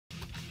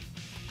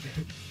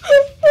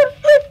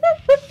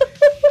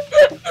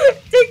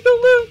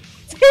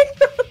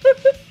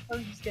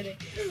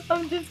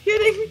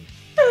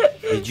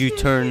Did you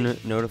turn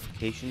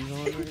notifications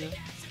on right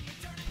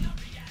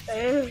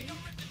now?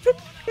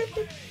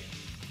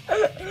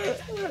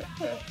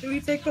 Do we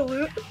take the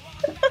loot?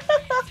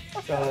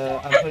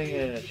 I'm putting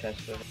it in a chest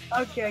for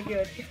Okay,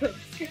 good.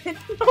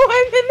 Oh,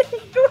 I'm in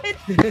it.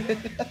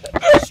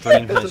 Good.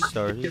 Stream has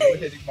started.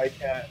 hitting my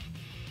cat.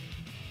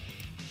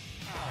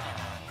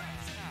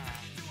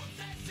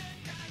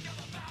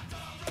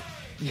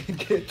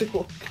 Get the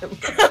walk.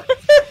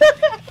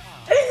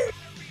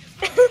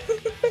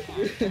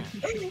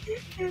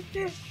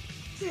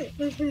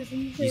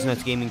 He's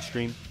not gaming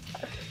stream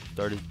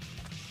started.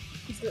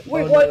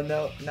 Wait, oh, what?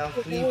 No, now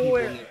 3 Whoa, people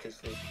where? need to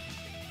sleep.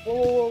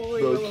 Whoa,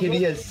 wait, Bro, wait, Kitty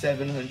what? has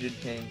 700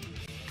 ping.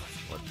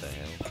 What the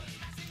hell?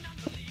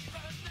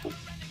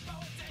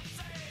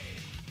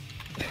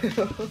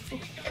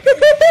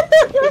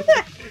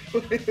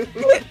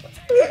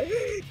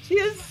 She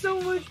has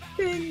so much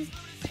things.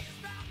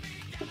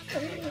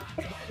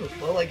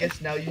 Well, I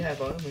guess now you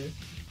have armor.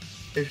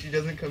 If she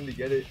doesn't come to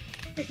get it.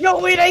 Yo,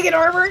 wait, I get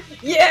armor?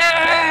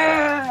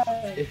 Yeah!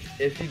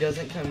 If she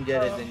doesn't come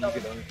get it, then you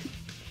get armor.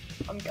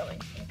 I'm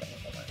coming.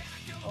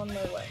 On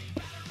my way.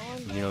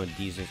 You know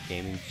Deez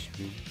gaming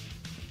stream?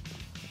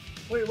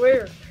 Wait,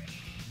 where?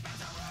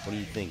 What do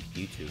you think?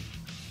 YouTube.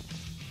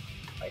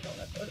 I don't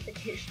have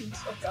notifications.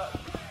 Oh god.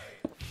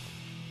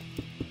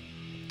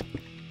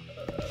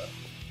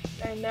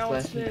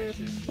 Announcement.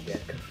 Yeah.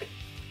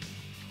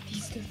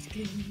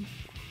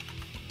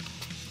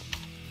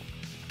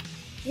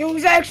 Yo,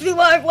 he's actually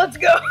live. Let's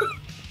go.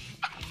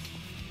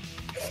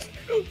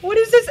 What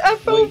is this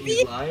FOB? Wait,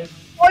 he's live?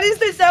 What is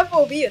this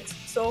FOB? It's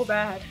so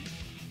bad.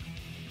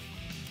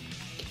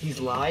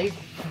 He's live?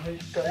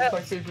 Guys,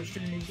 my favorite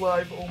stream is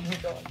live. Oh my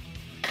god.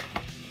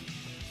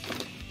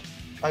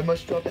 I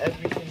must drop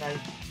everything I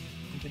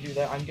need to do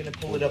that. I'm gonna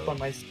pull it up on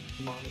my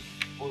monitor.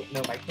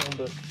 No, my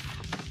Chromebook.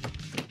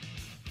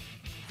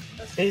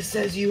 It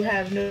says you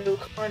have no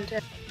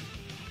content.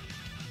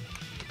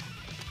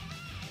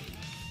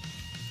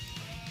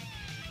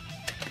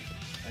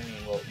 I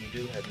mean, well, you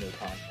do have no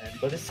content,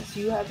 but it says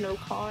you have no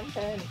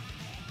content.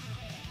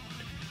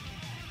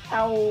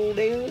 How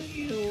dare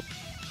you?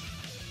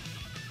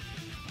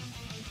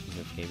 He's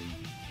not gaming.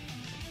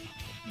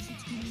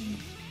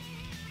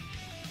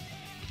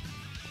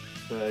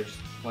 But just,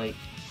 like,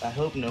 I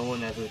hope no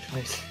one ever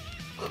tries.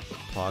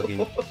 Pogging.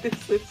 What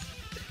is this?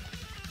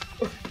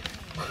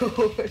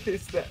 What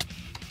is that?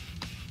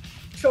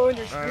 Showing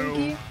your screen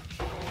key.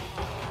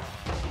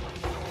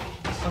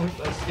 I'm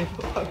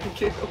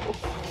kidding.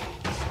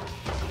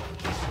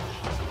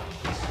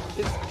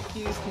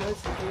 Excuse my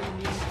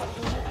screaming.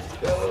 Let's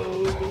go.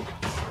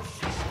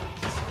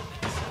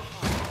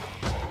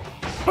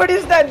 What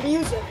is that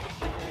music?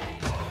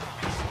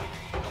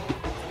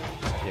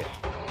 Yeah.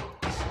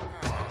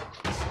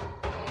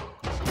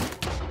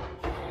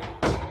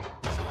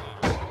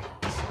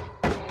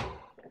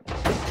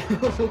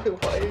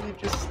 Why are you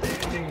just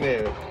standing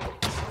there?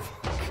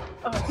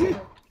 Oh,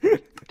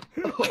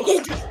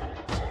 Oh.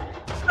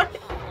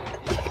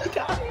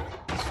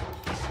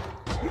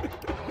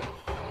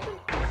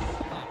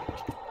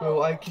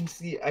 Bro, I can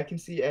see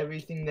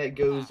everything that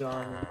goes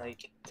on in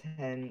like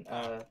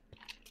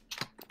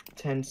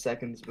 10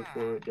 seconds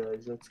before it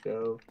does. Let's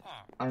go.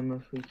 I'm a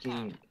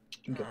freaking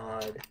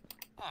god.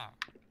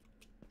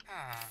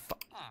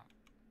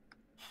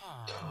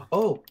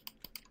 Oh,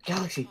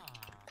 Galaxy.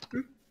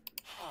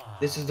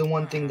 This is the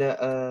one thing that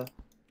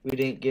we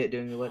didn't get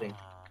during the wedding.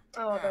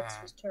 oh, that's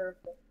just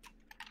terrible.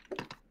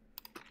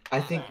 I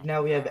think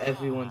now we have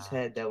everyone's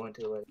head that went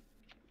to the wedding.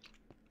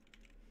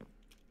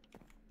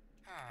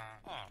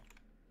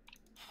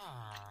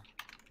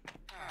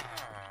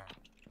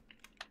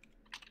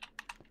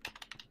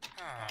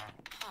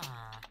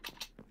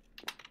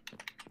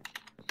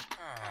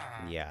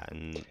 Yeah,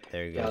 and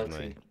there goes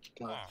my.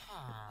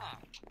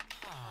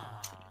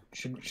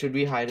 Should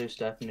we hide her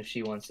stuff, and if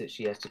she wants it,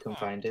 she has to come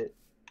find it?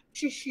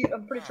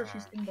 I'm pretty sure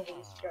she's in the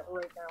voice chat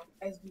right now,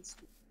 as we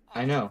speak.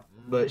 I know,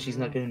 but she's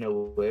not gonna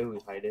know where we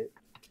hide it.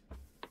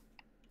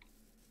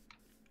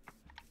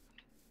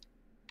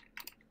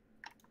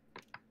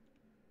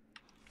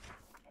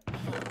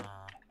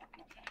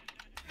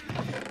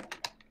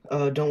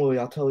 Don't worry,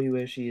 I'll tell you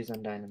where she is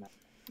on Dynamite.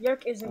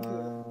 Yuck isn't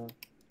here.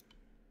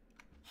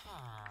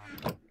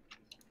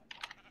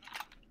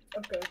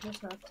 Okay,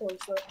 let's not close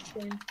that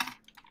stream.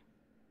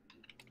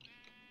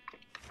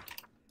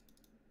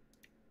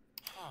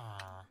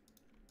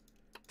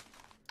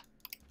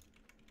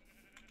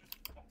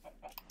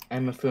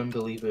 I'm a firm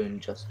believer in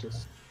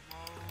justice.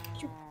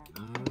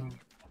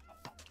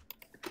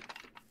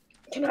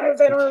 Can I have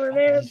that armor,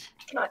 man?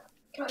 Can I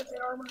have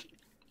that armor?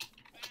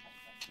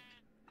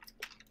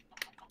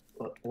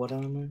 What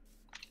armor?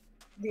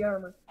 The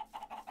armor.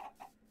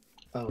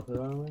 Oh,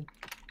 her armor?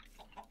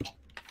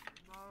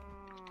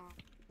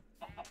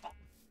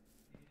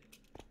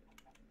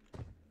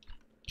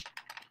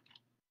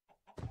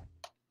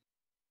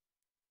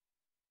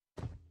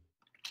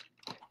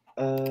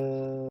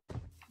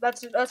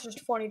 That's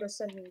just funny to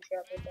send in the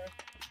chat right there.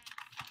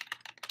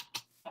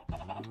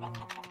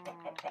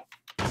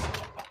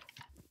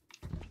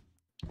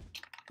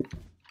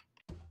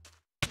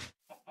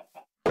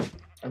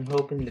 I'm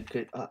hoping the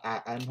good.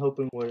 I'm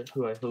hoping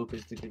who I hope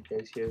is the good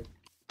guys here.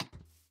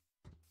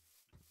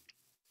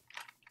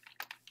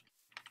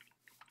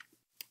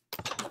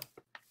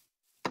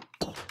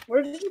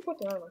 Where did you put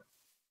the armor?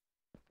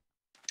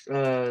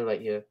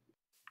 Like here.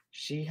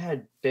 She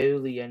had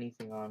barely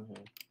anything on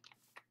her.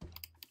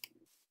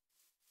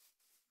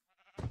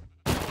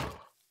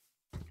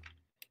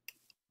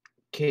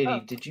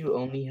 Katie, did you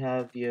only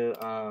have your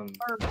Armor.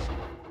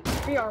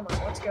 Free armor.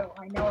 Let's go.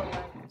 I know I'm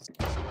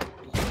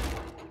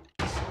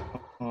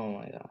Oh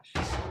my gosh.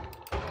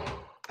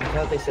 I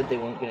thought they said they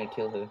weren't gonna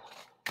kill her.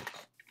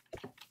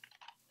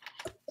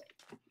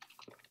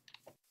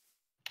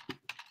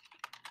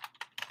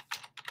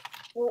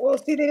 Well,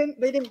 see, they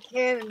didn't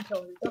cannon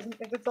kill her. Doesn't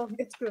think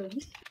it's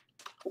good.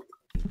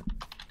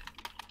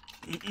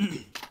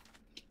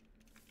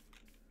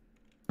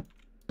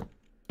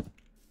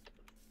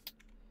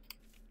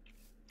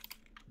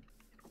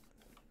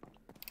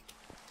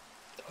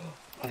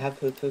 I have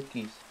her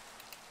cookies.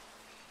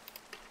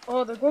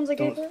 Oh, the ones I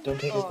gave her? Don't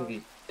take her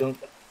cookies. Don't.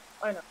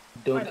 I know.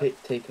 Don't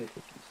take her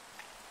cookies.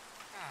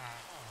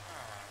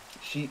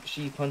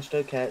 She punched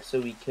our cat,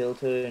 so we killed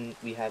her, and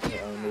we have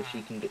her armor.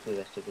 She can get the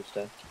rest of her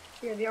stuff.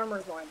 Yeah, the armor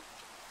is mine.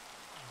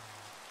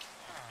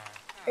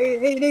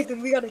 Hey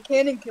Nathan, we got a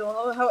cannon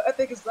kill. How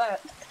epic is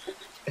that?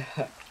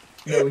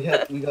 No, we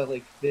got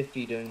like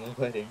 50 during the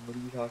wedding. What are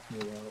you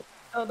talking about?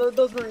 Oh,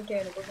 those weren't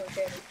cannon. Those weren't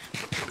cannon.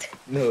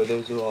 No,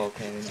 those were all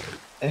cannons.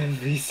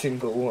 Every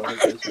single one of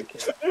those were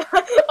cannons.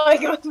 I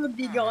got to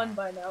be gone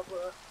by now,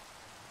 bro.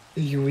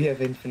 We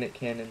have infinite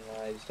cannon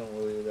lives. Don't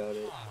worry about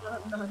it.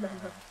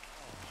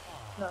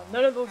 No,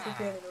 none of those were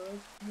cannon.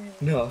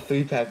 No,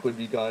 3-pack would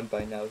be gone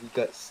by now. He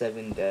got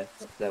 7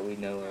 deaths that we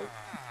know of.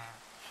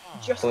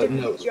 Just to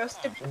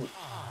be,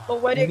 the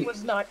wedding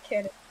was not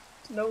canon.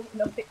 No,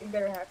 nothing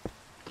better happened.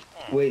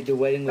 Wait, the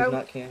wedding was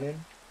not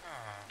canon?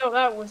 No,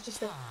 that was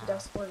just a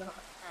deaths were not.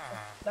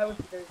 That would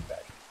be very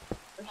bad.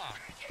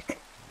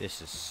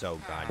 This is so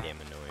goddamn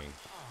annoying.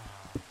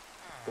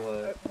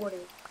 What?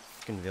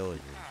 Fucking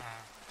villagers.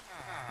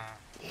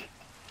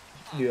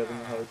 You having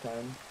a hard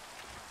time?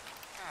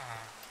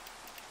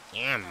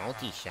 Yeah,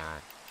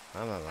 multi-shot.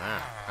 Blah blah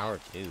blah. Power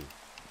 2.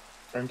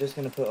 I'm just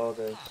gonna put all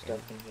the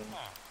stuff in here.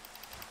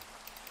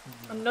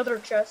 Another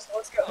chest.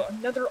 Let's go.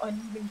 Another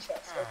uneven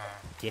chest. Okay.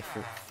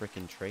 Different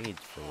freaking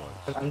trades for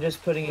once. I'm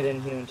just putting it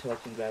in here until I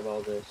can grab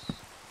all this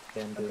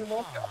bamboo. Okay,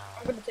 well,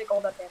 I'm gonna take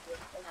all that bamboo.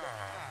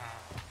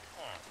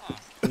 Okay.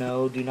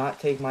 No, do not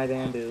take my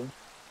bamboo.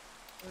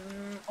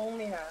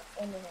 Only half.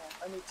 Only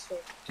half. I need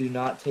steak. Do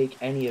not take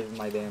any of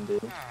my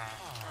bamboo.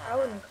 I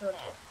wouldn't cook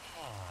it.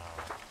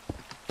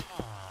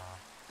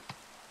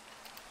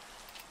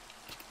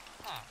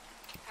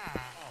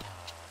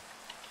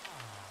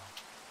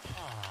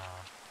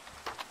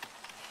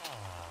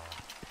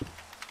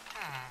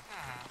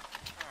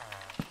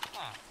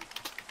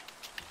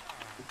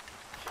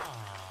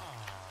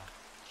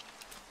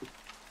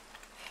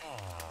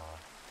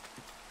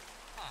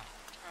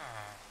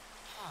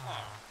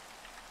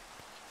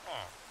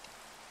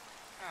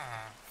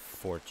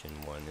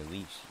 Fortune 1, at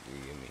least you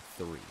give me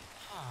 3.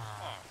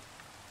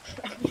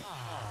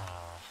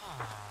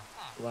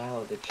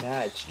 Wow, the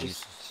chat's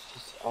just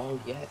all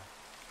yet.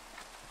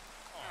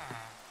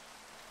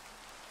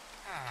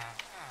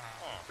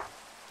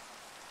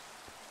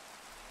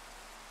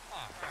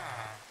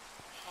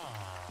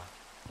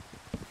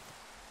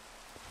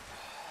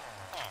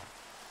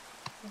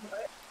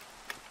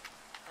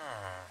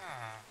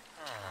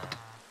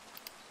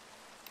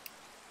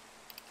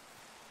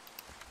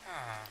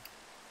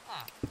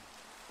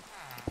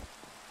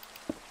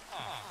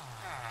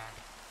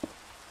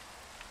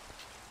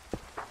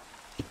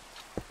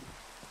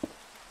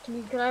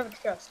 Can I have a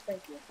chest?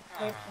 Thank you.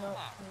 Wait, no,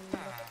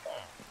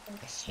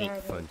 Hate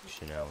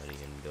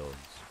functionality in builds.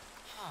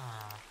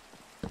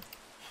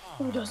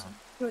 Who doesn't?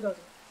 Who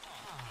doesn't?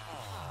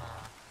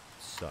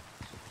 Sucks.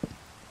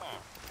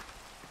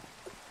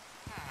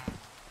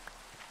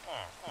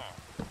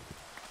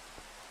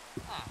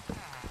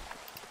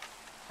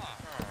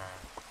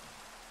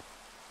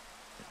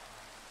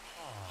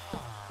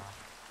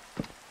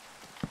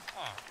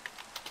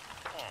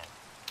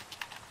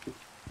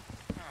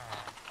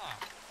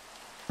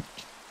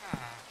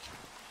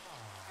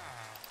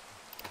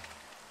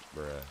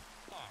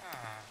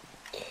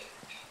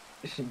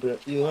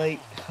 But you like,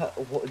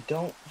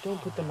 don't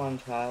put them on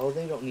trial.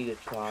 They don't need a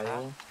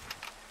trial.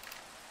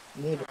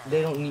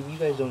 They don't need. You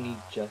guys don't need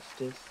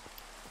justice.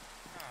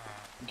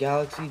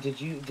 Galaxy, did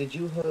you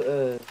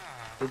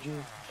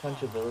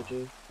punch a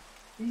villager?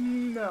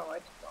 No, I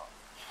did not.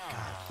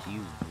 God,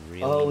 you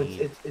really. Oh,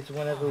 it's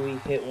whenever we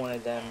hit one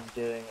of them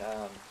during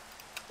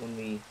when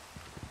we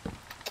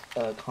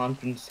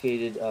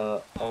confiscated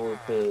all of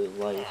her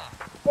life.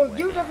 Well,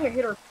 you definitely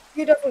hit her.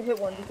 You definitely hit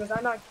one because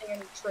I'm not getting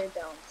any trade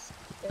downs.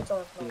 It's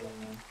all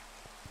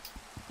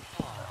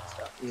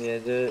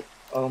Yeah,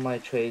 all my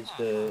trades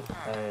are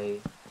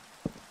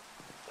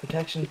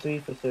protection 3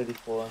 for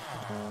 34.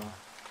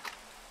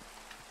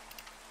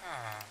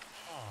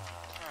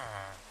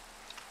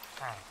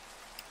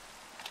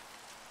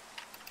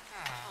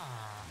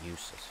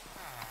 Useless.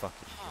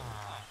 Fucking.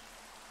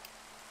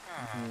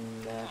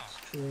 That's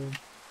true.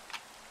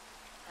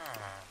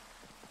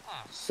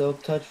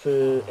 Silk touch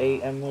for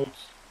 8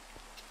 emeralds.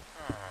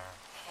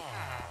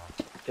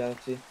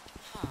 Galaxy.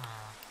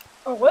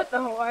 Oh, what?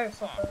 No, I have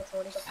something that's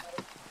already got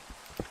that.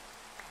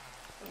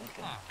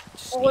 Okay.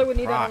 All I would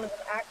need on is an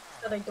axe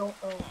that I don't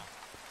own.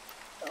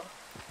 So,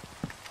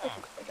 I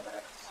can make an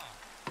axe.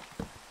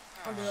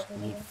 I'll do that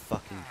Just need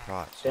fucking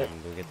prots so I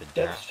can go get the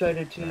Death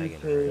Strider 2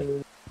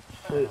 dragon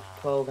for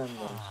 12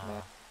 emeralds,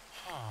 man.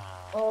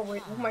 Oh,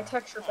 wait, with my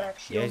texture pack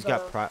You shield. guys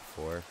got prot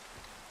 4?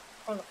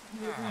 Oh,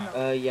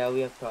 no. Yeah,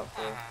 we have prop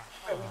 4.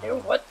 Wait, we do?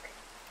 What?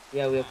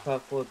 Yeah, we have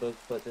prop 4 books,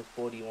 but there's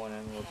 41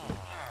 emeralds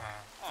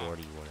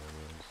 41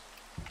 emeralds.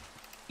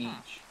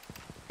 each.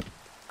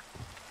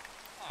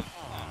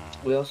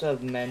 We also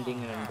have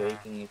mending and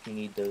unbreaking if you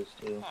need those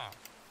two.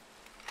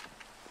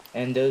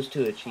 And those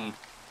two are cheap.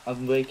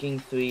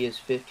 Unbreaking 3 is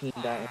 15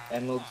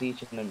 emeralds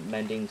each, and then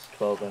mending's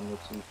 12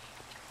 emeralds each.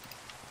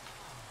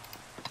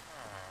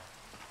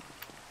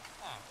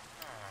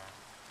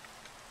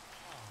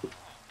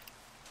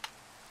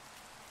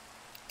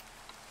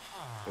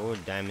 What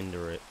would diamond to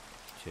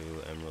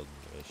emerald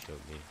ratio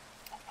be?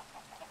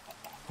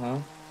 Huh?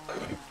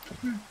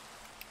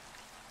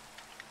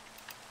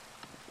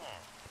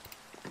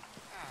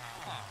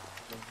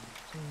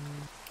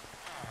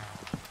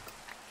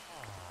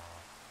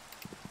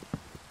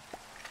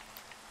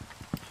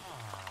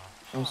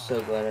 I'm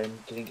so glad I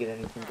didn't get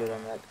anything good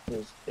on that,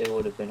 because it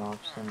would have been off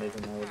Sunday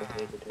and I would have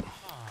hated it.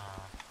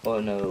 Oh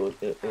no,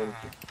 it would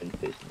have been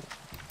facing it.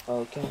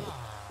 Okay.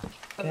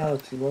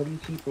 Galaxy, why do you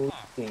keep I'm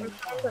looking?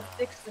 trying to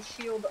fix the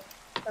shield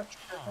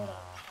texture. Hold on.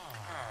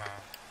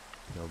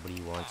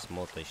 Nobody wants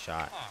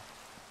multi-shot.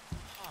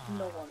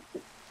 No one.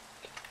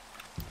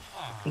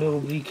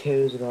 Nobody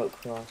cares about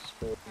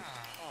crossbows.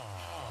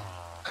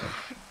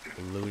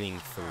 Looting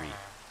 3.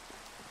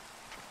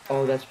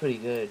 Oh, that's pretty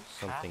good.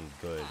 Something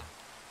good.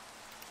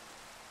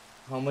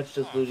 How much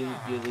does your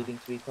looting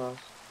 3 cost?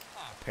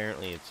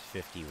 Apparently it's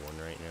 51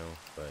 right now,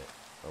 but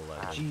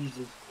 11.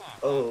 Jesus.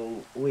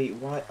 Oh, wait,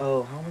 why?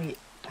 Oh, how many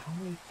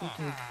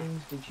freaking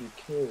things did you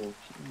kill?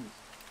 Jeez.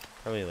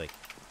 Probably like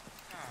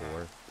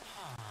 4.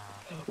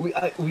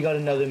 We got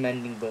another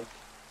mending book.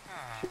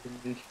 Should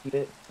we keep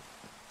it?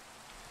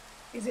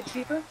 Is it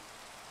cheaper?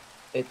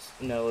 It's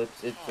a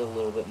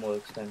little bit more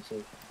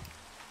expensive.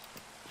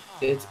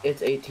 It's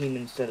 18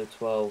 instead of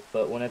 12,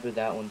 but whenever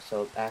that one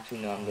sells, actually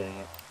no, I'm getting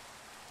it.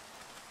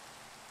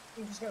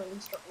 I'm just gonna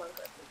restart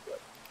Minecraft real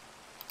quick.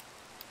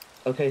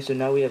 Okay, so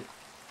now we have.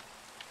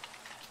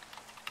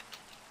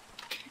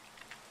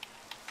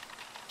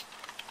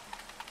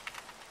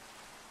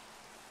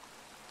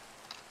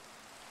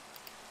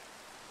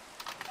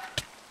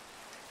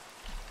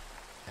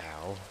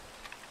 Ow.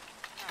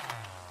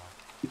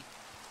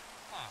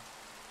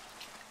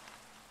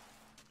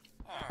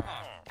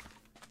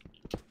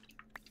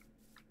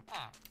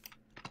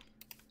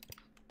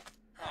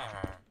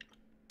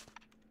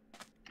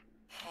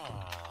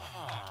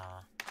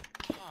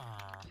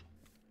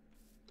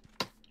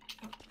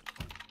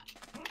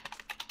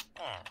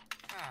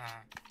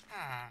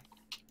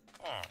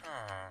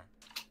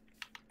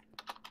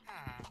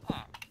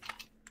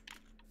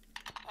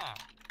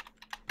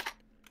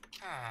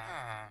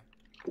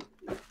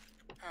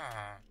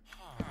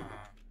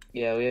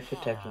 Yeah, we have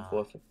protection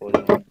 4 for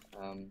 41.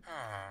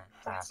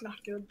 That's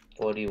not good.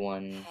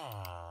 41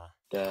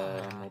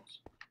 emeralds.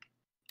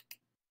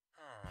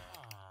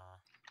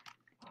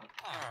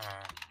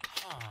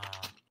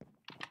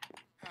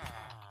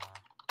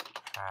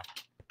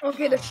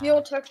 Okay, the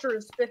shield texture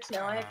is fixed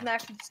now. I can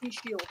actually see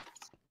shield.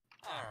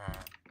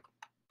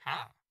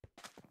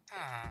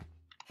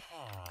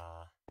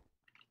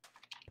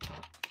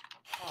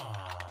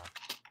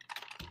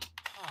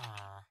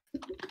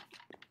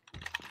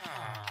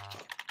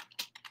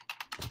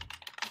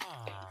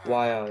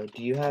 Why,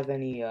 do you have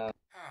any,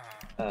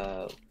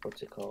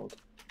 what's it called?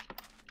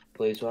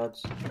 Blaze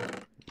rods?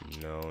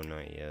 No,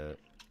 not yet.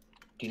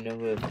 Do you know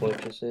where the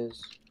fortress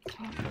is?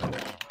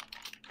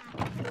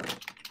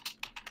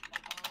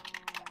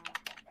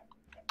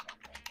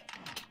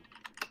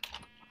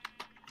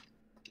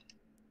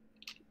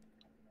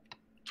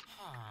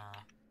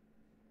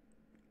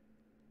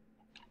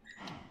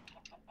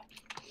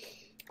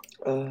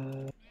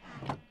 No.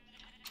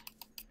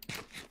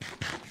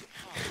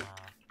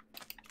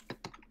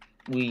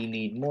 We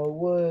need more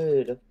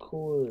wood, of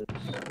course.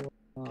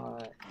 Why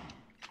not?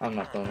 I'm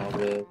not going all the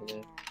way over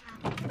there.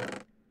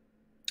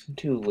 I'm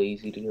too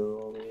lazy to go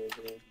all the way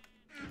over there.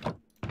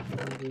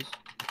 I'll just...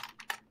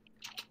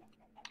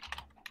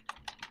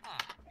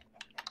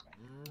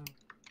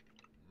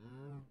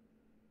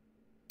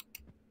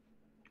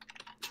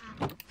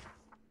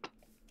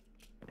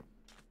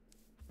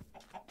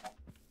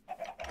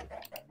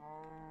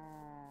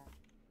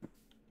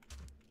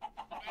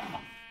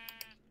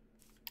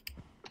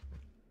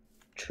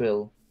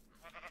 Trill.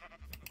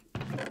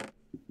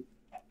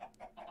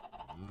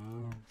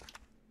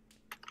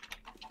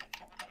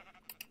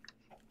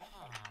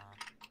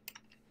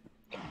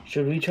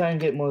 Should we try and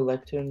get more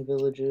lectern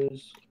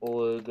villagers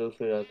or go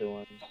for other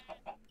ones?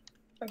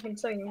 I can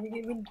tell you, we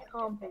need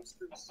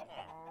composters.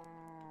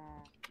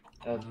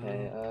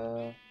 Okay,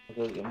 I'll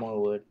go get more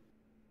wood.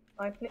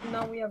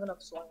 No, we have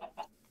enough slime.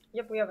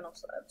 Yep, we have enough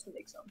slime to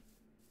make some.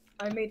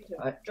 I made two.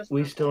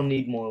 We still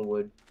need more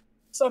wood.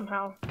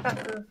 Somehow,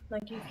 after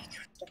 19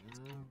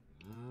 seconds.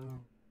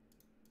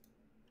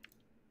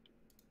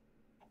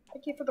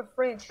 Thank you for the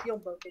French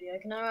shield bow video. I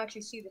can now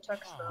actually see the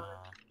texture on it.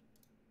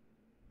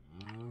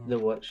 The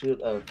what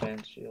shield? Oh,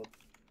 France shield.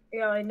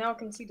 Yeah, I now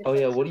can see the Oh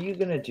texture. yeah, what are you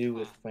gonna do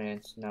with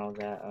France now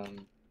that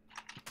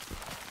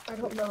I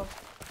don't know.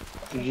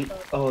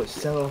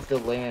 Sell off the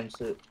land,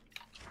 so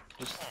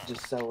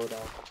just sell it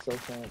off. Sell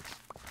France.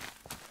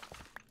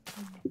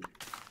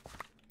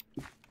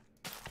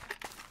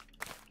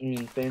 I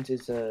mean, France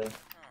is a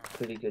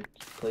pretty good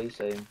place,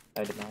 I'd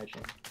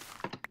imagine.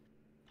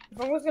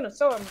 If I was gonna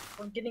sell them,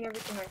 we're getting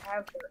everything I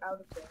have there out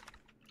of there.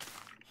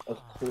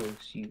 Of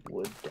course you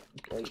would,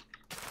 like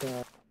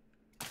that.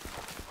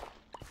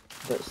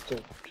 But still,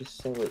 just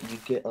sell it. You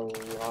get a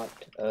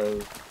lot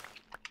of.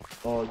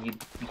 Oh, you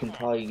can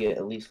probably get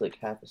at least like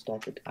half a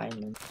stack of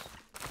diamonds.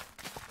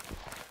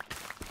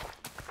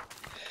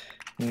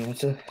 I mean,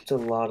 it's a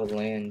lot of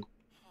land.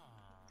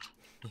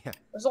 Yeah.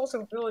 There's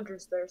also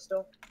villagers there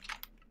still.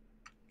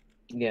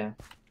 Yeah.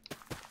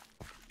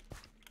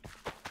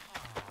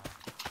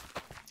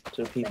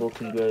 So people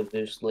can grow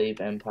their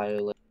slave empire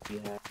like you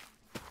have.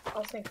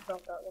 I'll think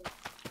about that one.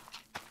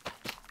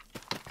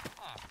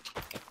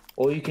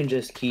 Or you can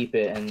just keep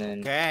it and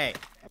then. Okay.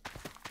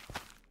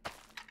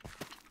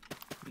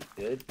 You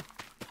good?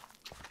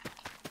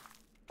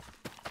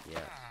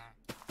 Yes.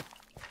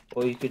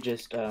 Or you could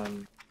just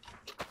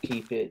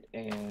keep it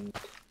and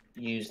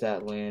use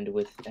that land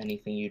with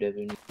anything you'd ever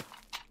need.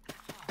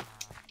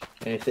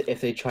 And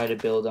if they try to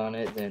build on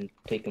it, then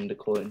take them to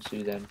court and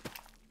sue them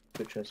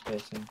for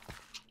trespassing.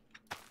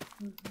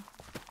 Mm-hmm.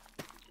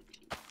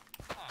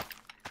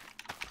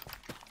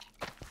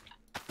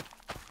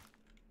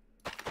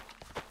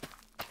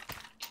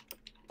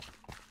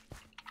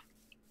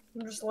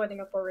 I'm just lighting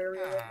up our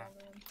area right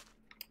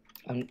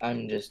now, man.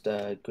 I'm just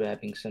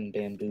grabbing some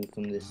bamboo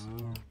from this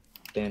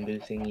bamboo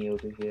thingy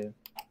over here.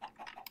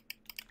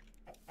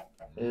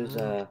 There's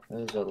a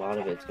lot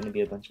of it. It's gonna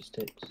be a bunch of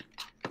sticks.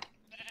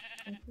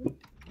 I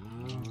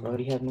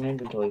already have my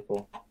inventory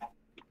full.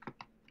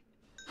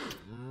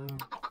 You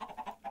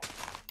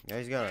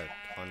guys got a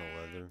ton of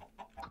leather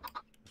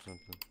or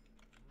something?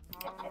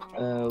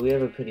 We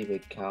have a pretty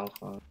big cow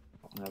farm.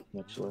 I don't have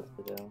much left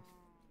to go.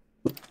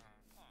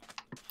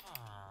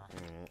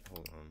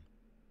 Hold on.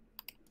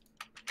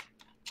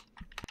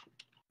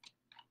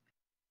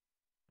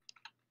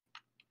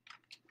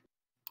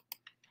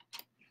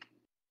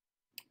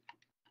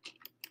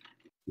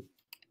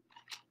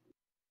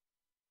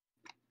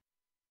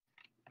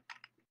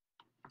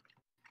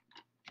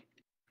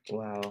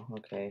 Wow.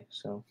 Okay.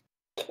 So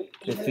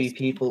the three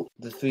people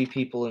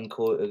in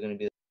court are gonna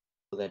be the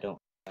people that don't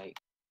like.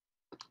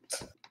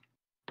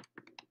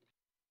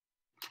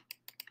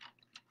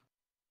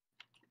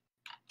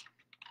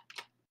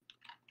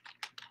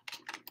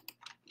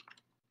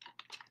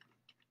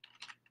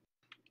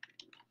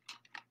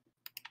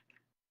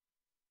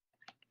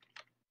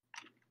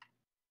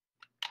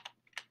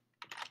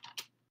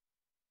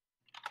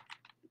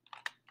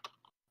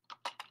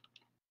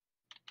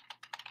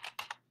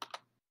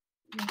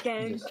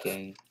 Gang. Just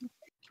gang.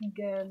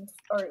 Gang.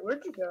 Alright,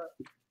 where'd you go?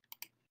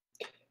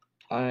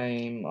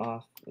 I'm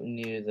off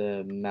near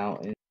the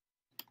mountain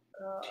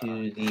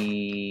to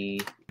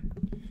the.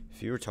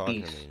 If you were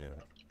talking east. to me, no,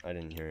 I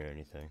didn't hear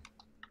anything.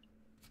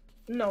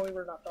 No, we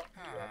were not talking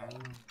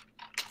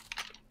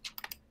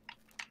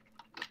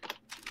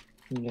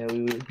to you. Yeah,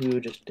 we were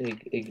just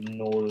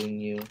ignoring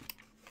you,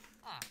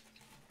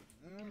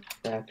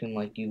 acting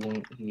like you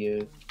weren't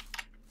here.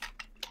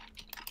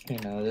 You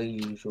know, the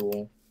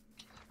usual.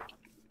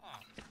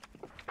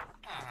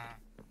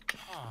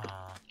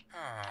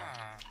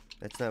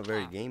 That's not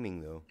very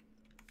gaming, though.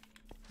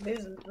 It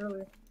isn't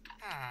really.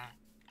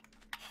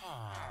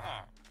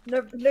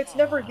 It's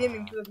never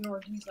gaming to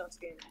ignore he's not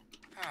gaming.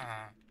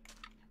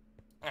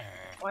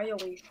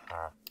 Violation.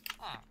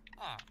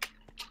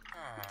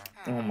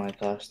 Oh my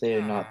gosh, they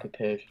are not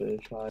prepared for the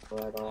trial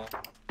at all.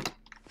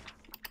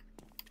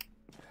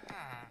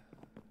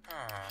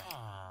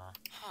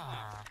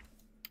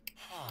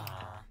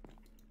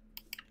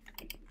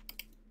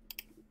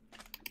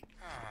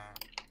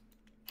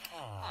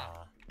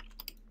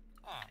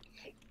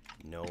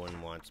 No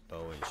one wants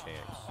bow and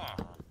chance.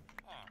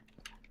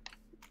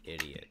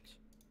 Idiot.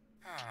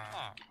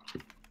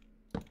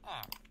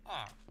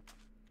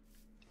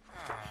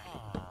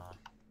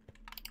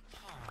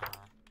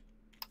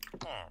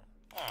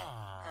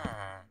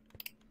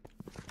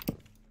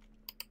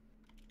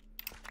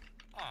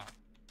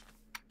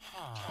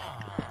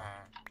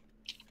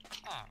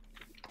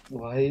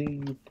 Why are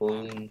you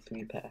bullying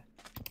 3-pack?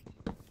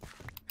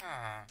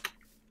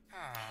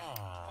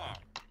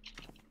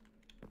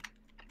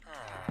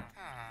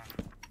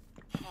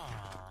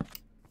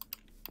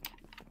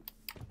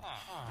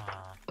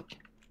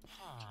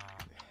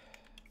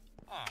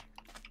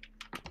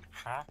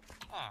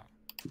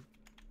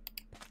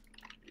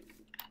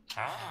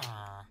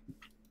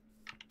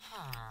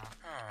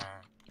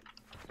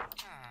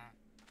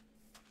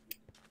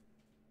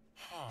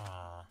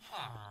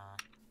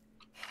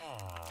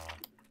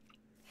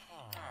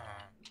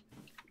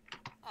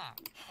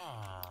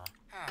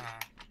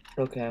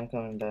 Okay, I'm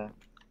coming back.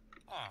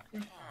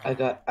 I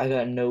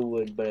got no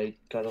wood, but I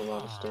got a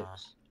lot of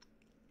sticks.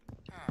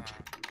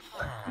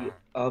 Yeah,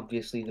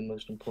 obviously, the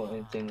most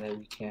important thing that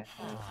we can't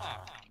have.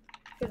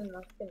 Good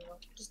enough, good enough.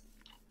 Just,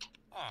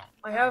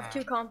 I have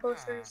 2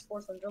 composters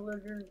for some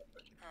villagers.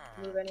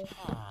 Move any.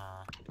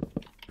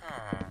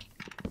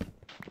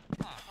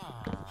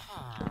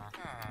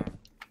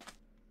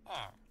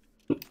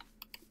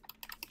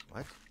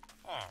 What?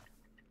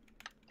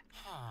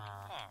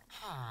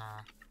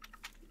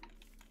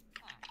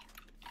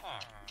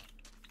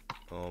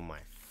 Oh my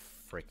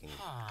freaking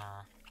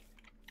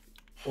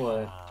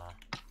What?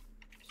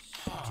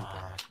 stupid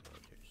ass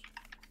villagers.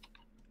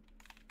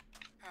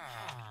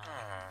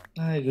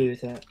 I agree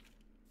with that.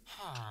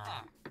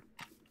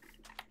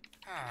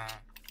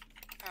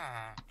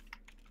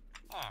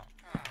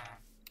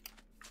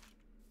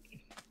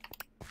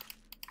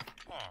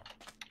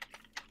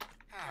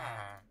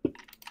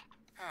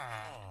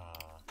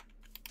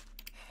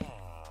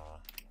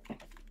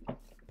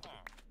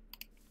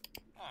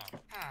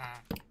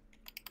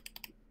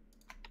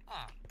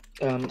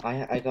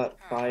 I got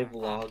 5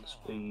 logs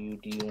for you.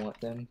 Do you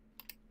want them?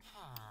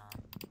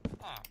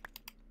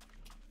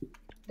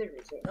 There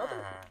is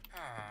another.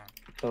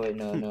 Oh wait,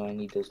 no, I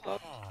need those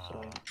logs.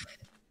 Sorry.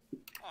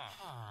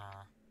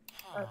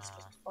 That's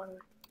just funny.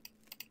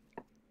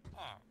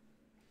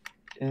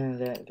 And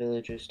that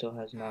villager still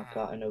has not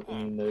gotten over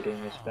me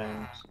murdering his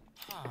friends.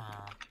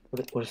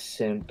 What a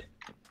simp.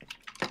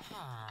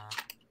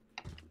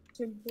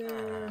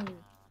 Simpin.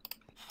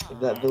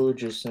 That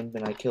villager's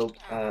simping.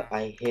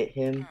 I hit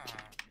him,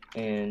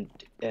 and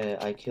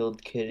I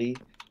killed Kitty,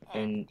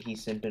 and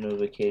he's simping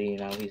over Kitty, and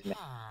now he's mad.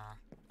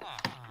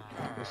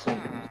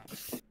 Simping.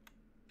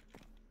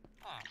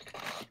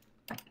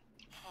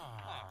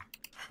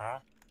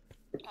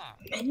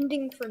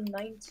 Ending for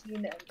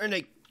 19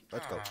 And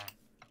let's go.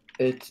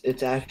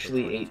 It's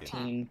actually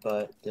 18,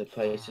 but the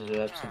prices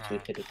are up since we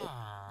hit it.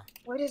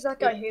 Why does that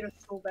guy hate us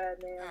so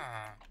bad, man?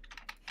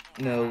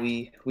 No,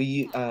 we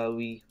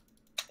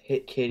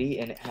hit Kitty,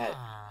 and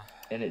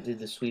it did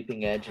the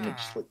sweeping edge, and it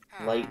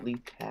slightly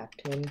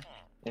tapped him,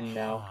 and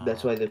now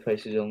that's why the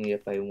price is only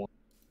up by 1.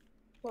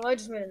 Well, I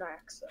just made an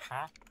axe, so.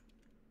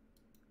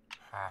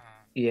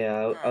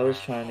 Yeah, I was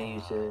trying to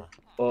use it.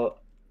 Well,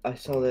 I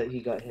saw that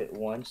he got hit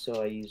once,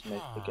 so I used my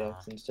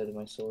pickaxe instead of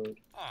my sword.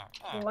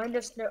 Well, I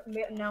just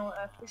now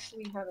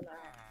officially have an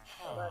axe.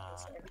 So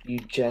that's insane. You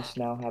just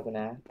now have an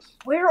axe?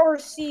 Where are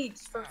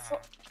seeds for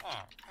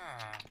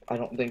I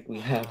don't think we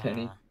have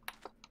any.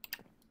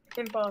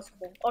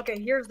 Impossible. Okay,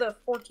 here's the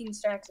 14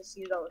 stacks of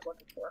seeds I was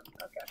looking for.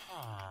 Okay.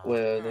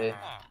 Where are they?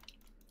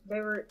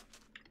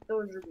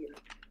 Those are here.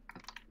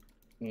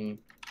 Hmm.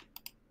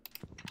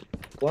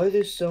 Why are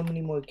there so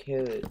many more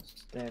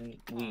carrots than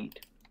wheat?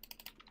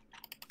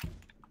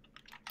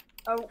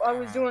 I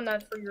was doing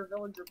that for your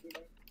villager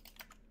feeding.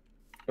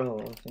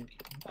 Oh, thank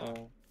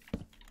you.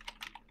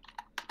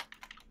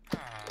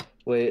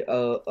 Wait,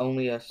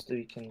 only us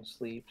 3 can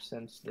sleep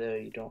since there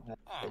you don't have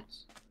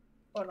kids.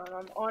 Hold on,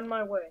 I'm on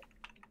my way.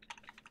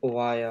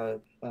 Why,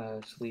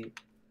 sleep?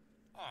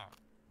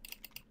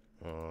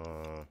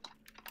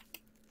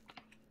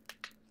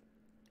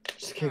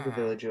 Just kick a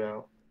villager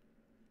out.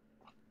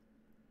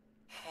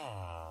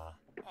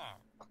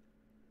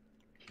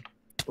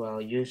 Wow,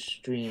 your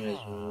stream is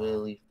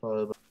really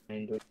far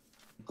behind.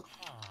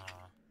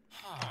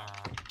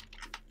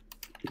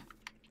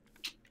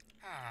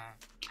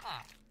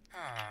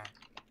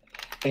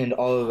 And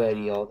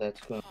already all that's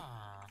going.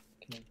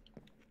 Okay.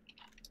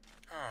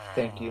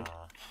 Thank you.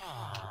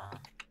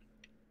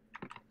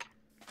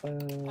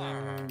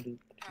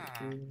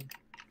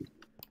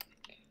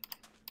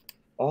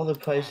 All the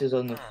prices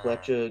on the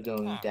Fletcher are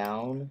going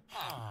down,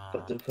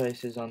 but the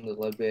prices on the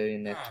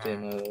librarian next to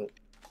him are.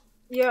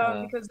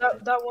 Yeah, because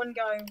that one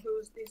guy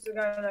he's the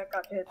guy that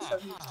got hit, so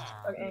he's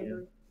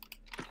angry.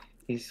 Yeah.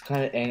 He's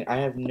kind of angry. I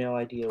have no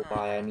idea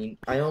why. I mean,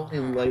 I only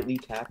lightly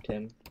tapped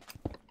him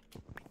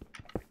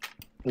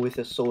with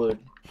a sword.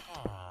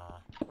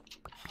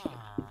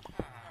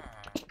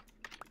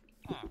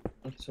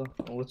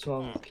 What's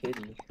wrong with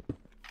Kitty?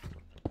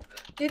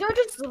 Did I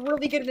just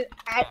really get it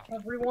at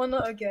everyone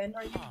again?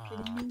 Are you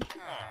kidding me?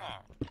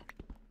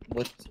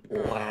 What's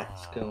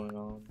going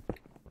on?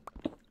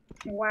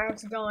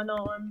 What's going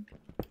on?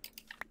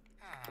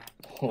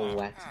 Oh,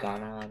 what's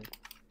going on?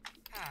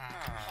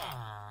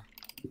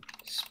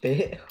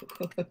 Spit?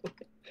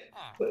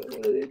 What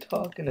are they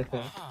talking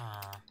about?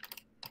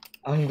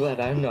 I'm glad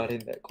I'm not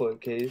in that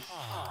court case.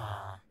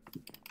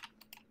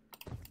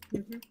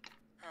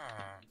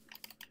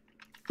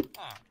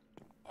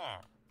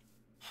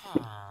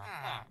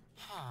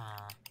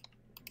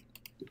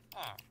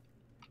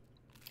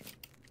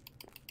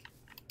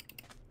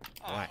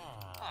 What?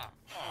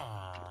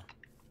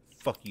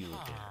 Fuck you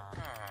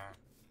again.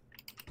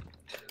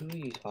 Who are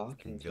you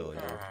talking to? Yo,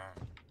 yo.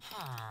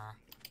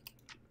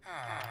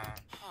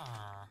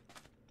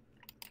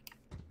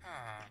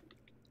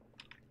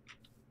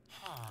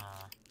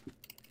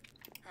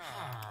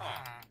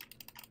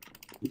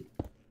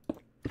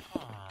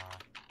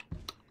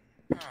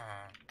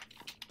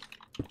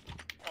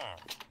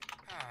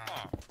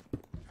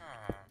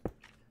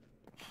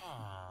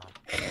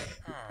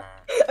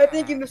 I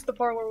think you missed the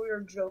part where we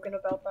were joking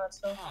about that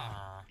stuff.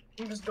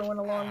 I'm just going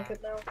along with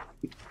it now.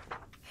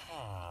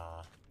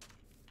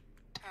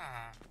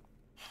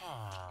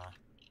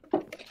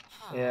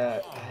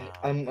 Yeah,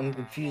 I'm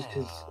confused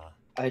because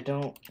I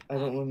don't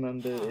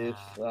remember if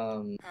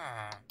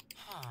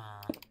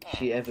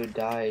she ever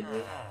died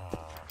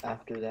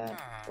after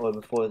that or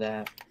before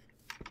that,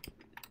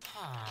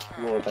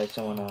 or by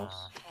someone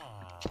else.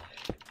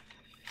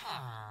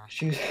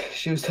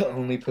 She was the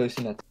only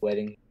person at the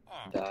wedding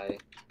to die,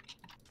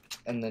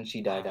 and then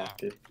she died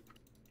after.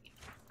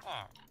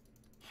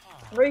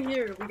 Right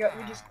here, we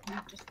just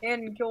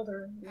ran and killed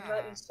her. Isn't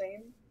that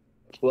insane?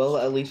 Well,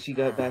 at least she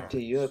got back to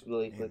Europe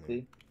really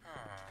quickly.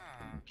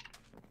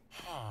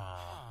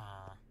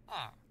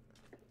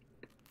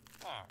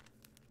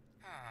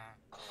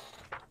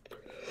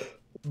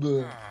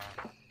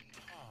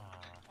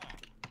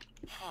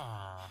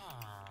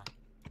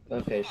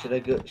 Okay, should I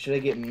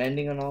get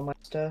mending on all my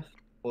stuff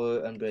or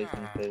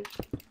unbreaking first?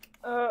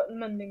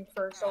 Mending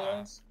first,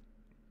 always.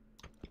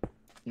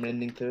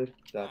 Mending third?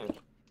 Got it.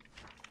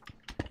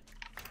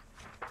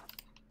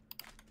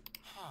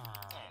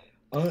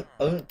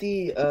 Aren't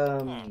the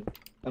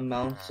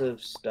amounts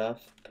of stuff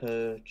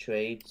per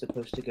trade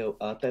supposed to go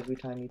up every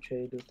time you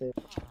trade with it?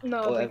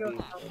 No, Or they every... go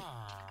down.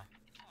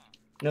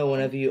 No,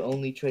 whenever you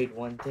only trade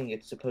one thing,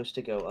 it's supposed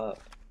to go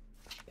up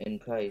in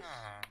price.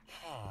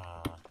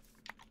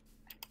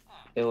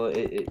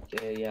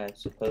 Yeah,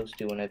 it's supposed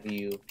to whenever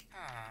you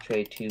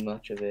trade too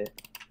much of it.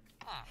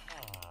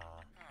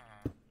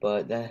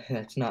 But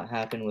that's not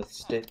happening with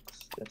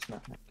sticks. That's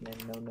not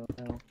happening.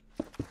 No.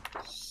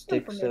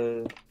 Sticks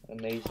are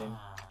amazing.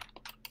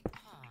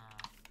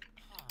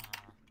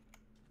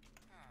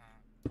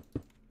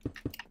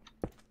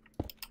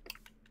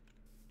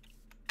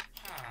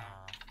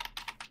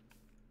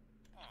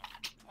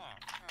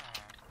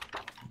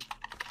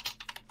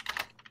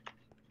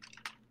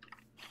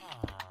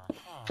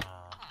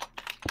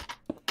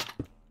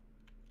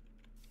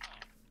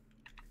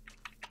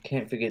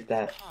 Can't forget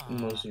that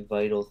most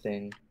vital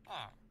thing.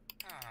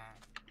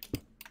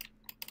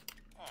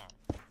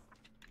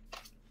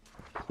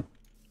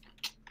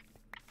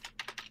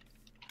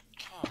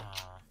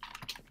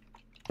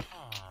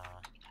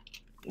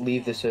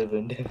 Leave the server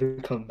and never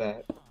come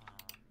back.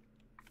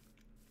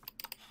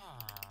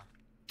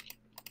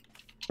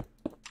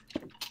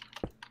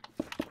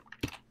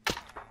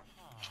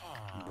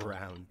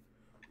 Brown.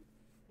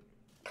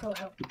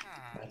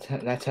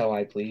 That's how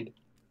I plead.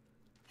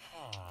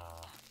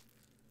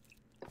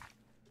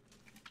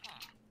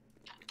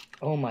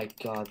 Oh my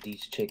god,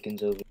 these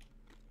chickens over.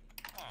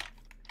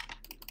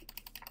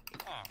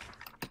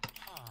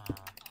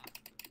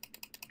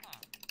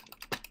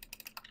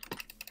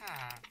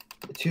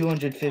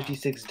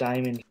 $256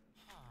 diamond.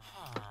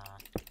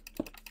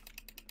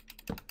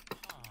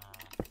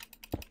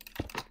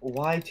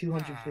 Why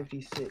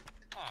 256?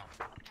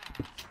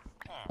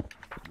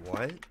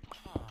 What?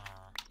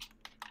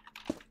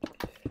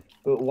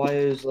 But why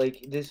is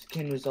like this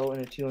can result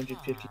in a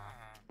 250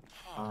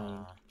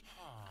 fine.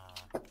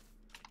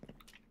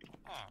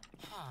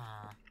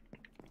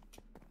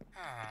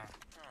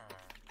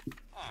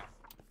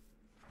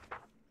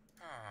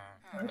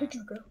 Where did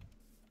you go?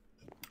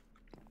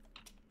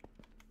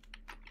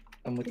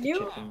 I'm with the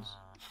chickens.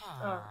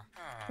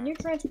 Can you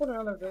transport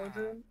another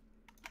villager in?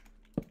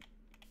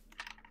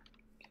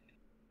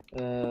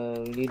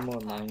 We need more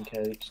mine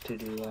carrots to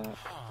do that.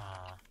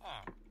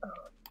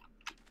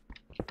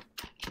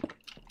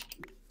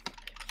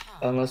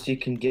 Unless you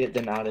can get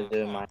them out of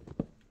their mine.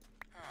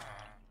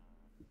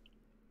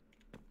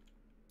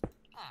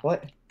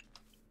 What?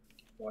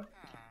 What?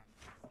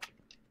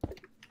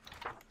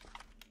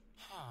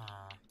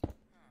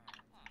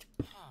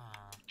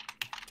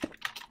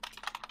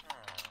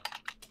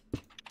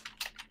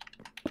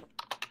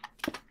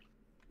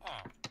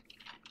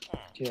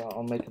 Yeah,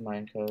 I'll make a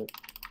mine carrot.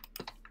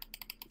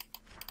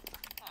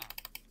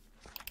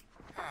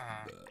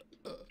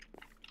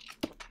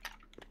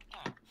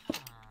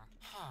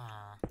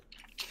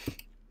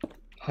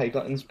 I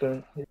got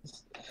inspired.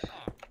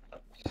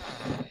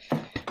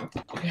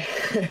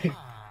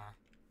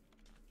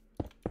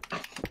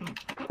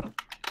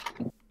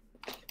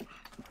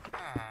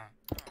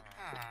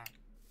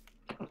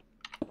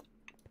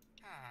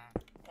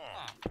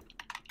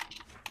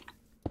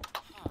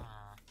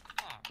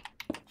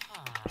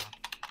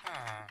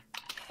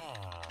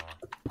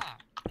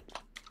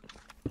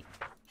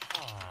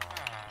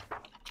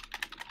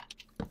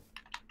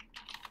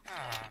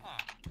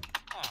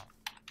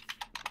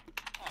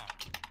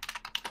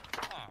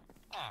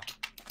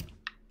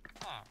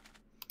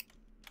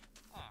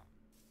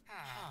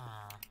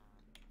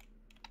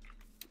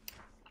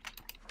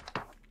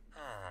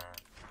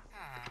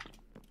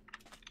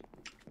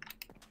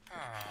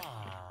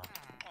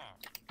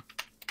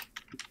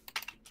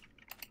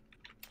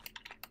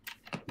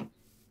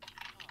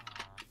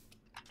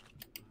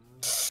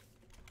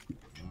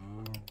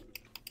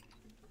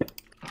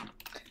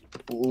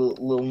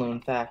 little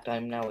known fact,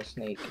 I'm now a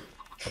snake.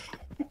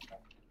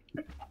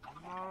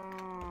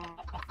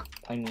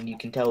 I mean, you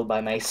can tell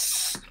by my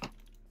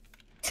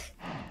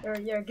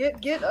Yeah,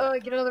 get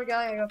another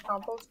guy. I got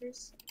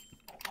composters.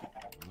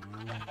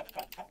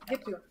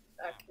 Get to him,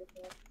 actually,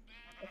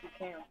 if you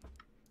can.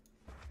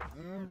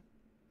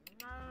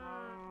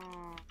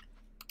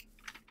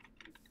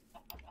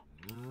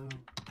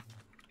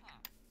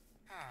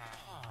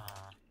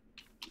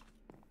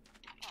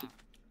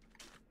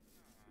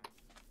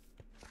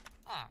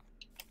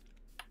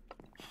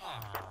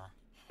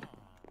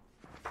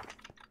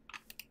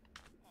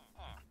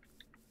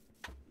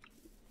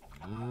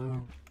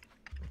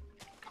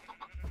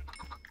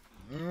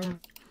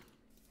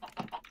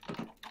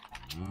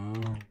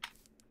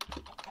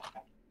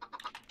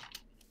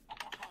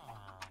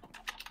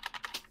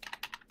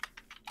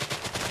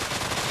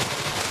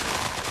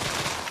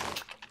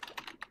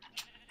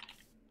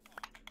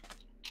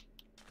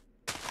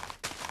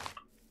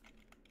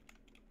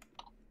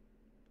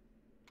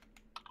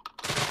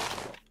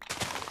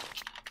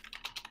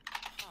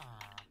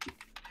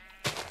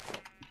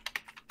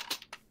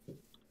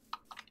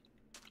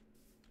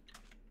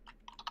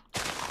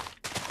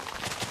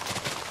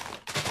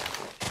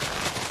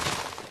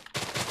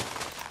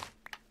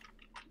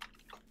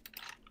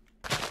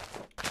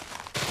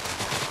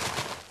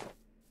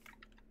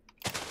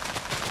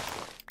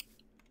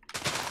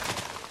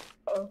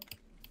 Uh-oh.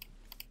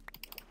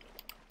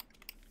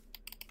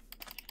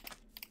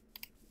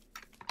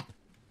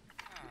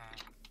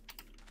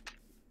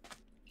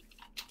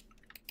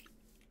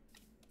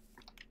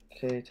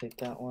 Okay, take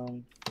that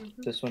one.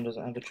 This one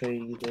doesn't have a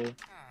trade either.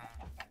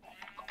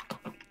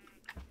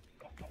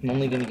 I'm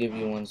only gonna give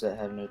you ones that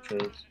have no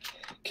trades.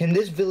 Can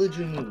this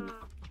villager move?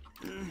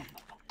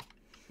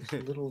 This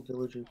little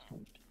villager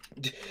can't.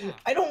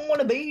 I don't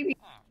want a baby!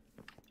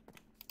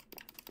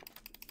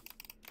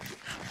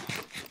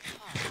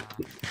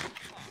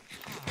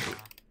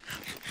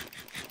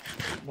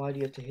 Why do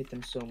you have to hit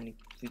them so many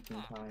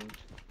freaking times?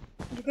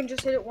 You can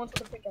just hit it once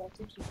with a pickaxe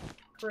if you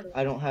hurt it.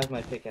 I don't have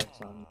my pickaxe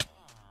on.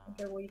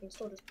 Okay, well you can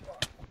still just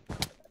block.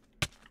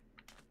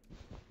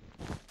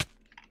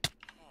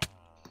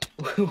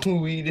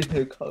 Weed in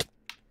the color.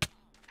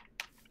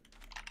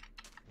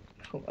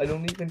 I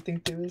don't even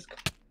think there is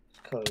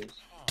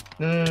colors.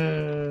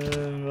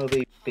 No,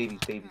 babies,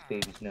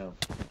 no.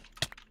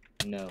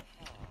 No.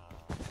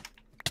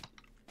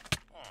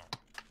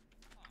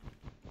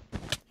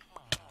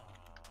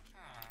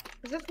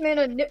 Is this man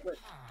a nitwit?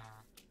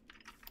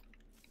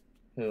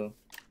 Who?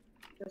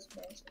 This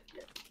man's a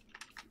nitwit.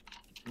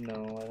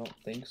 No, I don't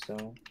think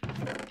so.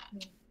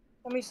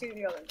 Let me see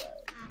the other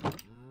guy.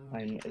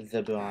 I'm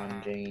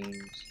LeBron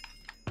James.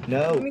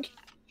 No!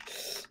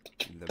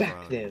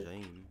 Back there.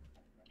 James.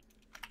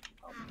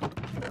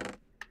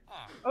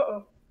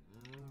 Uh-oh.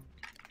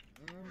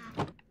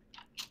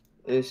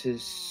 This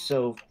is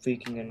so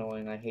freaking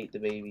annoying. I hate the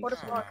babies. Put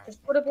a block.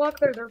 Just put a block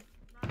there. They're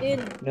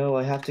in. No,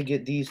 I have to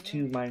get these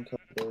two minecart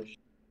villagers.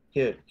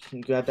 Here, can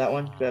you grab that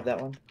one? Grab that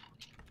one.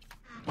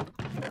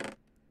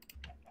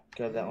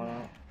 Grab that one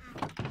out.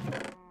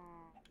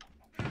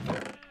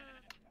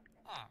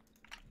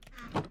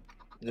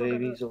 The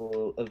babies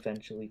will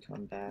eventually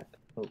come back.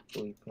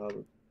 Hopefully,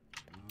 probably.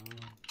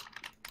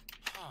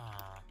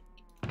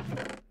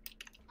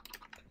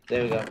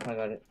 There we go. I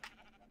got it.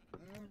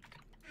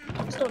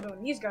 I'm still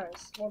doing these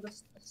guys. Well,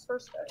 this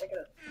first guy, I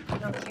gotta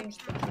now change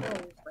the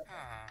clothes right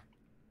now.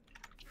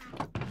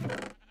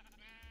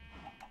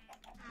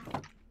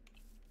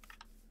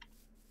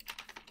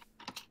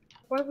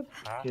 Why would...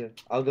 Here,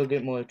 I'll go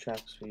get more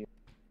tracks for you.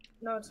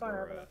 No, it's fine.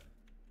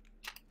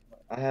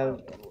 I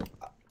have.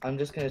 I'm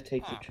just gonna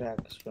take the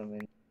tracks from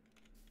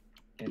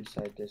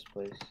inside this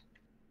place.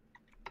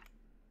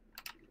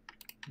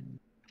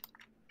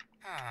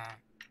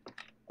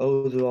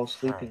 Oh, they're all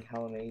sleeping.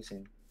 How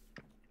amazing.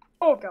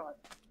 Oh god.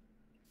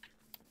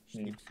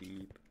 Sleep,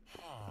 sleep.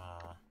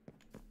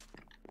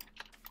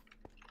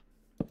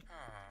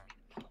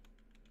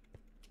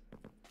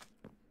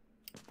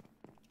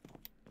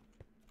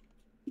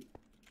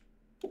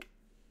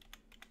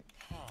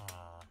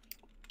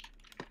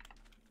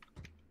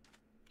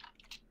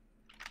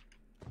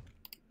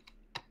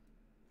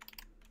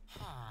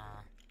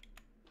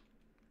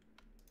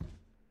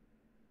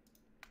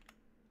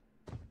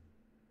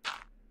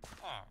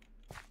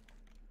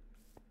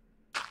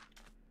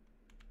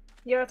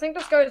 Yeah, I think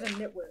this guy is a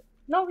nitwit.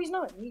 No, he's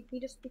not. He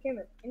just became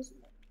an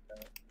instant.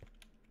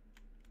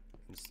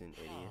 Instant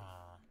idiot.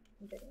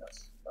 I'm taking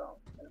this. So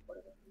I'm gonna put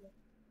it in here.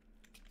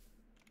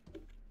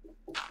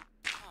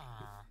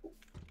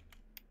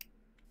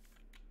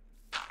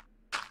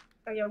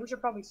 Oh yeah, we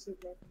should probably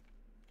sleep, man.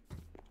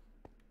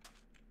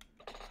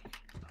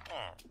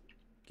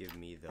 Give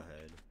me the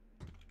head.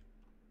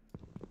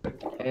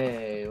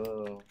 Hey,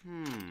 whoa.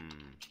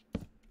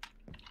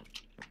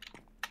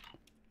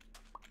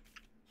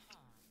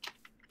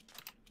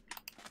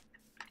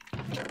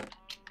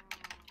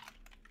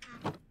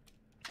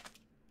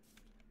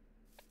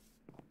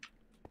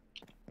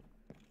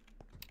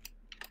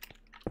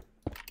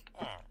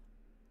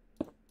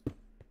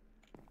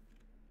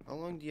 How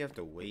long do you have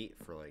to wait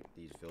for like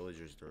these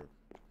villagers to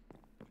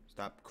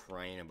stop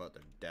crying about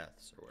their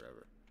deaths or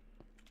whatever?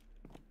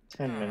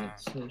 10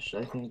 minutes-ish,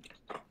 I think.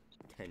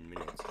 10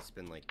 minutes. It's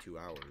been like 2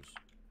 hours.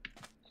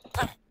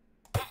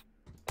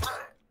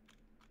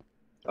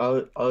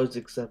 Ours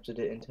accepted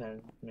it in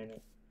 10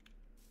 minutes.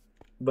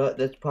 But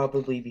that's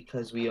probably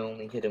because we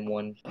only hit him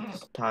one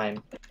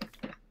time.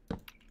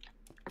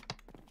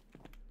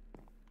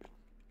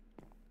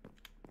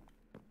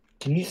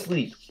 Can you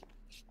sleep?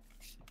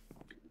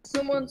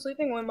 Someone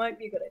sleeping one might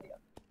be a good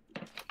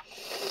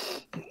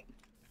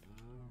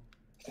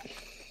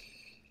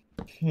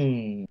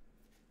idea.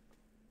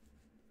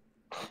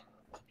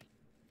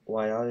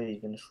 Why are you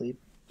gonna sleep?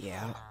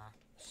 Yeah.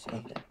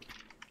 Okay.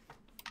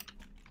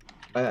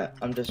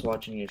 I'm just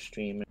watching your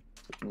stream,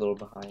 a little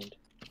behind.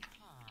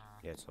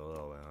 Yeah, it's a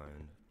little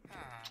behind.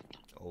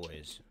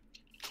 Always.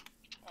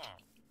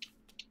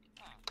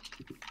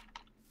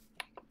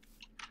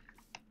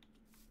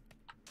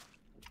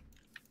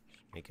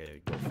 Make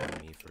a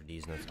GoFundMe for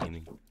Deez Nuts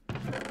Gaming.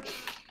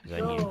 Cause I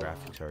need a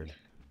graphics card.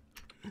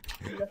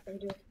 You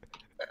definitely do.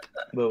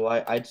 But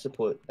why? I'd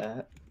support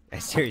that. I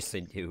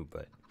seriously do,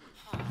 but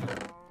I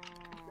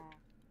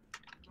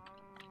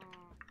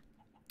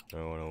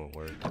don't want to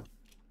work.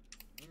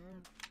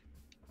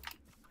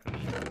 I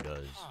mean, who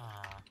does?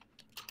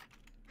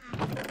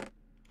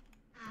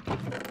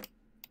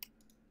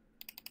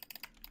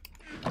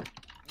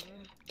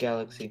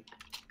 Galaxy.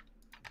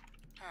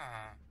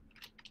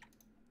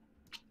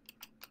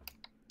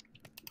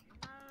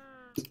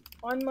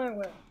 On my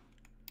way.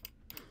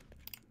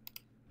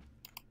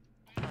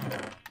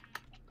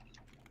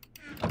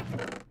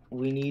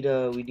 We need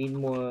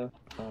more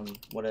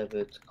whatever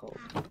it's called.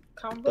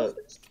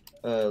 Combos?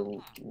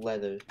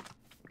 Leather.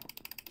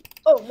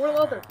 Oh, more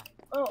leather.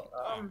 Oh,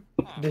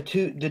 The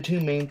two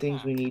main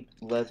things we need: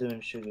 leather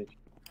and sugar.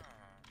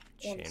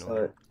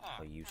 Channel.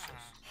 How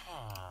useless.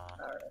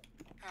 alright.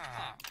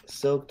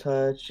 Silk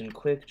touch and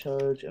quick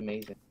charge,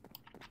 amazing.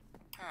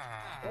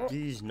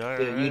 These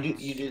nuts. Yeah,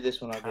 you do this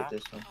one. I'll get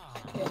this one.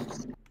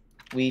 Yes.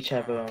 We each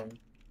have our own.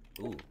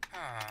 Ooh.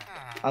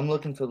 I'm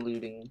looking for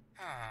looting.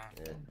 Yeah.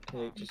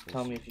 Okay, just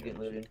tell me if you get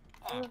looting.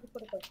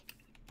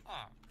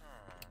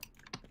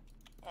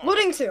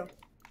 Looting 2.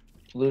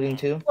 Looting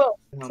 2? 12.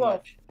 How 12.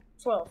 much?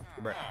 12.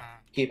 Bruh.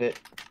 Keep it.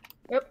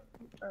 Yep.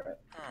 Alright.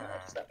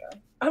 That's that guy.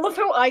 I love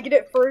how I get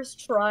it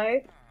first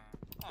try.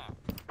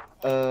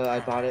 I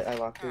bought it. I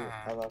locked it.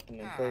 I locked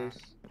them in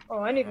place. Oh,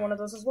 I need one of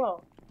those as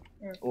well.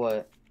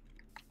 What?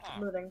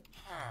 Looting.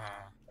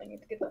 I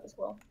need to get that as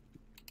well.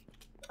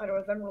 I don't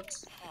have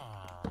emeralds.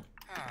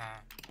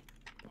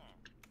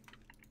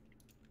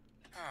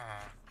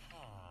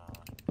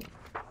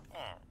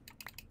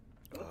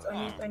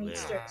 I need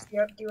sticks.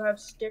 Yep, do you have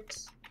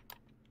sticks?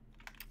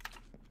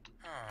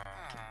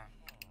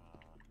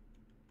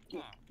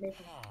 Maybe.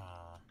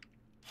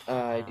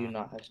 I do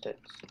not have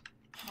sticks.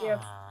 You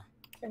have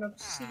an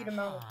obscene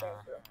amount of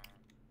bamboo.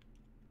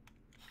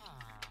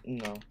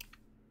 No.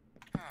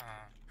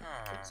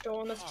 It's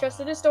still in this chest.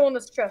 It is still in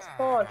this chest.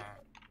 Pause.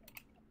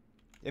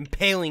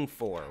 Impaling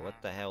 4. What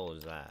the hell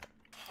is that?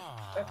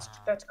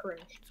 That's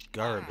cringe. It's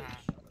garbage.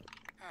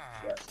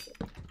 Yes.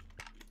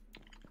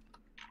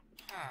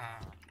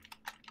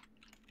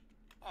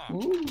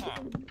 Ooh.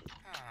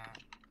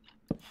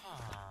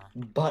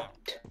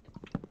 Butt.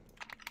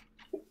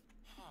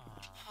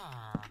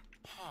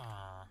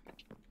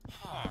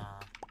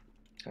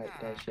 Alright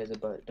guys, she has a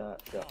butt.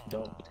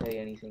 Don't say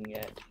anything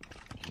yet.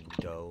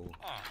 Dough.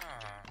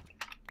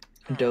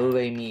 Do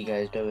re mi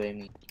guys, do re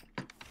mi.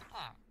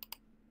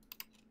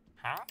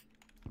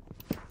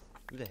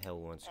 Who the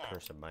hell wants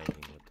cursive binding?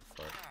 What the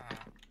fuck?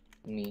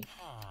 Me.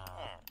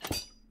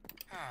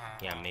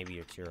 Yeah, maybe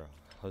it's your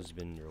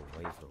husband, your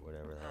wife, or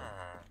whatever the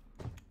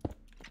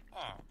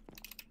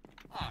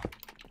hell.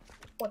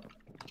 What?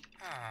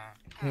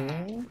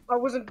 Hmm? I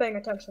wasn't paying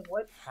attention.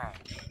 What?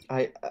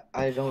 I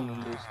don't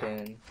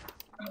understand.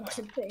 I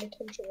wasn't paying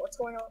attention. What's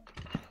going on?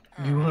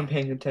 You weren't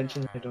paying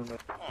attention? I don't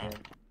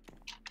understand.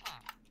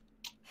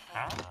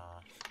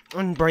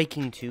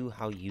 Unbreaking 2,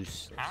 how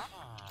useless.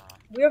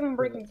 We have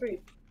Unbreaking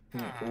 3.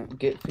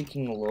 Get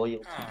freaking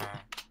loyalty.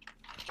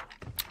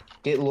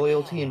 Get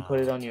loyalty and put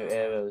it on your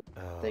arrows.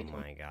 Oh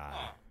my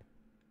god.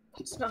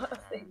 It's not a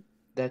thing.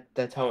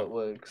 That's how it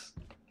works.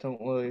 Don't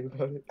worry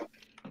about it.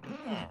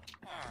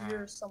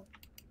 You're some.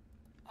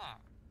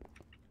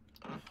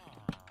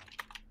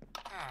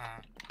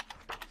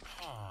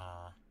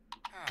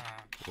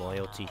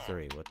 Loyalty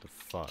 3, what the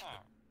fuck?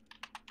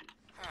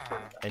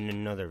 And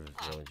another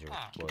villager,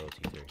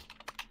 loyalty 3.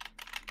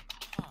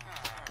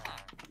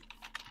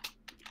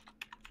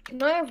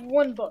 Can I have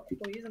one book,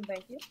 please, and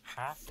thank you?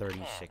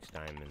 36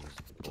 diamonds,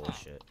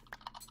 bullshit.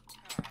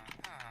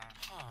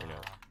 Or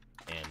no,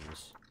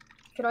 M's.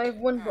 Can I have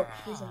one book,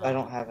 please, and I thank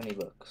you? don't have any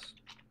books.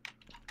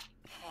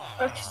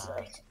 I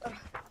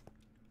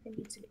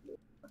need to get you.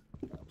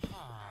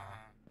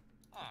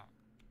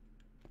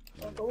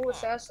 I'll go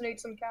assassinate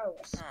some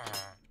cows.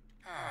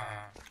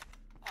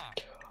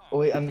 Oh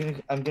wait, I'm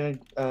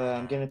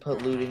gonna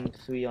put looting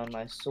 3 on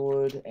my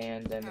sword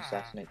and then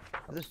assassinate.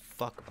 Who the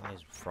fuck buys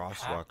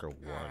Frostwalker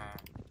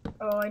 1?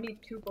 Oh, I need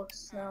 2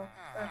 books now.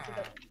 After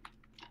that.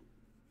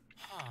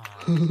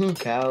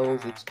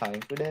 Cows, it's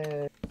time for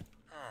that.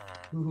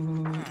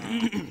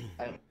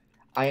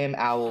 I am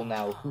owl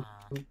now.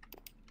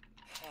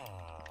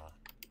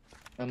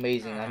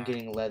 Amazing, I'm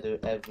getting leather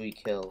every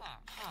kill.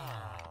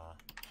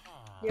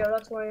 Yeah,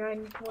 that's why I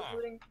need more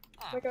looting.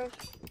 Okay.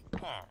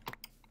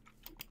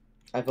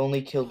 I've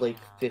only killed like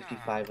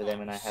 55 of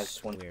them and I have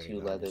Swear to 22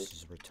 God, leathers.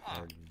 This is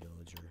retarded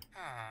villager.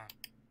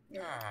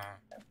 Yeah.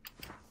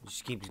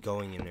 Just keeps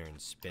going in there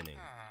and spinning.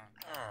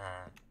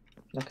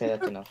 Okay,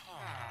 that's enough.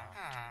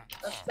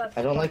 That's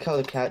I don't like how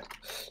the cat...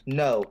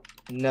 No,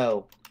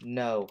 no,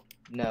 no,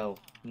 no,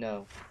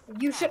 no.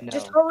 You should No.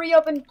 just hurry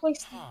up and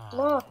place the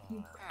block.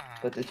 You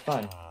But it's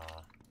fun.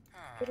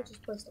 could have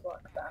just placed the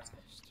block faster.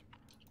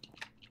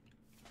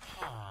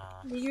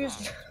 You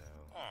used.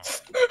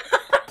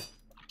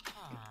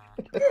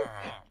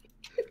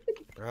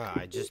 Bruh,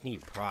 I just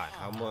need prot.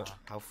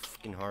 How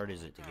fucking hard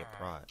is it to get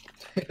prot?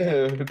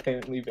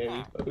 Apparently very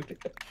hard.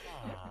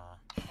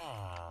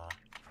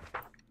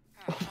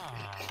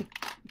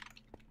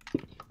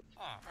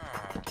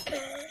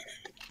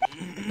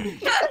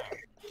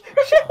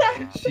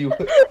 She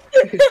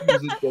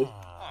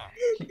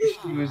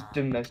was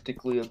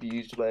domestically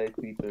abused by a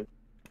creeper.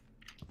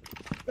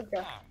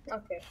 Okay.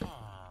 Okay.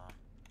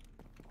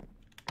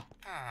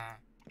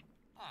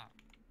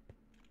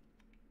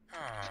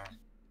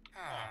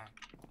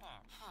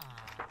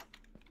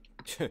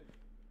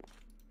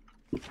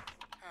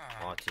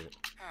 Watch it.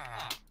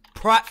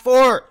 Prot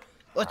 4!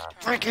 Let's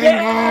freaking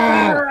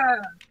go!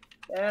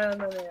 Yeah,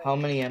 no. How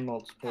many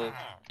emeralds per?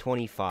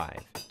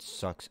 25. It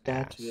sucks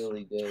That's ass.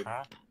 really good.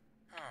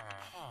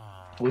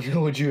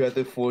 Would you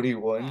rather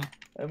 41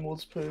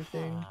 emeralds per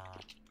thing?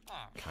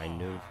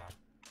 Kind of.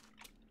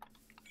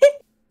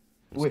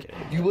 Wait,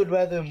 you would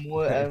rather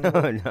more No,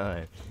 emeralds?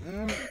 no.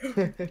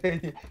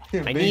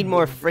 I need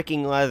more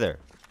freaking leather.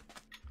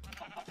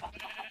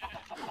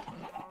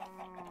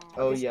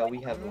 Oh yeah, we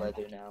have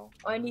leather now.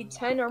 I need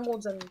 10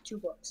 emeralds and 2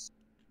 books.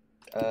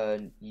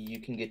 You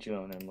can get your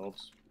own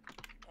emeralds.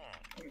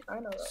 I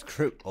know that.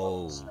 Screw.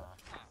 Oh.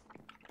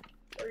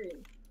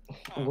 Three.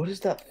 What does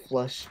that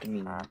flushed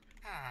mean?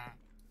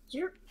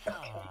 You're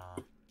okay.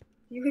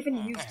 You even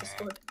used the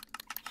sword.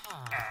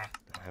 I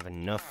have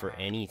enough for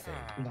anything.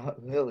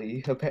 Not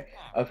really.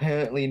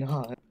 Apparently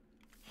not.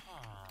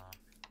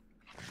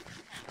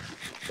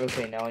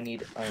 Okay, now I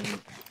need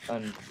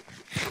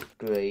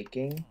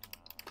unbreaking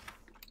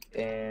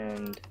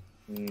and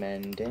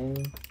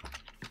mending.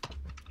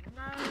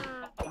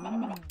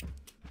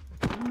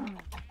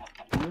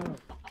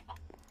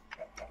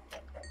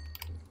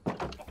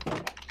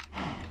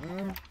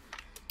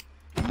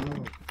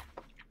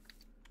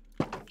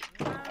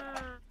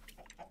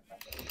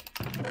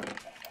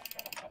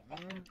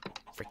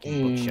 Freaking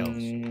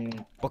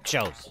bookshelves.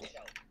 Bookshelves.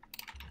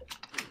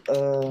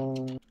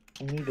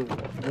 I need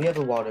we have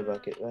a water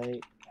bucket,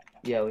 right?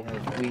 Yeah,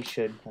 we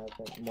should have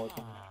that more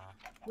than.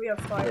 We have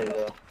 5. There we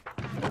go.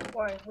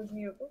 Why? What do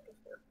you need a book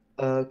for?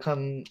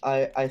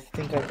 I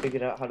think I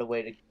figured out how to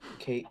way to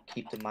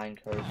keep the mine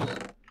curves.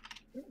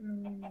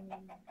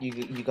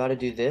 You gotta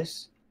do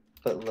this,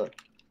 but look,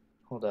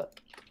 hold up.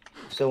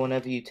 So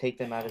whenever you take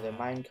them out of their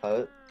mine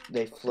cart,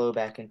 they flow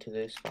back into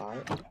their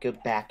spot. Go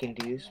back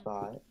into your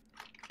spot.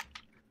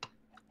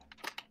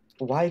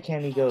 Why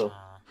can't he go?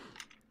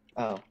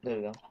 Oh, there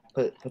we go.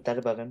 Put that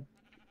above him.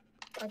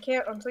 I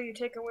can't until you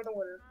take away the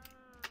water.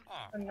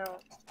 And now.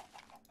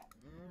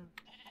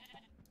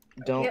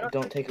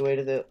 Don't take away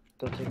the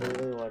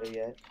water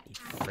yet. You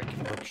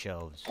freaking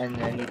bookshelves. And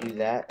then you do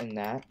that, and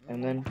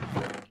then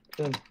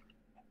boom.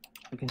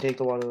 You can take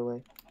the water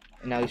away.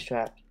 And now he's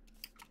trapped.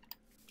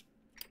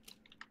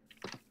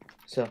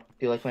 So, do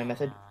you like my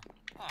method?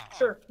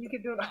 Sure, you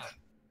keep doing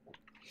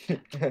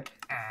that.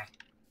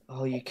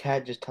 Oh, your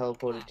cat just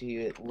teleported to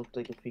you. It looked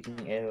like a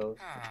freaking arrow.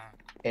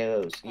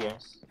 Arrows,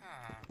 yes.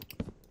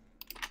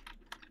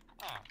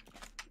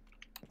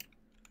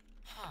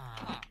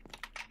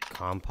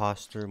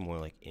 Composter, more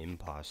like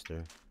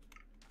imposter.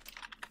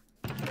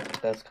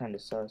 That's kind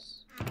of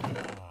sus.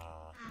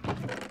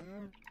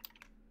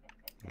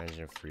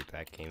 Imagine if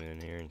 3-pack came in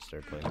here and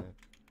started playing that.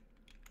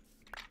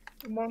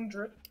 Among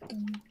drip.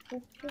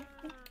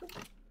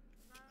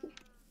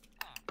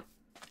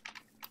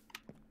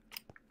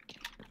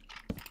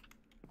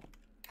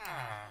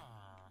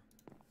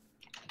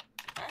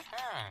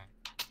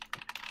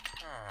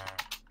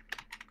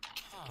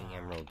 Fucking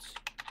emeralds.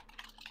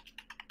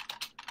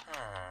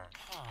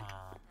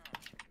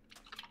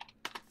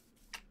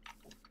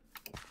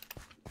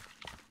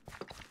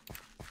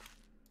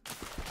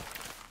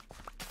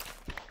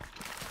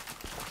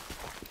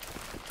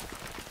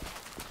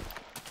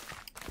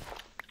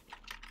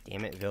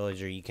 Damn it,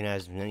 villager, you can have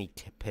as many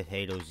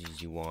potatoes as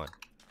you want.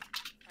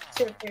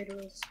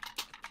 Potatoes.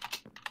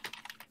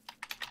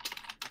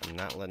 I'm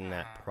not letting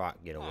that prot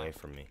get away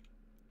from me.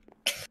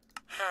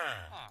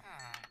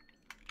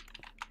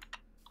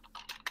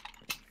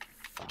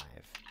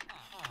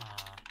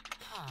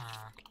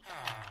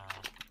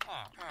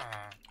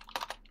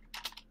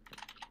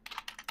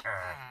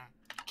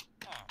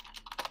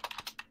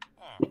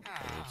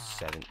 I need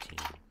 17.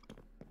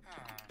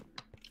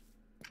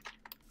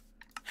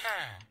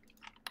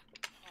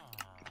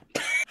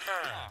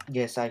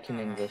 Yes, I can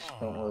English.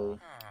 Don't worry.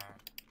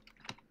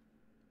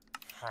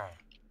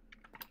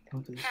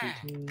 Come to the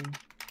CT.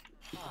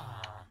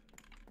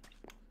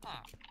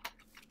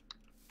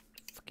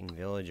 Fucking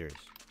villagers.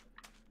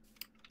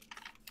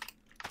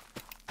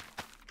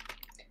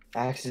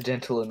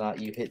 Accidental or not,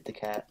 you hit the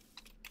cat.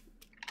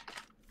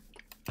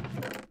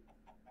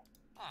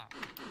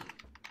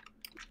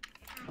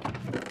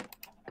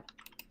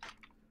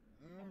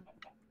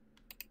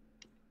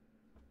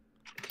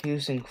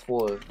 Piercing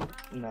 4.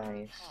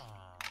 Nice.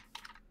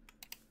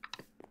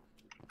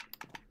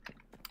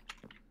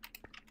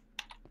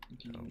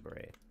 Oh,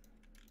 great.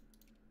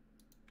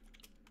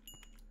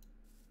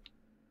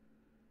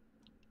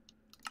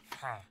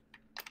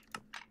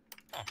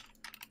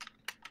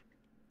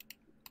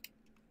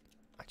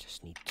 I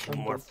just need 2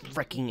 more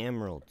freaking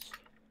emeralds.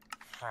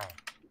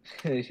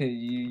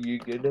 you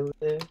good over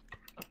there?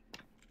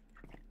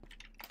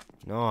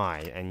 No,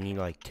 I need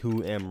like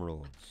 2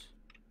 emeralds.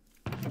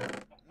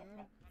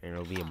 And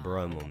it'll be a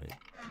bro moment.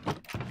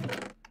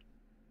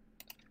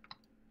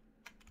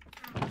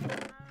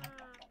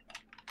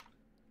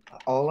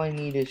 All I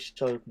need is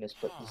sharpness,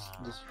 but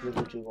this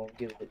villager won't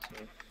give it to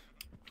me.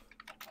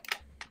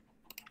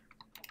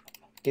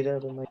 Get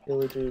out of my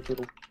villager,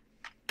 little.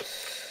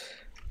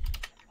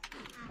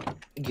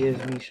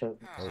 Give me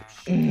sharpness. Oh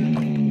shit.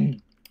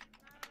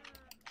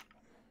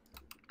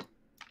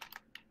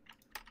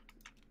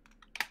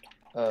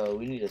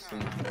 We need to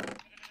sleep.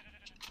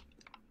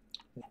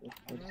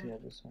 What does he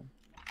have this one?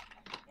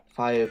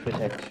 Fire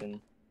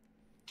protection.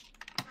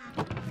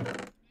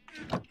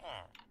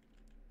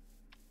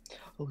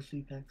 Oh,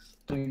 3 packs.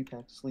 3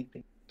 packs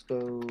sleeping. Let's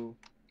go.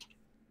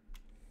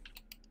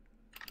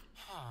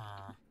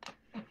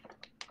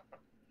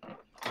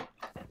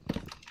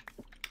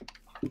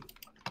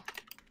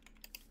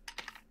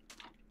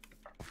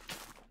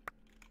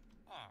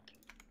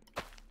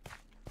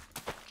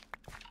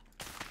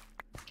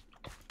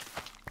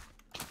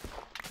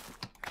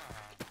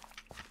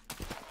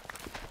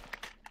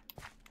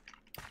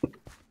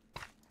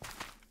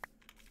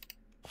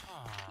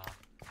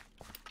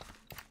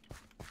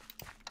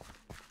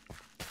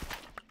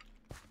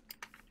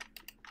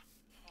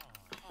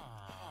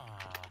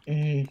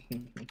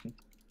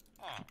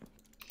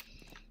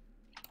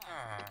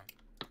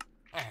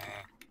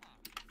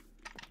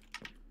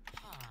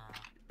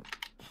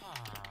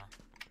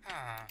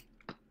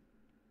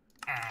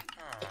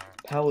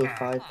 Power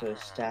 5 for a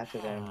stack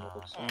of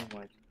emeralds. Oh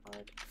my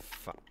god.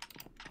 Fuck.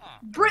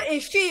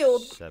 British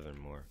Shield! 7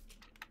 more.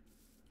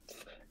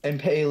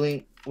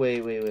 Impaling.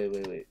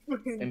 Wait.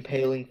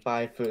 Impaling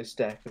 5 for a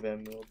stack of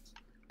emeralds.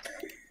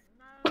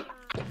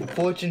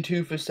 Fortune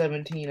 2 for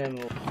 17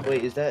 emeralds.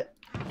 Wait, is that?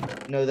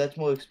 No, that's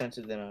more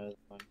expensive than our other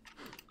one.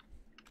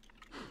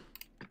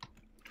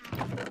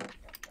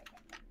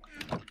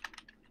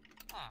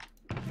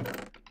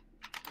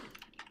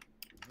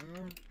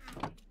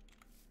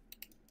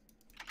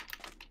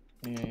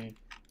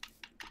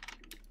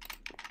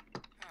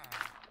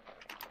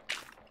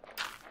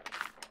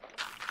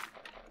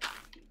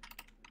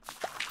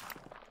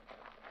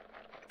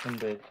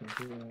 Unbreaking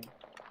 2.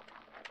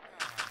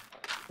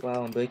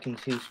 Wow,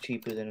 Unbreaking 2 is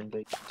cheaper than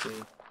Unbreaking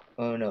 2.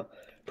 Oh no.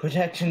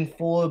 Protection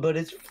 4, but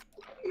it's...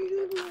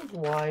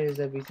 Why is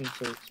everything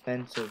so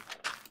expensive?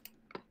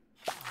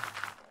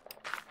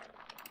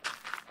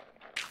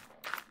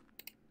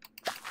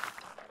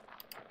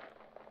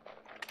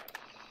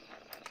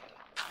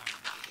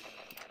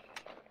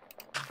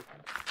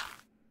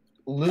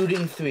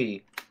 Looting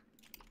 3.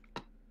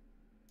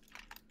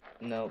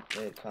 No,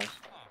 it costs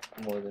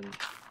more than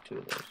 2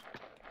 of those.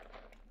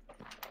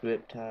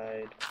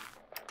 Riptide.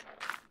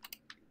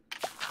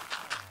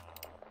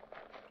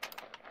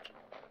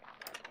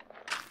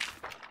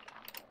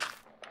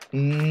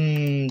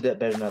 That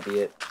better not be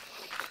it.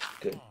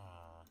 Good.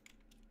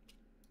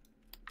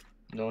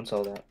 No one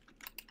saw that.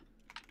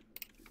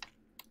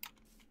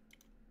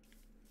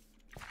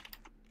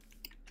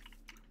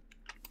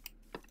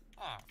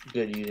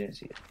 Good, you didn't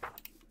see it.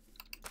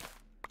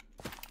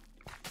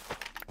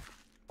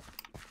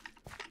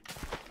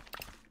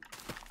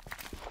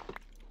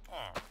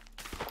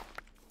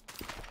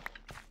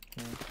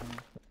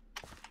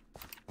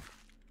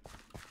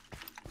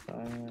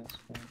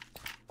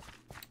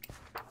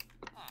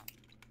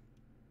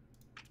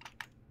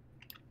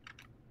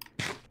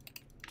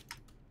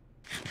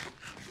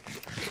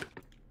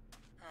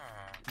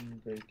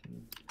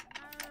 Breaking.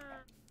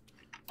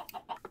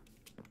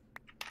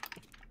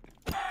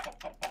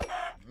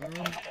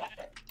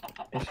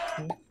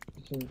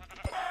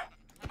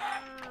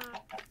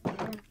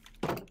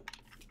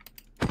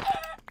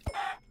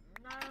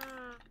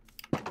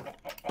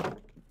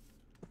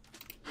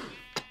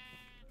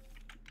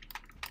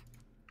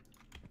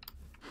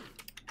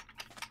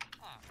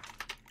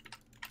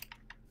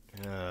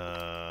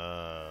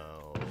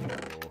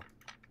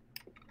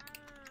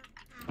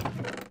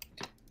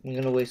 I'm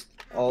gonna waste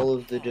all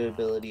of the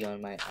durability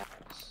on my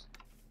axe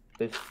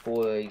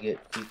before I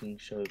get freaking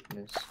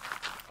sharpness.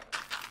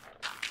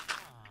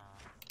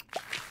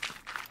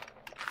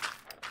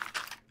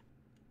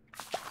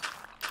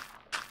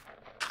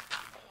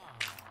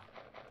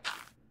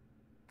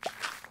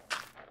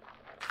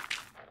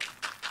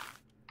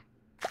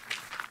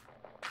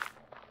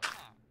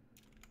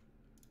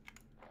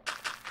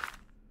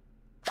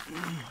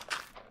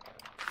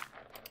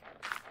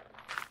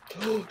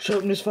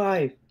 Sharpness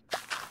 5!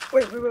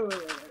 Wait.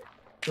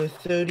 For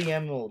 30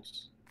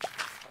 emeralds.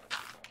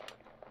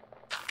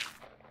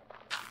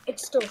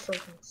 It's still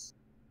sharpness.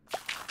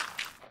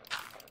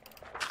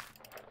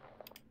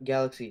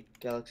 Galaxy.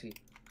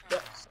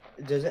 Yes.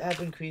 Does it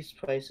have increased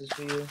prices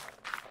for you?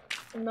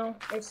 No,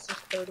 it's just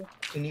 30.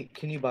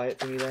 Can you buy it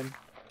for me then?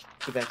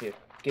 Get back here.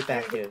 Get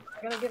back here.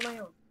 I gotta get my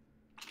own.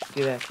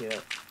 Get back here.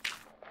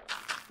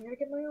 I gotta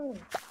get my own.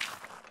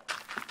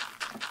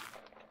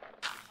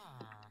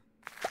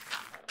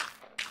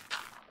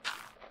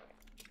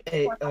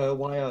 Hey,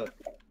 why not?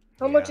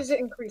 How much is it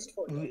increased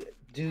for?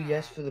 Do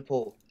yes for the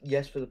poll.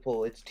 Yes for the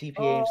poll. It's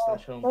TPA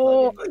 / home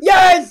Oh, plugin.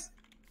 yes!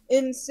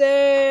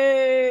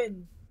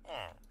 Insane!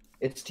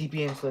 It's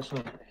TPA /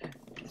 home.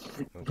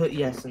 Put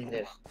yes in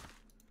there.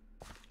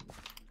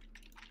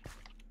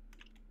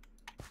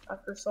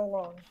 After so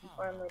long, he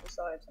finally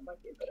decides it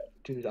might be a good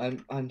idea.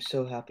 Dude, I'm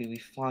so happy we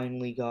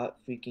finally got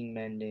freaking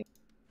mending.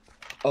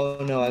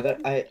 Oh no, I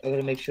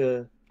gotta make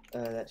sure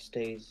that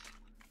stays.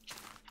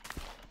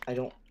 I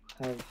don't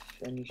have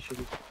any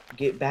sugar.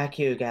 Get back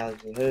here,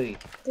 Galaxy, hurry.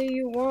 Do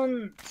you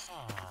want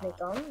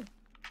Nathan?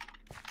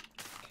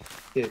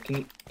 Here,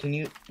 can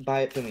you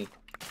buy it for me?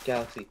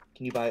 Galaxy,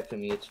 can you buy it for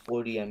me? It's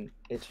 40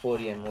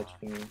 emeralds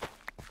for me.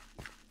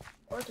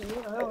 Or do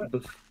you?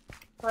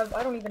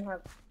 I don't even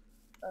have.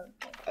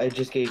 I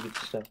just gave you the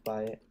stuff,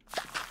 buy it.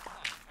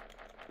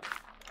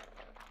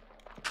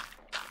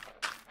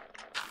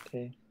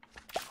 Okay.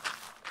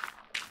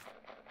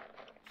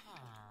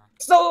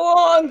 So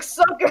long,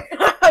 sucker!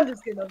 I'm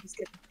just kidding. Man.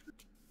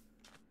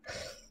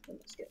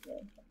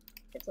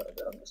 It's all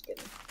good. I'm just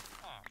kidding.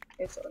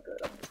 It's all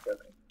good. I'm just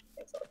joking.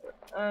 It's all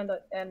good.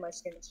 And my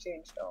skin has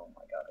changed. Oh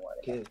my god, why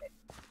did that change?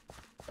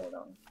 Hold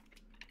on.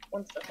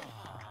 1 second.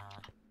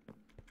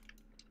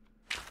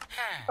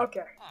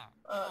 Okay.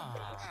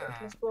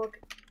 This book.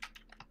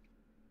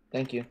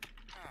 Thank you.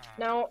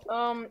 Now,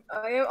 I'm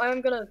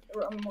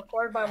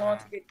required by law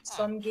to get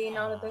some gain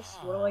out of this.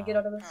 What do I get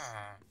out of this?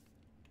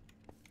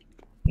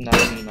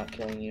 Not me not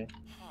killing you.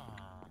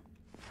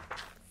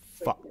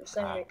 Fuck. You're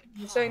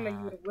saying that you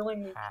would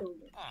willingly kill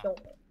me.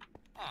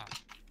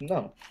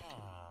 No.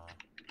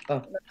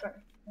 Oh.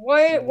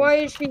 Why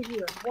is she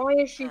here? Why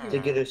is she here? To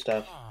get her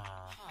stuff.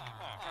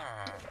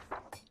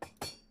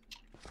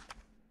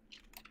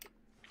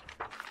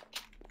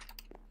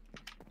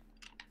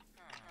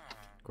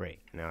 Great.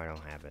 Now I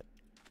don't have it.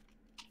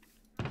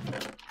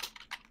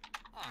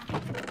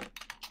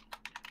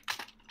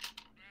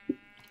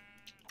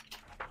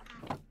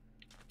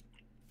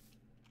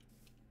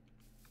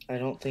 I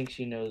don't think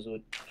she knows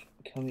what.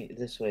 Come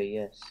this way,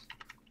 yes.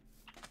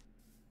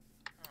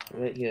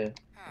 Right here.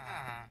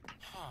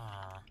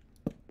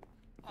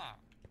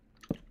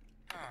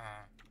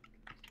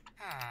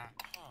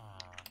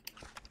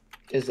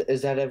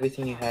 Is that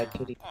everything you had,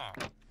 Kitty?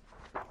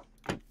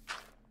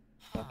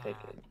 Okay,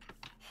 good.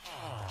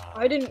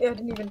 I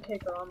didn't even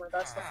take her armor.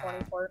 That's the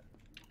funny part.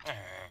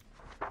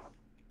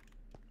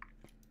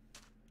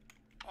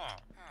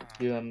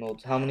 You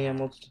emeralds. How many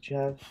emeralds did you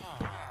have?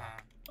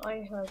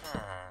 I have.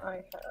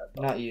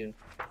 Not you.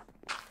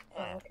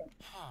 Oh, okay.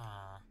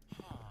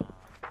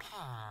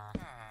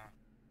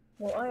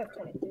 Well, I have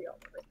 23 armor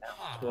right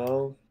now.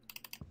 12.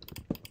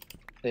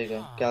 There you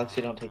go.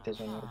 Galaxy, don't take those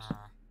emeralds.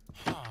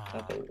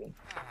 Okay, we're good.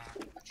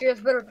 She has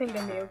better ping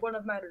than me. It wouldn't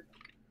have mattered.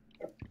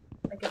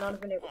 I could not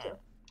have been able to.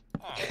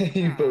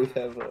 You both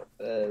have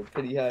a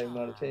pretty high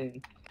amount of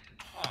ping.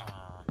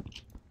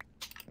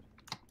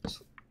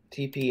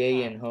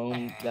 TPA and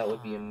home, that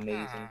would be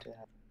amazing to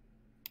have.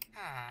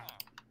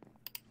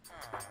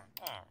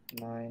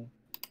 9.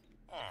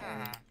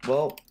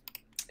 Well,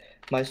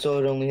 my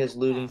sword only has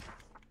looting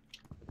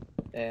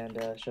and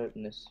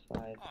sharpness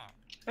 5.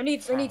 I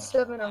need 7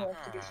 emeralds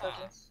to get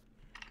sharpness.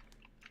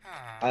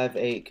 I have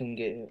 8. Come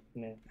get it.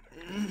 Come here.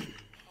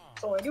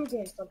 So I do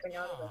gain something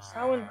out of this.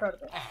 How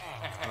incredible!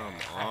 Come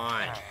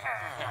on.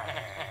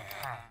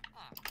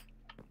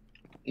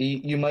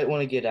 You might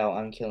want to get out.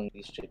 I'm killing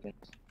these chickens.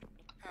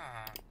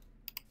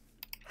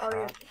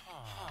 Are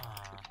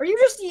you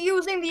just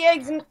using the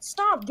eggs and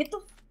stop? Get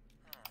the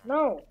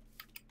no.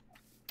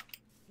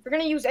 If you're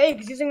gonna use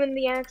eggs, using them in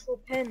the actual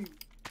pen.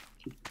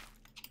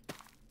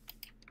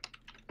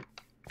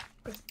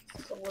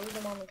 Just load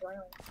them on the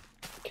ground.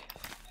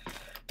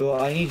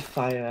 Well, I need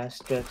fire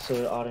aspect so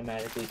it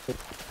automatically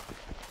puts.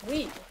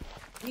 We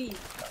fire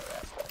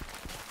aspect.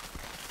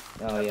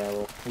 Oh yeah,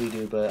 well we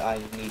do, but I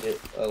need it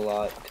a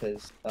lot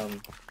because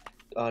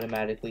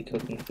automatically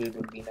cooking food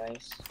would be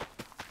nice.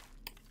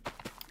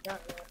 Yeah.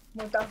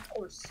 Well, of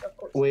course.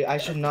 Wait, I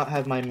should not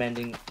have my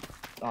mending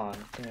on.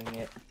 Dang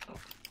it.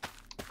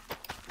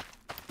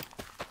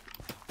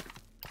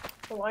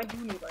 Well, I do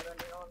need my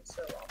vending on,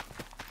 so.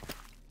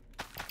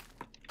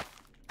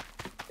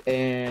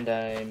 And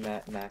I'm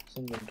at max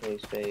inventory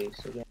space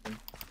again.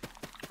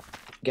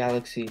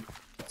 Galaxy,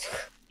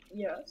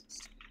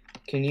 Yes.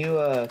 can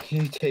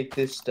you take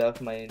this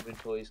stuff? My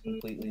inventory is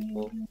completely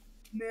full.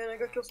 Man, I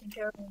gotta kill some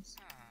carrots.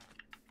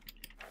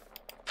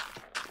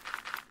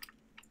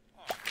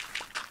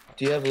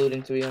 Do you have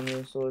looting 3 on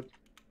your sword?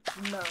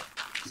 No,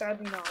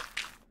 sadly not.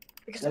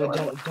 Because Well,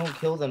 don't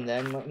kill them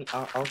then. Let me.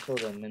 I'll kill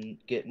them and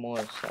get more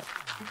stuff.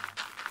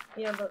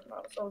 Yeah, but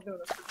no, so I was doing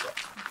this for fun.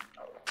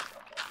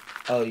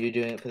 Oh, you're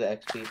doing it for the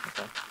XP.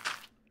 Okay.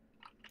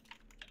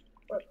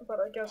 But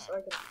I guess I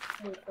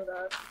can wait for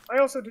that. I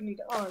also do need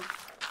to.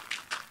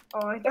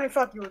 Oh, I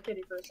thought you were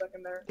kidding for a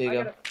second there. There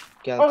you go. Oh,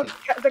 Galaxy.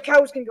 the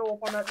cows can go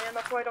up on that, man.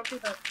 That's why I don't do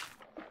that.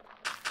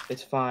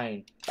 It's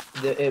fine.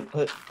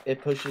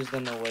 It pushes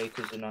them away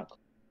because they're not.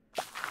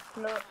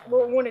 No,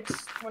 well, when it's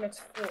full, like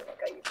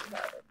I usually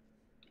have it.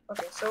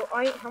 Okay, so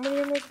how many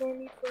emeralds do I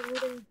need for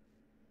looting?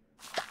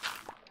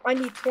 I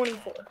need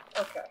 24.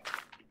 Okay,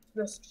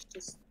 this is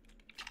just.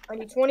 I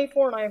need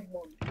 24 and I have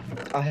 1.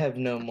 I have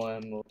no more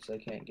emeralds. I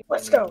can't get.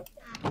 Let's go.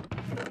 I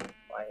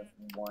have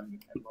 1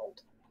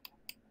 emerald.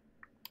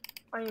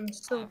 I am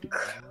so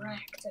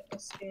cracked at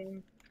this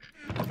game.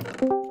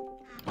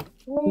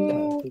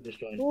 Woo, Who just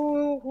joined?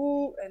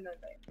 woo, and then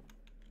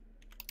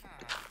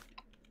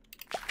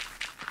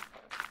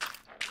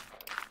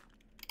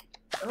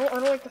I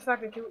don't like the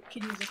fact that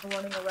Kitty's just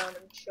running around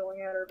and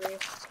chilling at her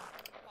base.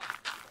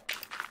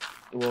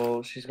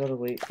 Well, she's got to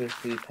wait for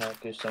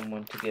 3-pack or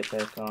someone to get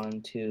back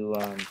on to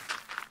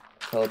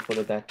teleport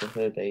her back to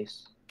her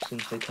base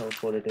since they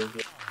teleported her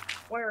here.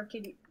 Where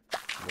Kitty?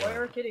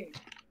 Where Kitty?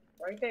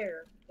 Right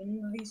there. In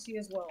the VC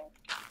as well.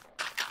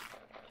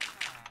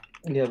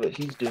 Yeah, but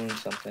he's doing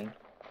something.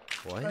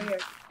 What? Oh yeah.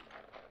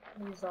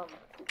 He's not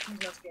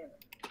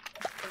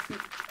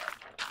scamming.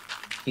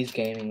 He's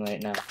gaming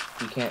right now.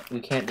 We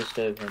can't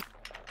disturb him.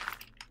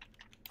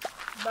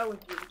 That would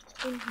be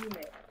just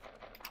inhumane.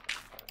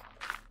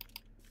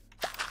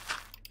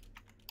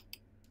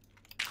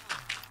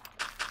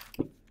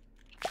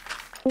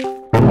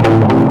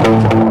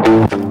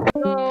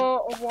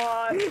 No,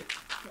 what? No.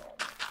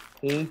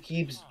 Who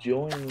keeps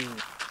joining?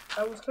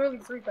 That was clearly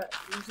 3-pack.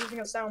 He was using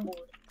a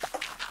soundboard.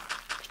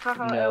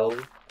 Haha. No,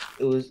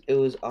 it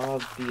was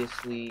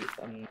obviously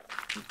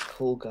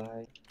cool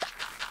guy.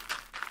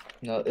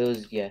 No, it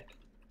was Yak.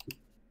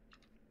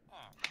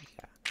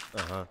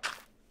 Uh-huh.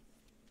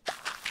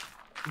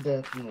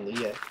 Definitely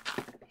Yak.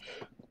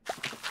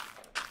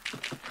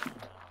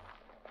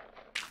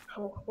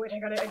 Oh wait, I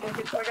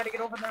gotta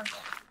get over there.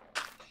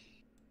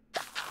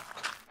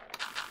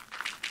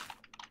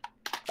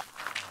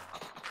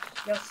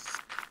 Yes.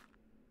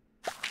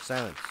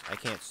 Silence. I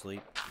can't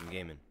sleep. I'm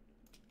gaming.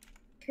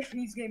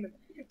 He's gaming.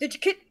 Did you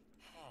kid?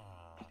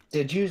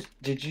 Did you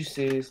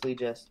seriously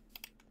just?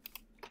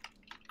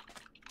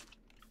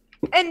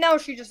 And now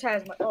she just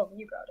has my. Oh,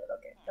 you got it.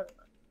 Okay, never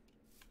mind.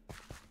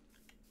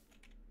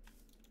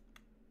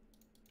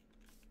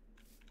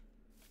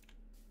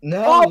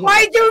 No. Oh,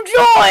 why'd you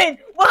join?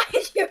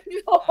 Why'd you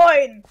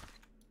join?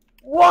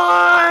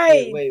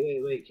 Why?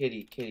 Wait,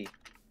 Kitty,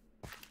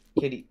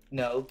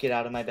 no, get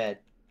out of my bed.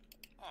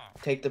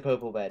 Take the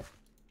purple bed.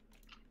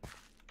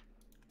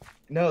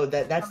 No,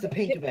 that's the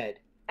pink bed.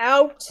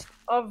 Out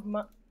of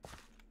my.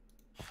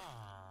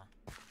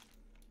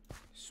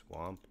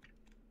 Swamp.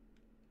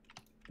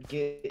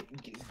 Get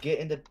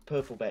in the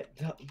purple bed.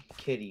 No,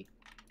 Kitty.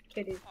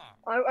 Kitty.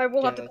 I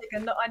will have to Yeah. take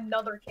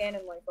another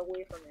cannon life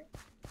away from you.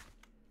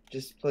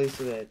 Just place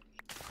the bed.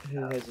 Who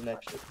has an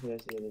extra? Who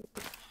has the other?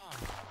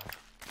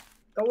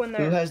 Go in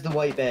there. Who has the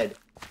white bed?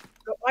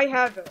 Go, I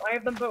have them. I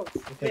have them both.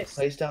 Okay, This.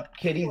 place down.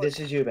 Kitty, this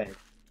is your bed.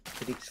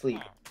 Kitty,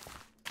 sleep.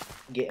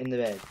 Get in the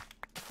bed.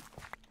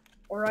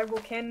 Or I will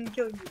can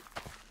kill you.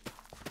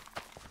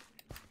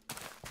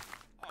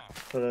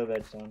 Put our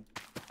beds down.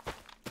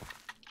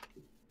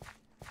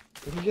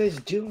 What are you guys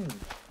doing?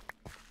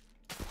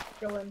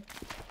 Kill him.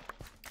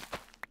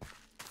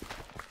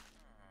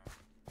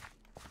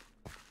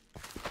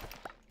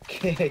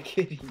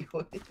 Kitty,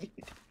 what are you doing?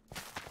 That's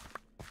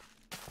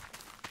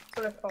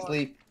what I thought.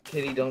 Sleep.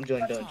 Kitty, don't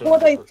join. That's Don't.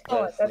 what I Let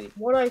thought. us That's sleep.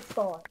 what I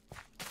thought.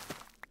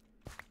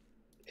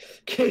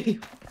 Kitty.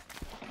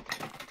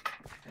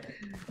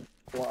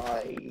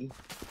 Why?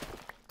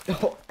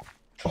 Oh.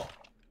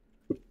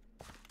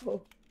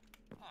 Oh.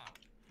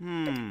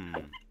 Hmm.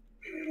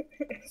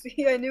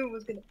 See, I knew it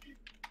was gonna.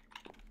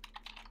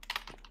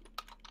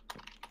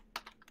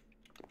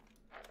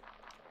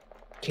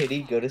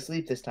 Kitty, go to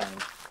sleep this time.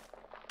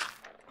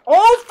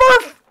 Oh,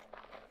 fuck!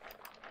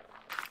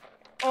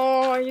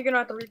 Oh, you're gonna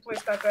have to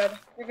replace that bed.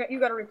 You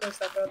gotta replace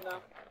that bed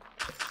now.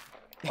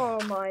 Oh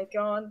my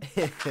god.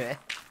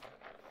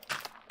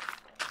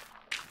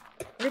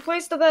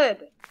 Replace the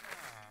bed.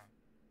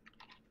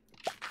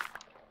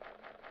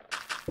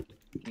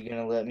 You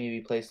gonna let me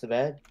replace the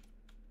bed?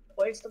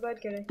 Replace the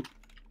bed, Kitty.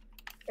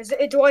 Is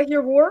it? Do I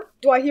hear war?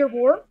 Do I hear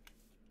war?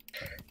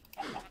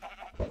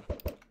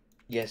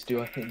 Yes,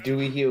 do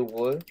we hear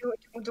war?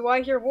 Do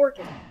I hear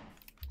working?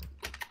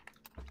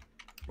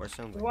 Where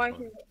sounds Do like I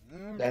fun. hear?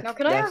 That's, Now,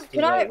 can I that's have? the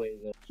Can I? right way to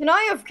go.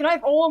 Can I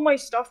have all of my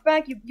stuff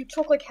back? You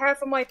took like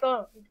half of my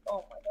thumb.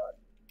 Oh my god.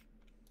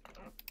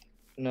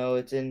 No,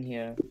 it's in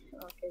here.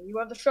 Okay, you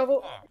have the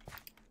shovel.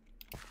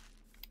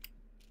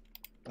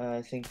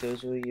 I think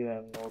those were your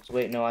emeralds.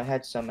 Wait, no, I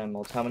had some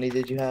emeralds. How many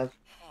did you have?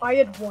 I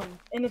had one,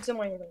 and it's in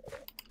my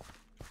inventory.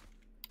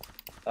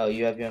 Oh,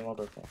 you have your emerald,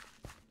 okay.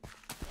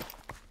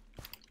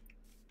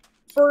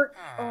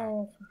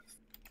 Oh,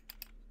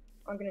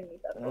 I'm gonna need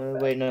that. book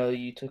back. Wait, no,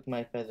 you took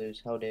my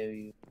feathers. How dare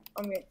you?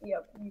 I'm gonna.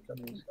 Yep. You took.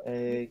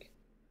 Egg.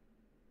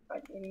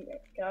 Can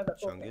I have that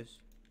book back? Chungus?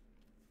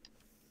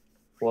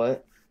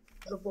 What?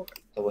 The book.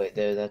 Oh, wait,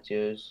 there, that's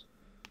yours.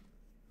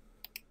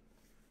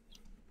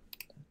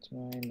 That's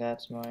mine,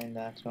 that's mine,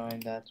 that's mine,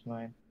 that's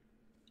mine.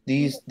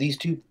 These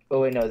two.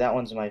 Oh, wait, no, that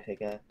one's my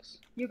pickaxe.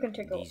 You can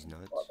take These a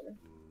nuts.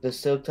 The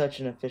silk touch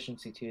and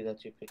efficiency, too,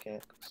 that's your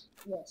pickaxe.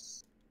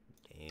 Yes.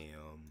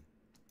 Damn.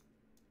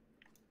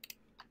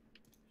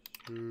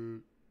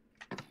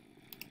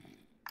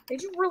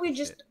 Did you really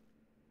just?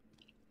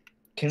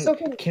 Can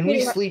we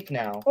Kitty sleep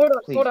now? Hold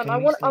on, Please, hold on. can I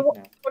we want. sleep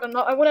now? Hold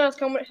on. I want to ask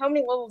how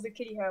many levels did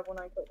Kitty have when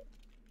I killed her?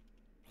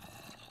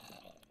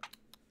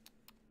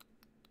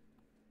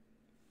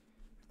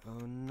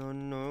 Oh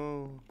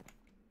no.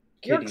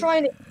 You're Kitty.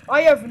 trying to.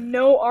 I have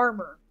no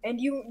armor, and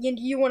you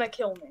want to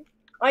kill me.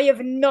 I have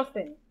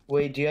nothing.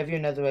 Wait, do you have your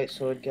netherite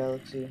sword,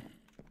 Galaxy?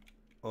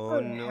 Oh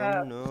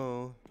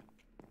no.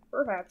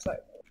 Perhaps I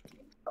will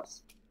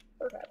trust.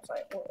 Perhaps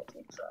I will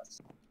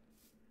trust.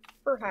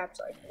 Perhaps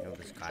I You know will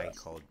this guy trust.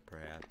 called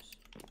perhaps.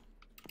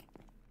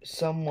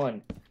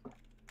 Someone.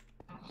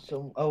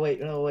 Oh wait,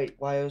 no wait.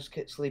 Why is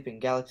Kit sleeping?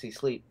 Galaxy,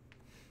 sleep.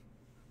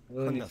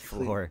 Really On need the to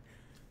sleep. floor.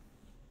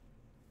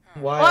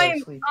 Why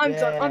sleep? I'm yeah.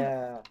 done.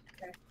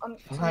 Okay, I'm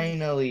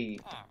Finally.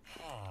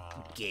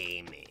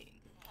 Gaming.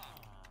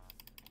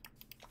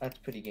 That's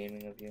pretty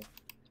gaming of you.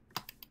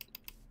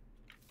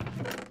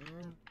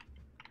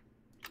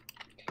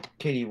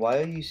 Kitty, why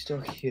are you still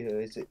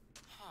here? Is it?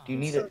 Do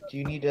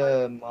you need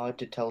a mod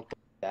to teleport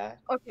back?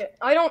 Okay,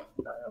 I don't.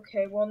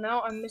 Okay, well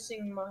now I'm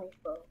missing my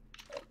bow.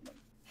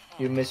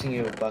 You're missing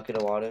your bucket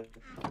of water.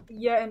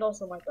 Yeah, and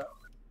also my bow.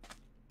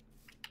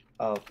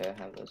 Oh, okay,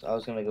 I have those. I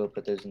was gonna go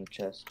put those in the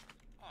chest.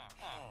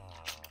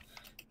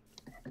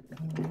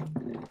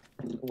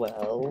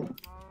 Well.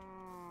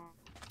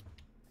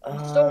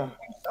 I'm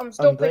I'm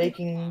still thinking.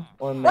 breaking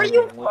one Are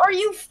minute.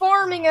 you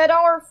farming at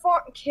our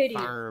farm, Kitty?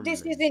 Farm.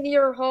 This isn't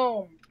your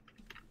home.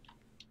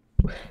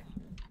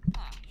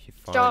 She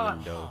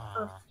farming Stop.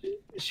 though.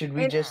 Should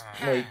we just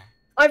like?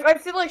 I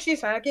feel like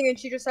she's hacking and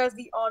she just has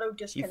the auto She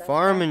disconnect.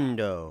 farming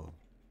though.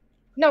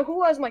 No,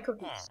 who has my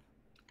cookies?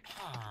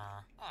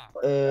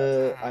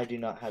 I do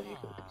not have your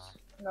cookies.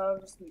 No,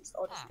 just these.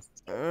 I'll just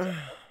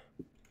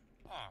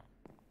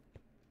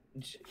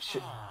use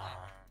these.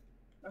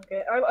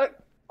 Okay,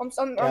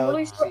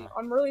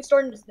 I'm really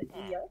starting to think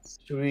yes.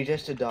 Should we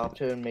just adopt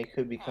her and make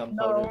her become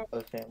part of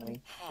our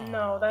family?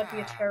 No, that'd be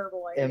a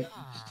terrible idea.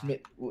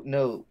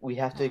 No, we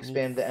have to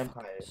expand the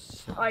empire.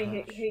 I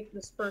hate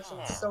this person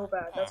so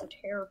bad. That's a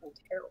terrible,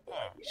 terrible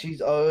idea.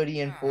 She's already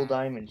in full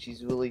diamond.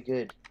 She's really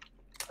good.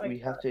 We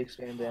have to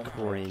expand the empire.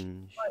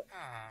 Cringe.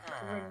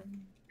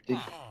 The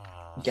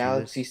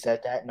Galaxy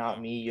said that,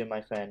 not me. You're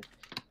my friend.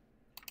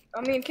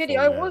 I mean, Kitty,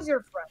 I was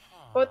your friend,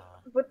 but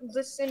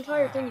this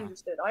entire thing you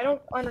just did, I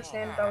don't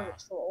understand if that was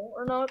a troll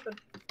or not. But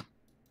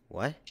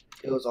What?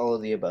 It was all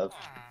of the above.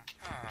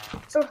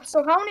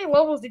 so how many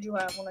levels did you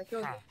have when I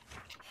killed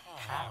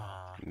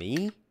you?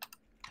 Me?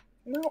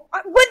 No,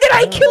 when did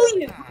I kill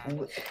you?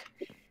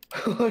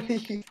 What are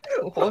you?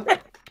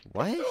 What?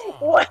 What?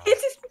 What?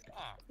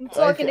 I'm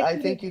talking to I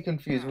Kitty. think you're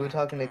confused. We're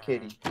talking to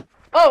Kitty.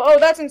 Oh,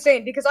 that's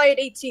insane because I had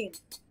 18.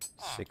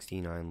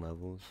 69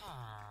 levels.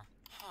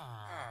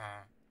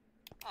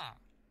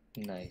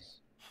 Nice.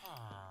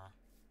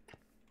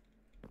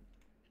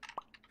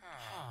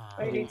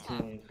 I had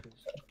 18.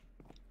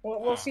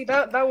 Well, see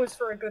that was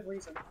for a good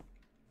reason.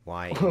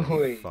 Why?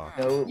 Wait, Fuck.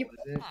 no, You-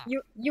 was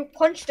it? You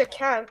punched a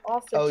cat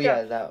off the Oh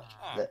chest. yeah,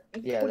 that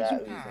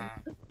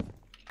reason.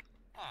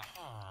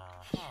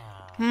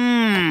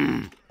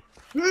 Hmm.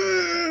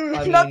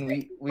 I That's-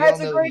 mean, we that's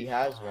all a know great- he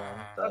has one.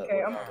 But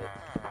Okay, whatever.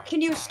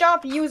 Can you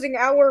stop using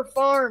our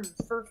farm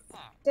for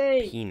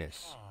sake?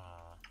 Penis.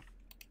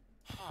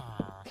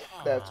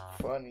 That's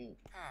funny.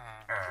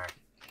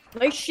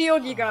 Nice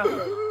shield you got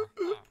there.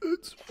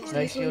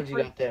 Nice shield you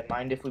got there.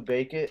 Mind if we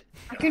break it?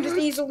 I can just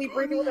easily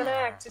break it with an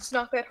axe. It's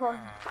not that hard.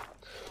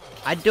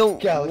 I don't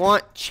Galaxy.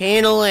 want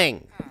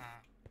channeling.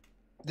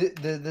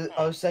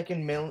 Our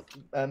second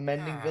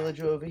mending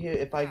villager over here.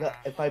 If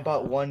I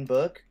bought one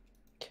book,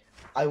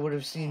 I would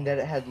have seen that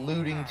it had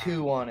looting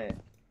 2 on it.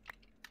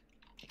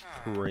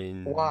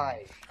 Cringe.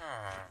 Why?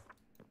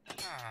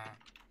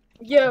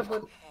 Yeah,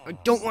 but I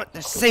don't want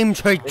the same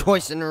trade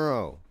twice in a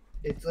row.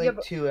 It's Yeah, like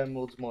but- 2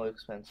 emeralds more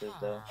expensive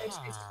though. it's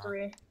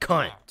 3.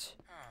 Cunt.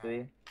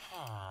 3.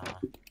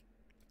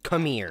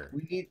 Come here.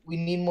 We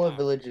need more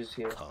villagers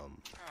here.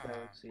 Come.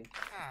 Galaxy.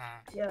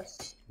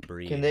 Yes.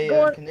 Breathe. Can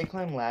they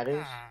climb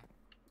ladders?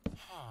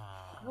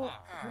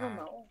 I don't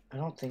know. I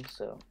don't think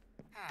so.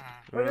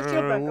 Put the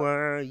shield back up.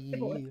 Where are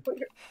you?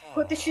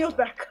 Put the shield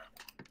back up.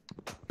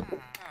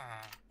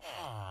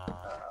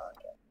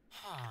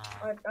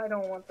 I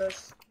don't want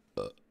this.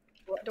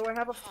 Do I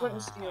have a flint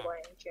and steel by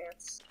any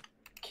chance?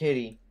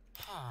 Kitty.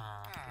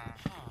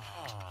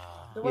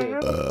 Do I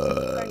have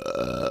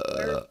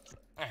a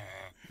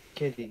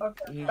Kitty.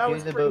 Okay, that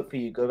Here's was a boat for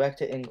you. Go back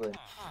to England.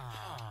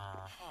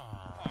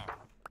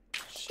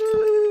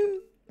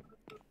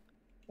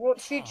 Well,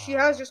 she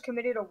has just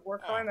committed a war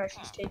crime as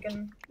she's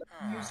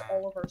used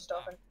all of her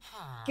stuff and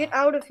get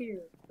out of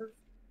here.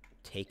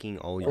 Taking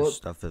all your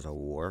stuff is a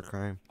war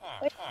crime?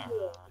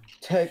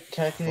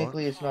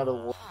 Technically, it's not a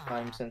war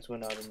crime since we're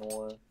not in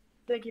war.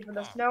 Thank you for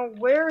this. Now,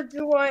 where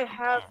do I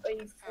have a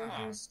flint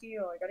and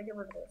steel? I gotta get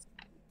rid of this.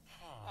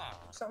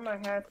 Something I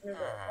have here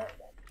that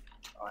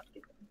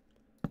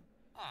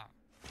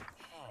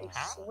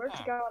I swear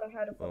to God I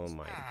had a flint. Oh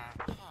my.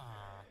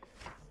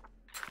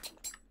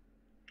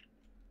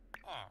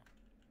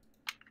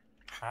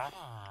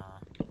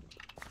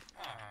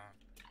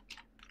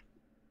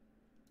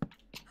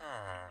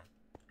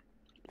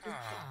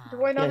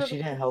 Do I not Yeah, have she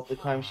didn't help the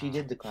crime. She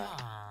did the crime.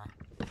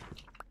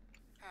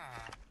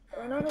 Do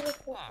I not have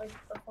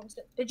a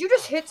homestead? Did you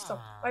just hit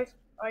something?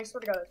 I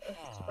swear to God, I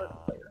just heard a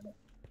player.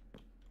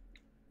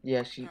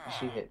 Yeah, she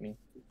hit me.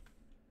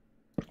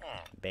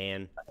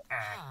 Ban.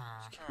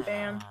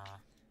 Ban.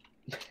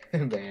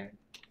 Ban.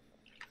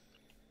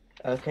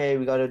 Okay,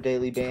 we got our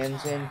daily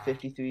bans in.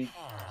 53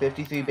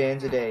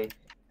 bans a day.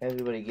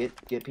 Everybody,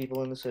 get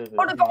people in the server.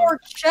 Oh, the more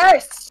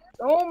chests!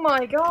 Oh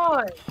my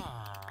God!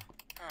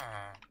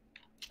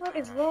 What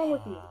is wrong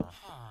with you?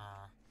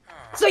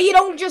 So you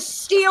don't just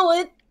steal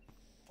it?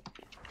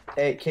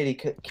 Hey, Kitty,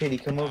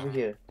 come over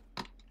here.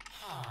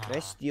 Can I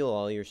steal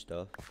all your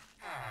stuff?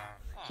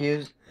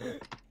 Here's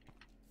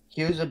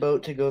a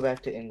boat to go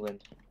back to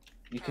England.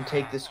 You can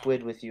take the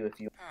squid with you if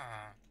you.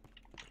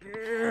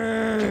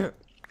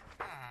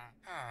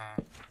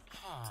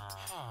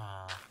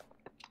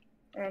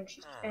 And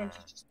she's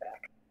just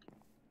back.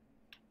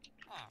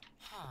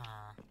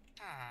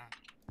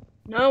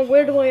 Now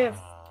where do I have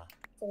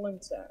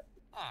flints at?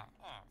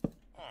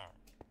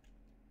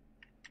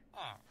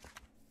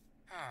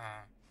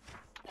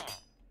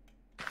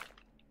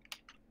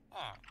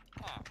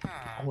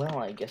 Well,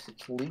 I guess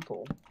it's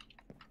legal.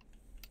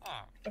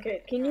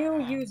 Okay, can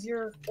you use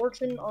your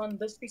fortune on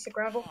this piece of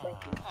gravel?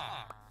 Thank you.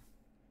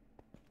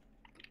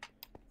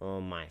 Oh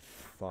my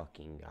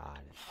fucking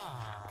God.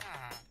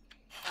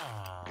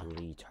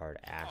 Retard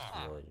ass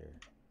villager.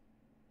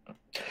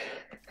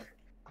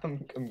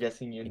 I'm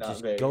guessing you're It not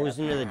just very goes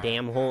happy. into the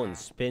damn hole and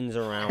spins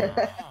around.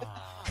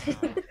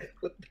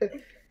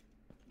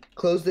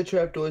 Close the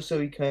trapdoor so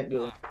he can't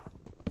go.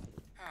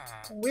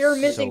 We're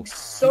missing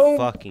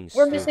fucking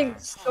we're stupid. missing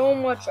so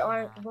much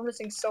iron. We're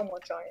missing so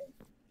much iron.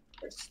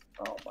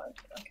 Oh my.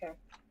 Okay.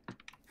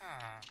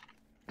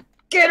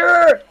 Get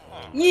her!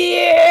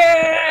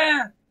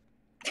 Yeah!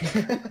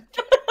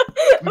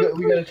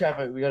 we gotta trap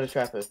her. We gotta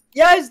trap her.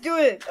 Yes, do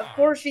it. Of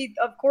course she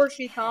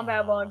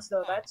combat logs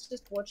though. That's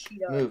just what she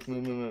does.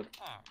 Move.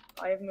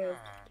 I have moved.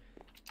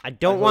 I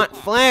don't want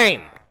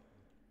flame!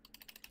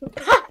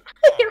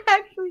 You're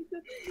actually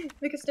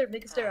make a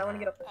stair. I want to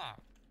get up there.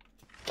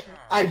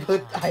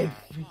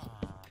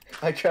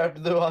 I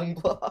trapped the wrong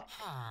block.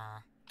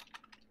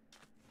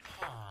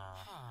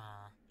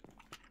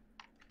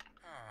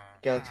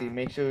 Galaxy,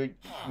 make sure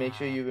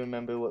you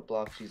remember what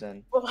block she's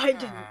in. Well, I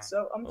didn't,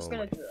 so I'm just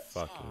gonna do this.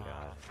 Fucking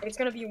God. It's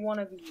gonna be one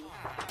of these.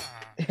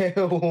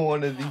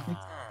 One of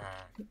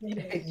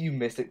these. You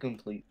miss it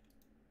complete.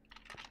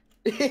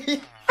 Okay.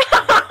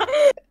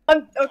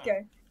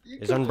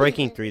 Is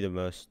Unbreaking 3 the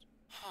most?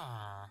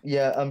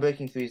 Yeah,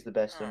 Unbreaking 3 is the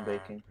best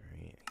Unbreaking.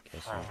 Right, I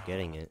guess I'm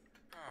getting it.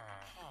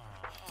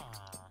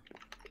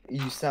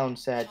 You sound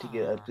sad to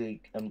get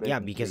Unbreaking. Yeah,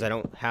 because I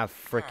don't have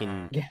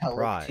frickin'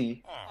 prot.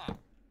 Galaxy.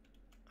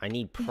 I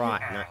need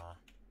prot, not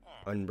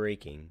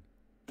Unbreaking.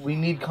 We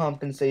need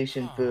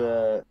compensation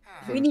for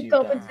We things need you've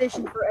done.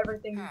 compensation for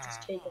everything you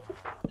just taken.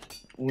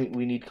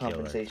 We need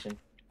compensation.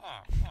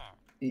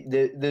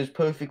 There's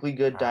perfectly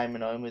good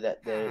diamond armor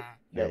that Your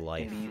can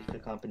life. be used for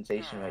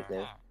compensation right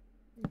there.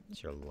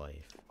 It's your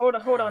life.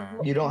 Hold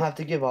on. You don't have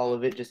to give all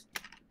of it, just...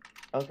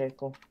 Okay,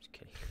 cool. Just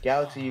kidding.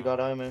 Galaxy, you got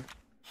armor.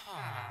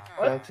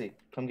 What? Galaxy,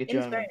 come get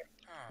your armor.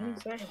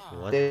 Insane.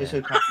 What There's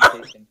the her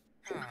compensation.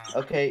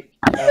 Okay,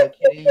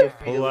 Kitty, you're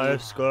free to leave.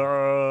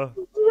 Alaska.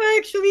 You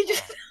actually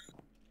just.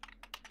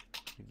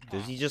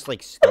 Does he just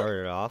like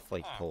start it off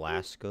like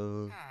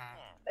Palasko?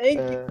 Thank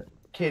you.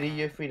 Kitty,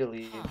 you're free to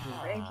leave.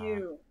 Thank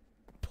you.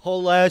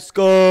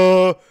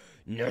 Palasko!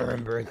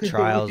 Nuremberg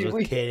trials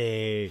with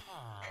Kitty.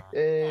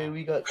 Hey,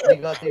 we got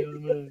the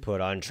armor.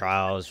 Put on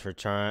trials for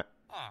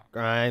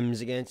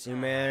crimes against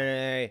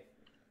humanity.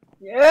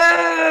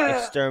 Yeah.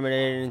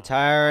 Exterminated an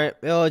entire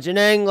village in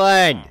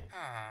England.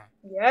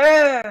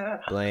 Yeah.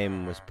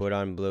 Blame was put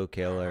on Blue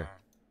Killer.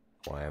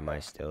 Why am I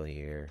still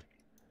here?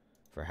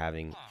 For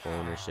having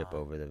ownership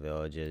over the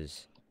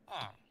villages.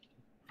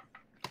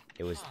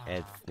 It was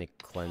ethnic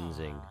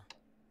cleansing.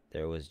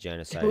 There was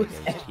genocide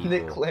against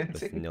people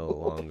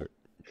with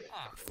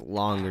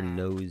longer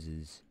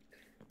noses.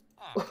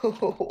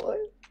 What?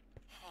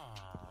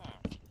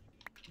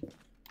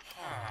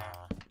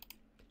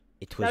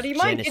 It Now, was do you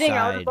mind getting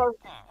out genocide. of our?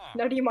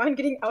 Now, do you mind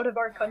getting out of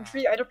our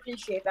country? I'd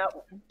appreciate that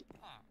one.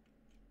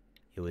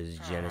 It was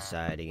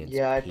genocide against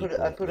Yeah, I people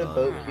put a with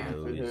boat longer here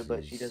for her, but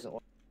noses.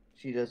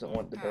 she doesn't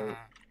want the boat.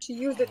 She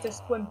used it to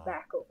swim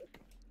back over.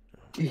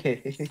 Yeah.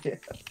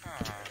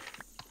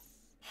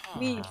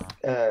 Leave.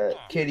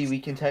 Kitty, we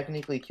can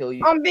technically kill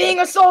you. I'm being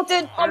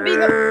assaulted. I'm being.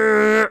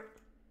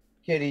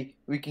 Kitty,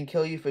 we can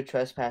kill you for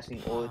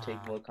trespassing or take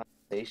more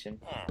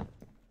compensation.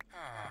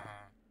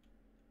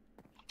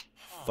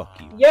 Fuck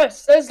you.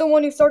 Yes, says the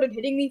one who started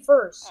hitting me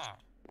first.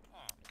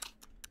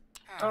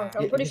 Oh,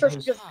 I'm pretty sure she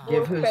just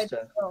Give broke her beds.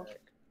 stuff. Oh.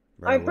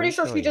 Bro, I'm pretty weren't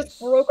sure you she like just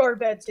broke our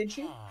beds, did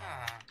she?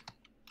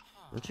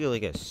 Weren't you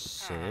like a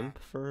simp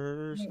for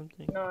her or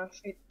something? No,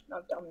 she.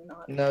 No, dummy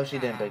not. No, she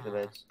didn't break the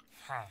beds.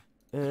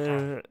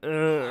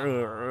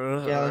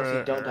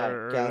 Galaxy, don't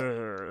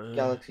die.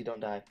 Galaxy, don't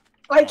die.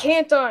 I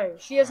can't die.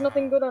 She has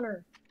nothing good on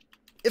her.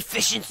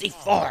 Efficiency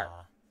 4! Are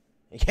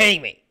you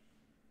kidding me?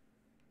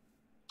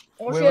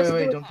 All she has to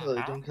Wait, do don't kill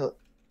her, don't kill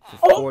her.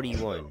 Oh!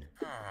 41.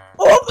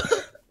 Oh!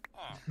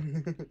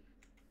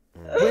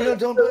 Wait, no,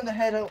 don't burn the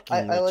head out.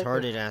 I like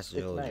retarded it. ass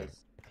It's villager. nice.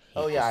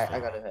 Oh yeah, I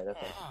got her head,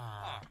 okay.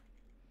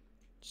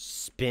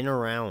 Spin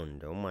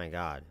around. Oh my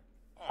god.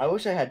 I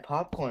wish I had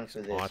popcorn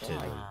for this.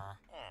 Autism.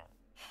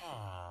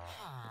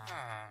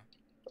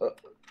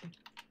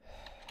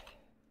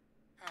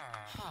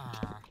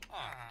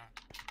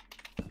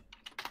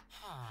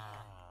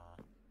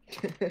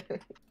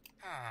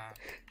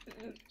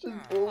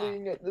 Just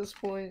bullying at this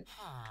point.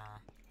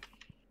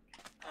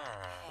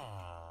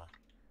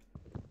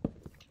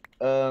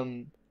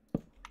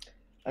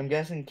 I'm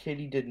guessing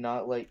Kitty did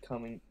not like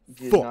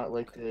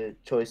the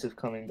choice of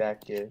coming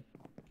back here.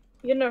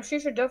 You know, she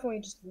should definitely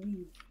just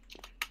leave.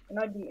 And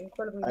I'd be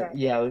incredibly happy.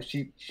 Yeah,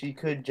 she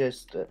could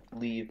just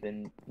leave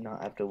and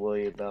not have to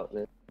worry about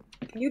this.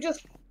 Can you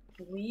just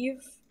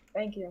leave?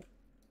 Thank you.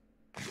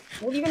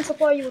 We'll even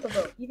supply you with a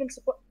boat.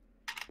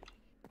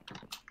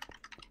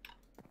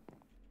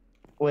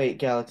 Wait,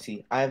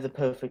 Galaxy, I have the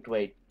perfect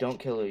way. Don't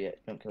kill her yet.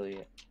 Don't kill her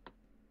yet.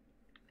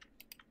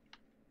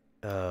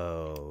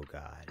 Oh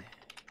god.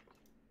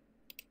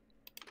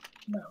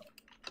 No.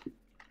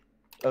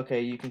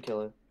 Okay, you can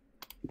kill her.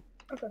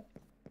 Okay.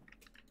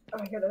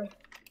 I gotta.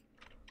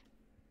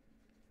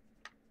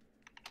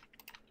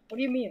 What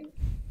do you mean?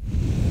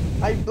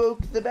 I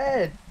broke the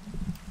bed.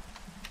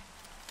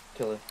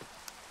 Kill her.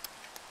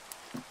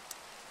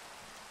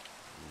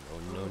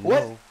 No,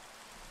 What? no.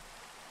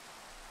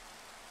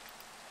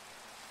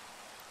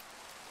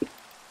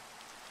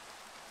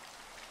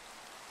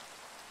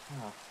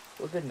 Oh,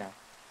 we're good now.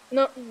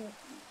 No.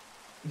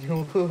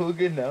 We're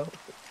good now.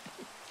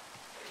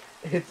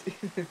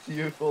 It's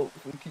your fault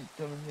if we keep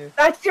coming here.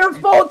 That's your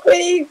fault,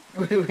 Kitty!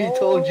 We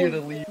told you to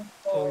leave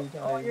so many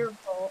All times. your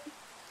fault.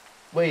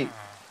 Wait,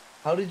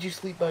 how did you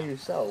sleep by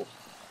yourself?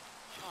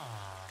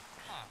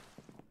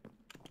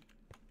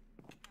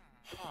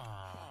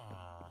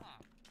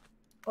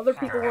 Other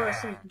people were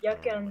asleep.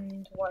 Yek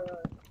and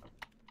Twilight.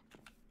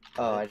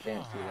 Oh, I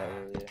didn't see that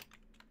earlier.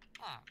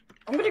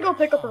 I'm gonna go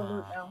pick up her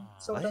loot now,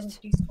 so What? it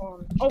doesn't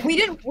despawn. Oh, we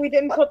didn't put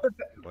the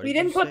What we did you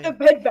didn't put say? the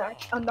bed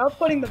back. I'm not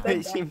putting the He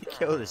bed back. seemed to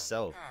kill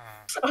himself.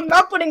 I'm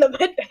not putting the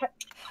bed back.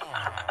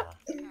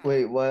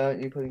 Wait, why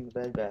aren't you putting the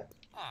bed back?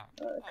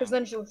 Cause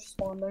then she'll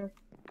spawn there.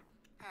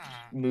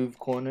 Move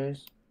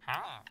corners?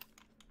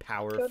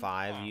 Power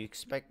 5, you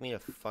expect me to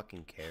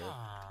fucking care?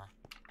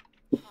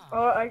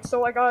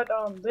 So I got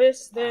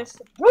this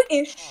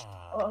British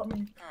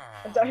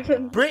a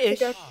diamond British?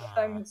 pickaxe, a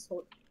diamond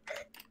sword.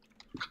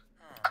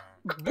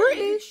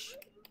 British?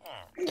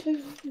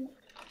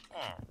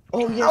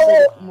 Oh yes,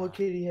 I got more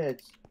kitty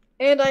heads.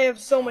 And I have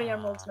so many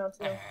emeralds now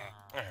too.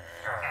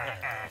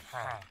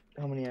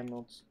 How many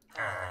emeralds?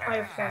 I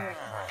have 20.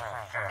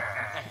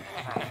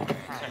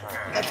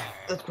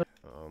 That's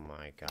Oh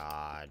my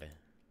god.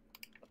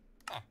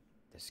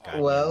 This guy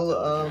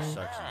Well,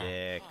 sucks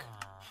dick.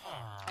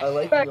 I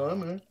like Back. the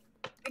armor.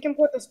 We can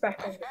put this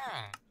back over.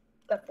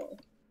 Definitely.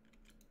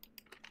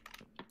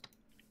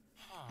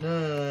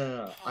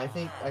 No. I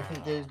think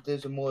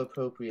there's a more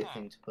appropriate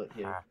thing to put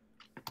here.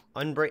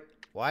 Unbreak.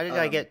 Why did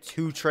I get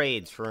 2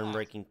 trades for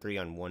Unbreaking 3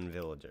 on 1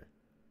 villager?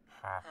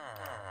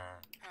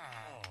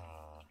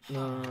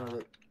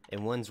 No.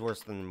 And one's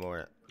worse than the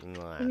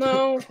last.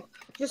 No,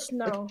 just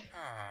no.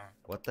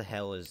 What the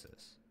hell is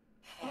this?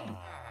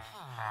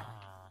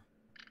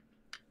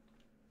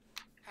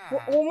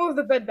 We'll move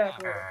the bed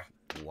back later.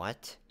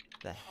 What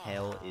the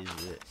hell is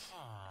this?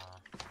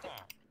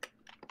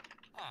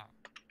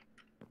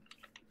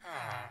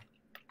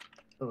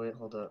 Oh wait,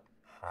 hold up.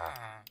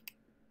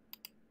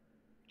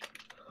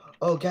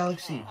 Oh,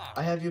 Galaxy,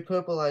 I have your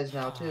purple eyes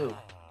now too.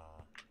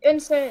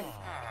 Insane.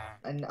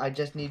 And I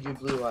just need your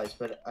blue eyes,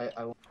 but I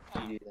won't.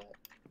 you do that.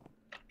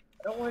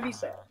 I don't want to be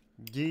sad.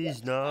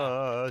 These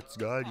nuts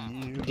got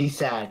you. Be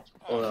sad,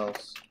 or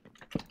else.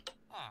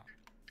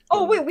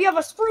 Oh wait, we have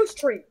a spruce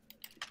tree.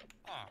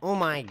 Oh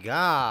my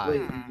god.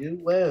 Wait, you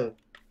do? Where?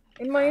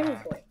 In my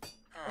inventory.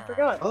 I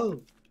forgot.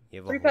 Oh.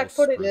 You have a 3-pack,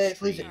 whole put it- spruce Yeah, tree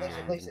place it, in place your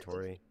it, place it.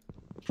 inventory.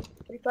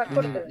 3-pack, We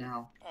put it need it there.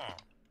 now.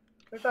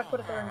 3-pack, put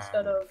it there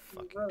instead of the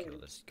Fucking kill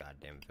road. this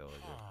goddamn villager.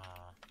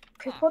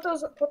 Okay, put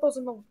those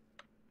in the.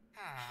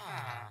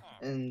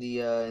 In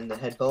the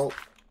head bolt.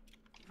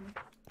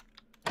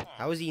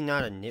 How is he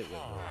not a nitwit?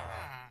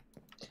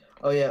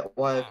 Oh yeah,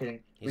 why am I kidding?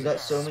 He's We a got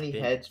so many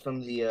spin- heads from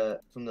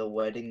the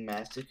wedding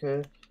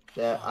massacre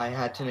that I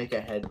had to make a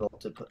head bolt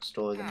to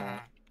store them all.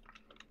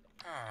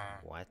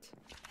 What?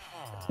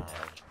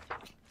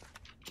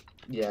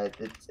 Yeah,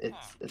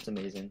 it's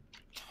amazing.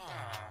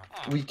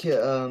 We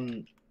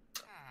can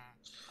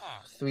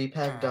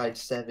 3-pack died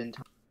 7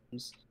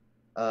 times.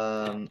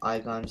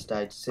 Igons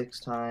died 6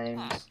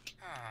 times.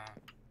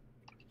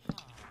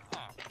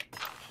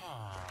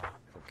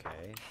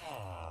 Okay.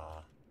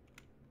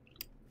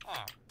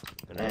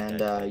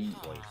 And I you- died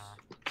twice.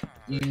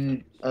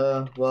 You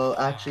well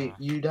actually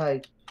you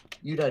died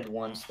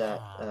once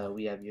that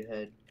we have your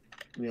head.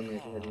 We only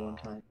have your head one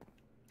time.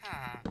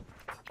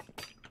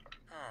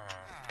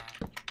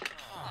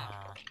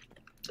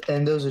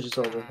 And those are just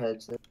all the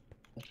heads there.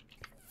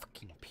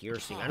 Fucking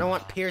piercing. I don't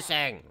want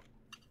piercing.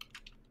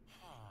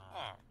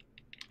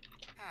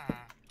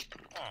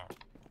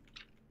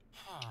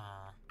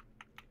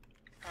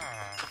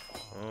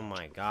 Oh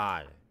my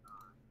god.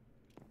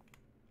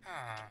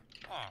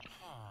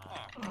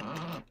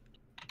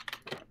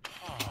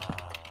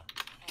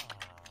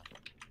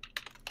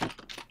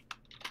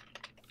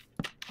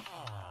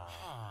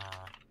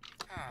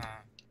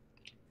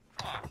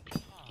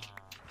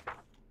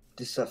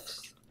 This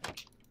stuff's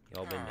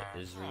Y'all been to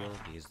Israel?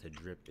 Because the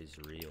drip is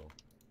real.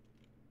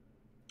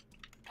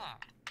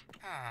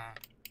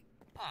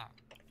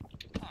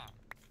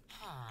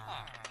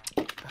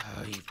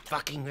 Oh, you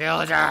fucking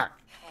villager!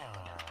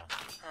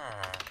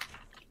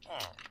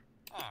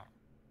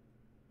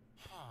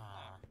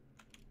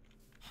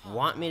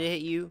 Want me to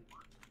hit you?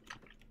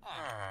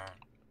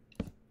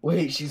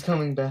 wait, she's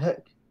coming back.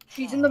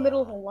 She's in the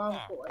middle of a long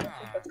pool. I don't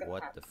think that's gonna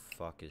What happen. the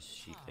fuck is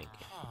she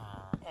thinking?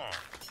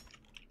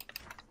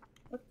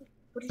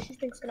 What does she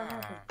think's gonna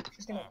happen?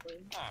 She's gonna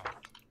win.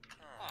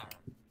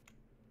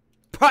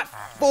 Part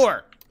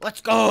 4!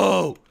 Let's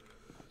go!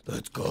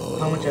 Let's go!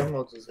 How much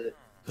emeralds is it?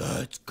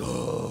 Let's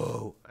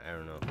go! I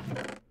don't know.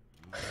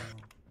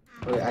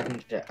 Wait,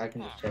 I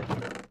can just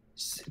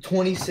check.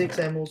 26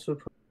 emeralds for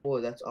per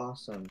 4, that's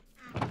awesome.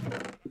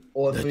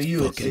 Or for Let's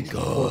you, it's fucking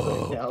 64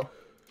 go. right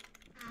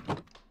now.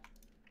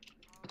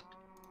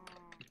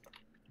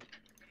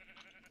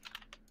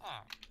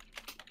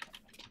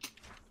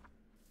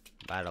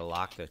 About to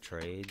lock the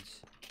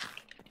trades.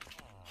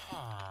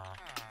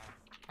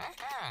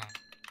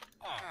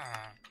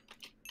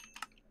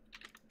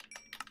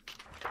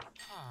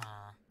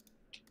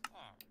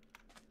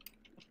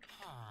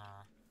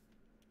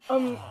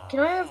 Can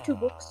I have 2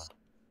 books?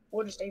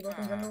 Or just a book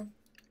in general?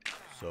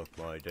 Suck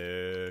my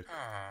dick.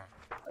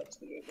 I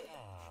just need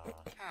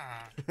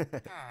a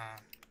book.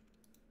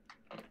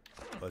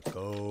 Let's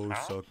go,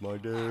 suck my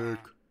dick.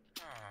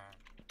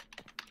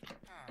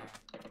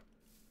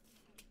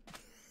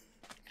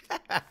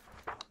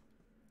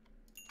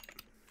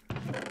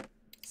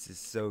 This is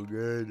so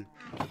good.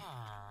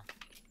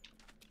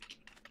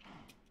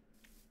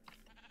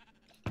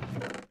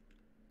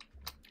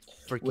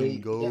 Freaking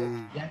Wait, go.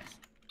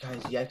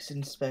 guys, Yex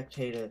and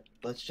Spectator.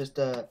 Let's just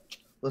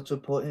let's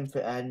report him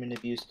for admin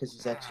abuse because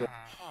he's extra.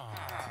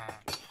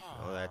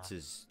 Oh, that's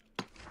his.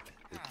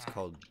 It's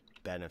called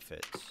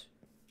benefits.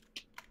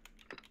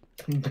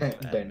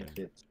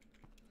 Benefits.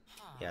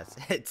 Yes,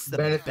 it's the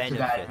Benefits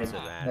benefits, of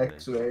of admin. admin.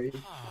 Next way.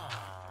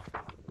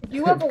 Do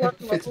you have 11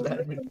 Benefits levels?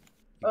 of admin.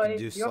 You Uh, can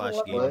do do you have slash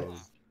 11 game What? mode.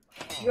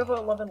 Do you have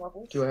 11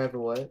 levels? Do I have a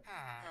what?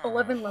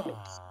 11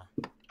 levels.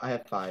 I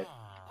have 5.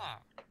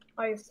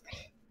 I've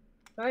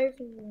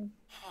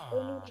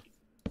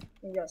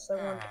yes, I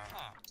want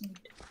Deed.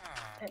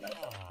 And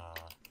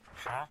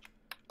I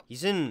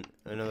He's in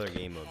another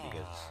game mode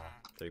because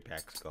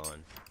 3-pack's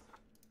gone.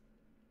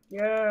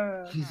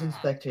 Yeah. He's in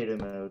spectator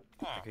mode.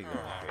 I could go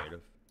on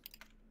creative.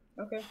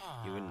 Okay.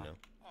 You wouldn't know.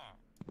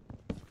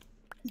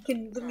 You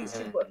can literally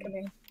see what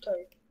command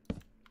type.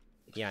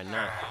 Yeah,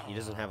 not. He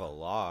doesn't have a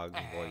log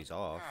while he's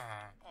off.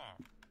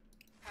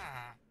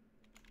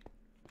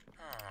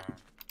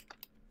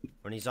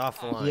 When he's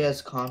offline, He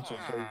has console,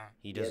 so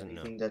he doesn't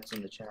know. everything that's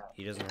in the chat.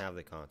 He doesn't have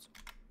the console.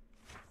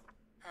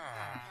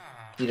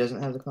 He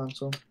doesn't have the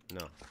console.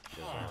 No,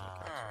 he doesn't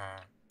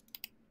have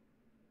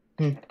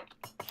the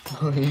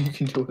console. You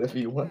can do whatever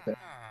you want. Then.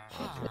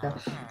 Yeah.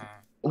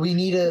 We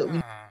need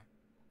a.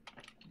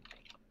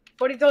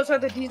 But he does have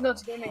the Deez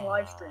Nuts Gaming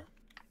live stream.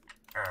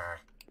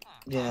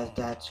 Yeah,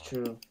 that's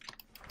true.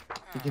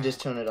 You can just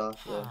turn it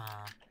off though.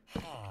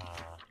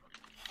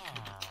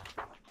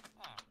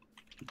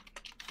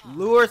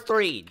 Lure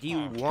 3, do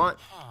you want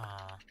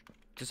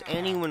Does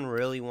anyone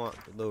really want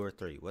lower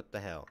 3? What the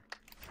hell?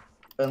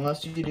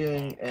 Unless you're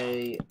doing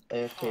a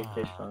AFK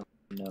fish farm,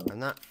 no. I'm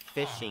not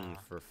fishing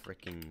for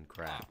freaking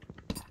crap.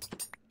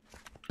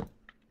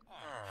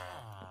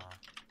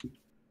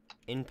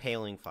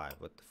 Impaling 5.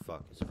 What the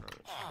fuck is wrong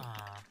with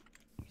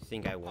you? You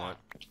think I want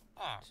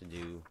to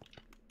do...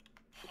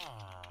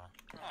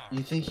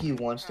 You think he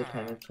wants to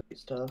penetrate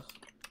stuff?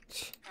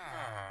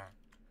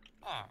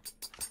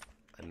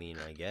 I mean,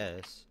 I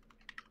guess.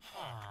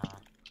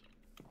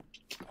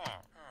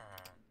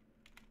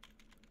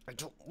 I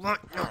don't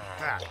want no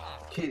that.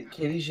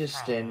 Kitty's just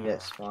standing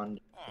at spawn.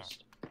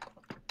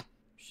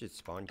 Shit,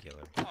 spawn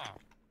killer.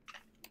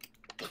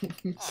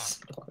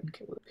 Spawn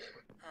killer.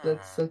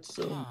 That's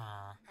so.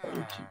 Why would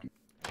you do?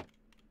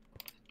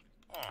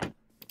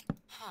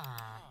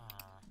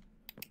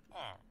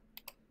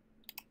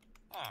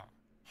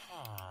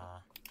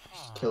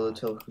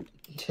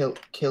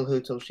 Just kill her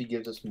till she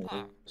gives us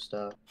more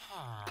stuff.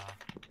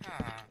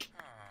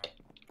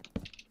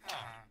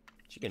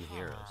 She can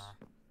hear us.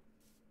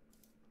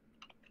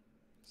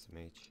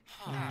 SMH.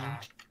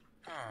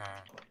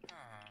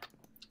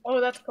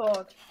 Oh, that's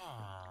called.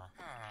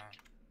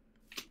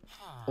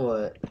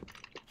 What?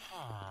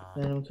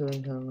 Man, I'm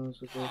killing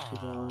tunnels with those two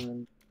down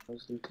and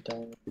those loot the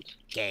diamonds.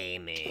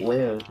 Gaming.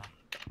 Where?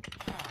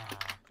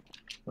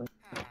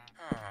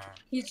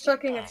 He's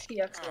chucking a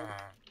TX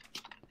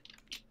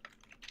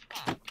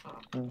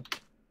one.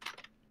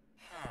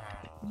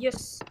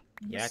 Yes.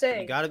 You Yeah,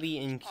 say. you gotta be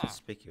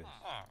inconspicuous.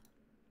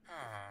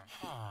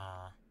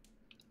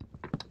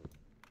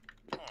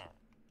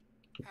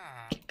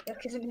 That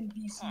isn't in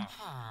VC.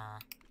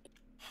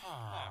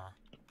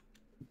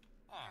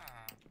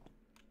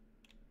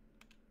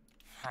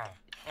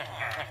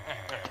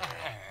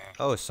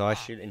 Oh, so I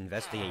should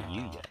investigate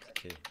you yet,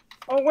 too.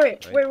 Oh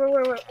wait, Right?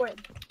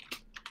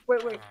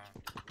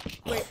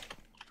 wait.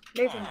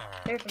 Nathan.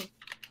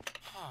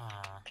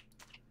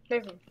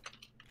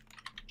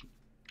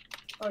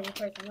 Oh, you're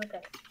typing.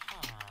 Okay.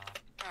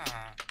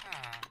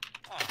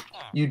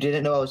 You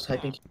didn't know I was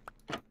typing?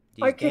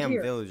 These damn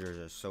villagers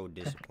are so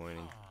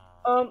disappointing.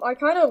 I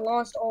kind of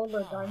lost all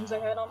the diamonds I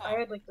had on. I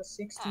had like the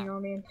 16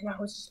 on me, and I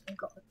was just oh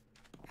god.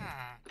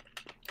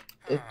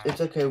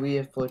 It's okay. We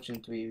have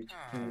fortune 3.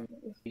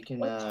 We can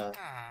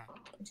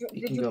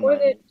Did you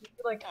put it? Did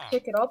you like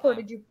pick it up, or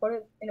did you put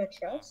it in a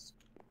chest?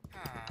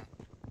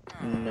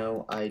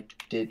 No, I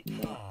did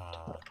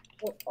not.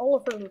 Well, all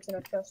of her loot's in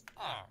a chest.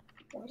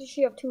 Why does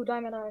she have 2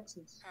 diamond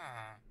axes?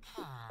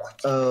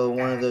 Oh,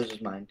 one of those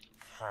is mine.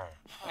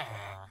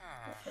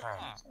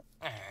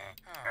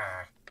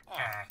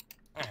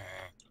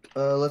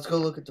 Let's go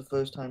look at the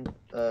first time,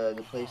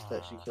 the place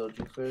that she killed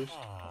you first.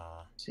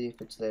 See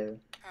if it's there.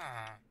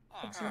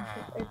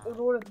 It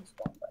would have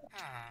spawned by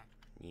now.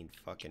 Need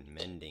fucking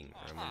mending,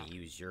 or I'm gonna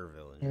use your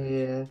village.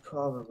 Yeah,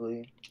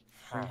 probably.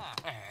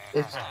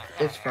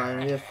 It's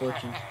fine. We have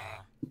fortune.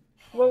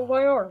 Well,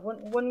 why are?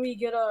 When we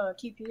get a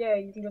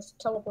TPA, you can just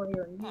teleport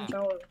here and use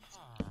ours.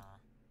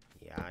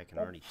 Yeah, I can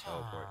already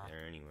teleport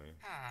there anyway.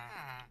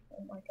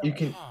 Oh my god. You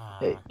can.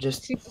 Hey,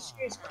 just.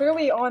 She's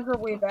clearly on her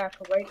way back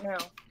right now.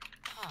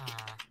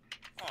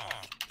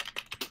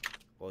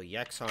 Well,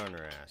 Yek's on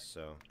her ass,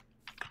 so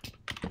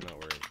I'm not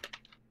worried.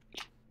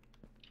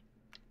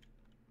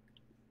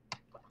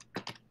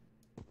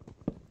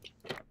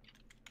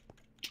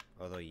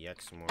 Although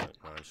Yek's more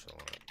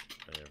nonchalant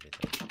and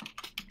everything.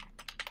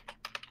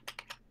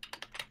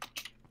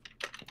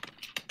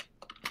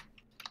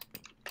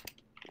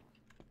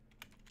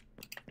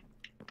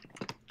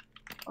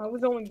 I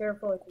was only there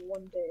for like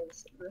 1 day of the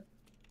server.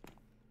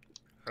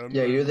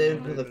 Yeah, you're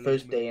there for the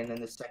first day, and then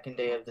the second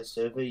day of the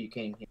server, you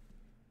came here.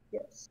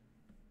 Yes.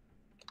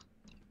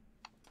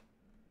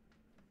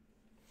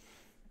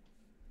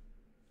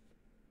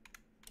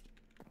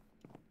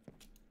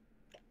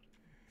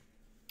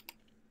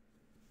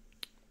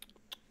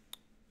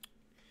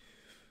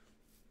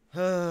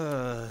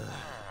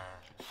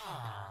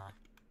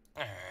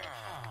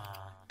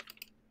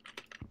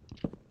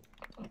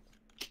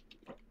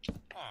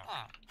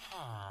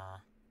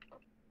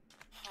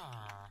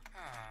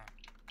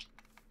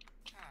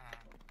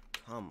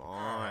 Come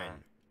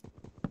on.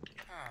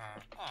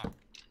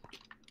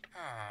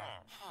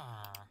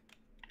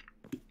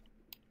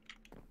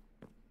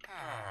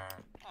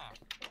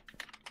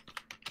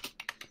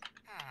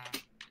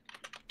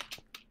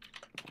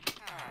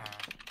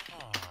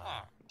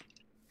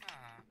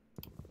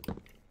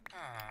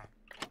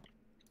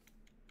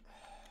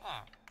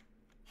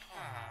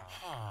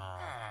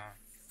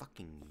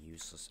 Fucking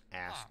useless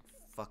ass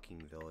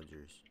fucking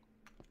villagers.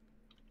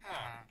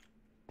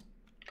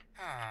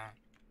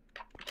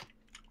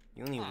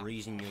 The only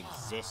reason you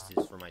exist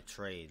is for my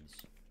trades.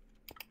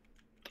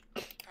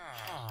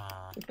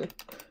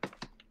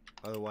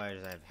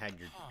 Otherwise,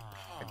 I'd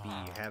be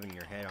having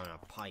your head on a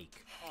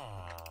pike.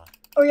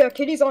 Oh yeah,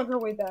 Kitty's on her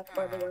way back,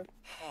 by the way.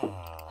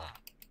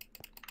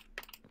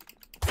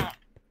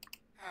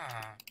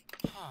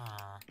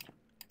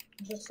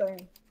 Just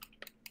saying.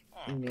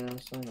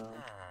 Yes, I know.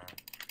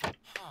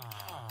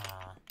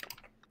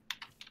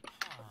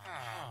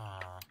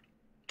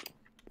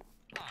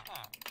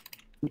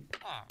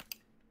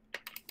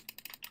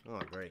 Oh,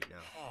 great, now.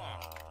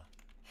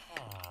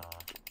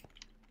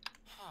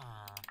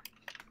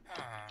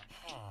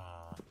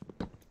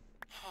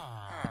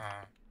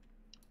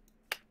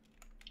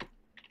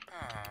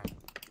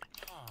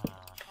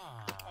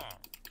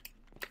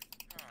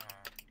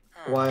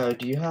 Why,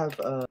 do you have,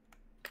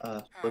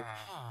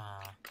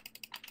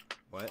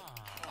 What?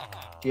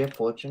 do you have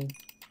fortune?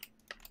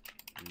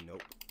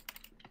 Nope.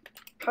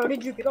 How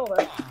did you get all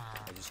that?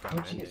 I just got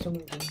How'd you get so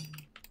mending. many diamonds?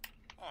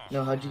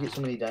 No, how'd you get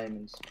so many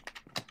diamonds?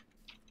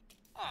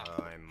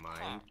 I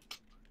mined.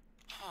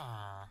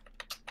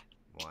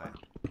 Why?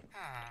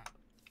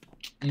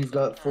 You've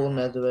got full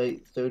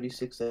netherite,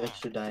 36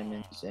 extra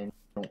diamonds, and you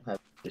don't have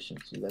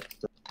efficiency.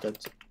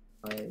 That's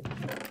my...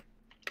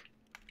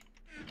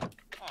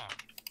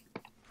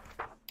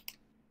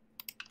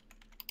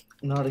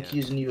 Not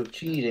accusing you of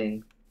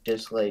cheating,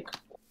 just like,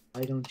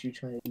 why don't you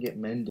try and get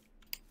mended?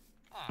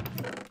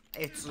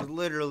 It's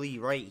literally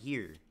right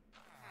here.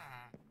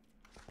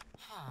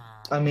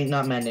 I mean,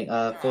 not mending,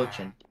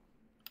 fortune.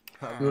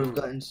 You would have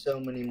gotten so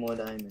many more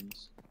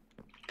diamonds.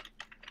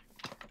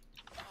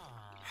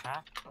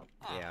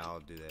 Yeah, I'll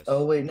do this.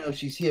 Oh wait, no,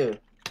 she's here.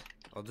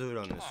 I'll do it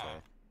on this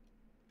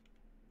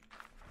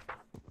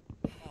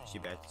way. She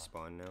back to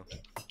spawn now?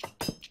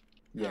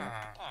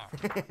 Yeah.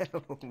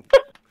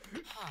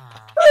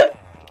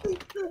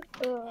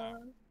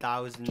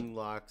 1,000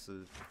 locks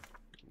of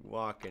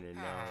walking and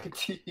now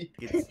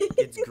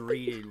gets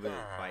greeted with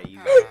by you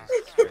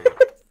guys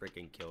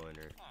freaking killing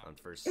her on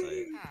first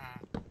sight.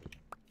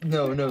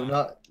 No,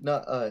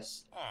 not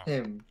us.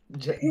 Him.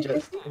 Just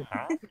him.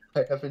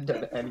 I haven't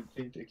done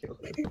anything to kill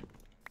him.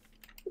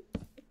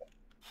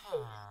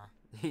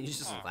 He's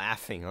just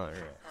laughing on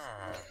her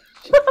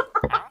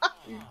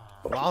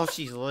while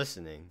she's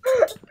listening.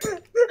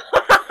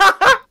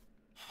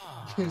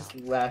 He's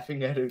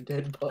laughing at her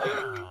dead body.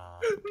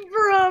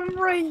 Bro, I'm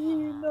right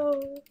here,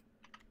 no.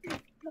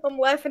 I'm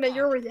laughing at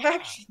your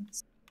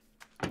reactions.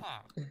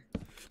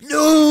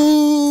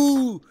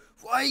 No!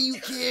 Why you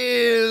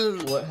kill?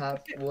 What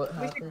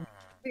happened?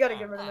 We gotta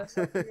get rid of this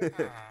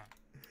stuff.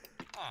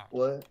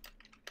 What?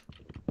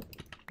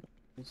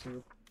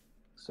 So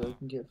we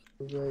can get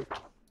food right?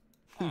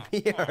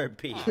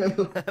 BRB. I'm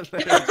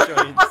gonna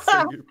join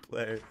single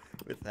player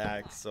with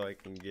hacks so I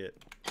can get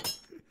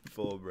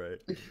Fulbright.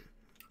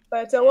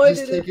 That's how I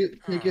Just did it.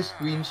 take a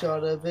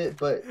screenshot of it,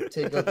 but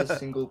take out the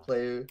single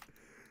player.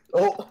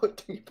 Oh,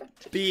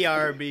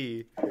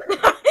 BRB.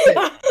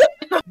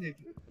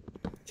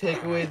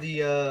 Take away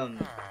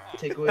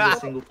the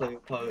single player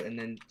part and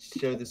then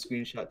show the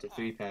screenshot to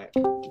 3-pack.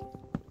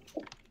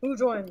 Who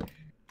joined?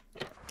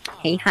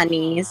 Hey,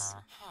 honeys.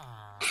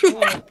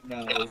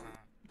 No.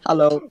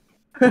 Hello.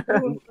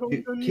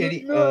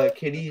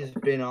 Kitty has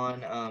been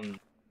on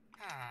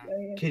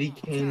Kitty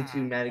came to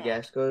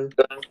Madagascar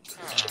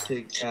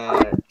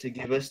to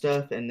give us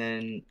stuff, and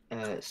then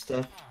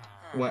stuff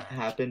what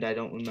happened, I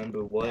don't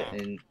remember what,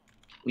 and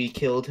we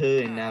killed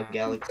her, and now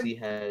Galaxy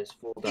has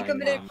full He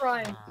diamond. committed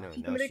crime. No,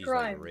 He now committed she's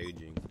crime. like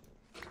raging.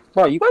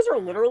 Bro, you guys are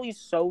literally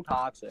so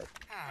toxic.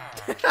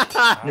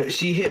 No,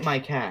 she hit my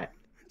cat.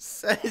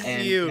 Says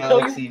And you.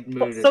 Galaxy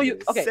murdered her.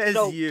 Okay, Says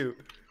so you.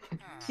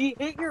 she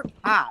hit your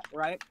cat,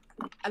 right?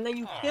 And then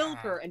you killed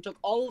her and took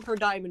all of her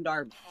diamond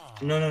armor.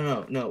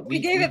 No. We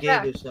gave it gave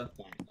back. her stuff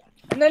back.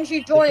 And then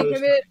she joined and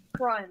Because- committed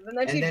crime. And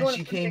then And then joined she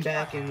and came committed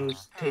back crime. and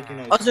was taking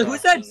our Oh, so who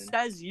stuff, said and then-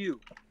 says you?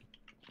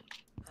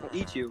 I'll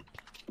eat you.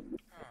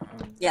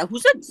 Yeah, who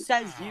said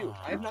says you?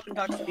 I have not been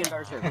talking to the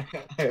entire server.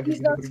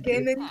 He's not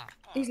scamming.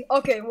 He's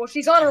okay. Well,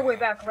 she's on her way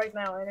back right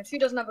now, and if she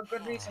doesn't have a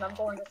good reason, I'm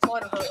going to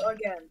slaughter her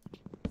again.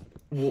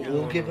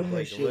 We'll give her her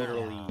like shield.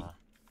 literally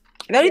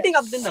If anything,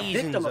 I've been the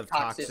seasons victim of of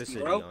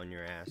toxicity, bro. on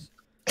your ass.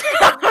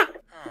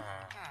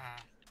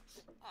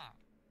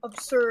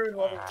 Absurd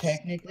levels.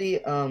 Technically,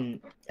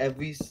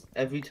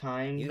 every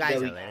time You guys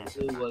that we are lazy.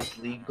 killed her was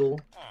legal.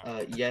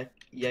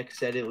 Yek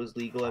said it was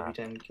legal every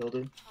time we killed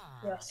her.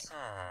 Yes.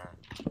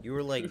 You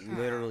were like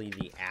literally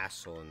the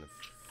asshole in the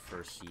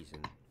first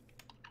season.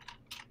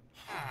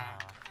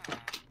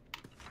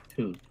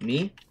 Who?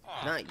 Me?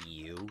 Not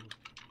you.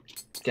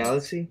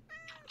 Galaxy?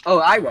 Oh,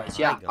 I was,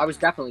 yeah. I I was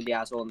definitely the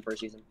asshole in the first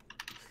season.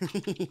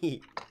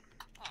 The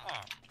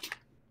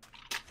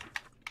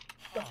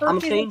first I'm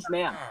a season- changed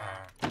man.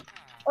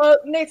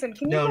 Nathan,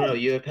 can you go? No,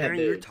 you're a pet Aaron,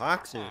 you're babe.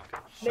 toxic.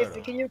 Shut Nathan,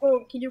 up. can you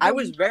go? I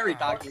was very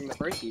toxic in the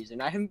first season.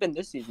 I haven't been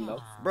this season, though.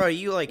 Bro,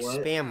 you like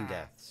What? spam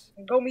deaths.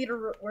 Go meet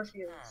her where she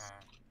is.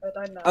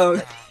 I'm not.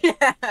 Oh,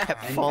 Kept I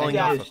falling need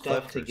off your a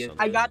stuff cliff to or get-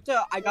 something.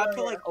 I got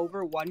to like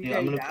over 1K Yeah,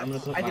 I'm gonna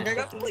deaths. put I think my I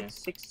got stuff to in like there.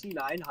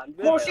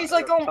 6,900. Well, she's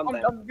like, or I'm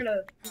something.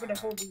 gonna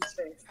hold these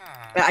things.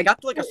 Yeah, I got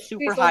to like a She's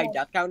super high almost-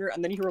 death counter,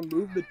 and then he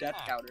removed the death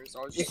counter,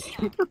 so I was just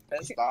super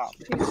pissed off.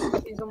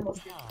 She's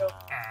almost here.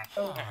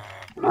 Go.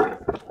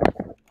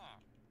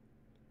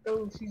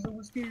 Go. She's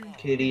almost here.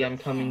 Kitty, I'm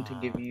coming to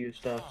give you your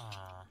stuff.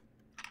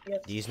 Yes.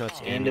 These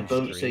nuts And a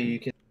boat so you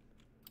can...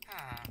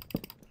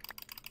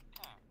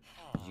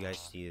 Did you guys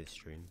see the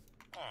stream?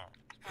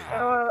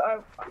 I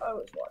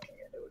was watching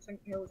it.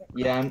 It was.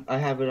 Yeah, I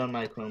have it on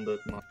my Chromebook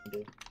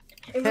monitor.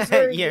 It was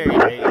very yeah,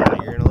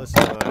 you're gonna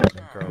listen to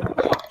that, girl.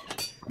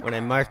 When I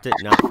marked it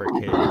not for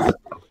kids.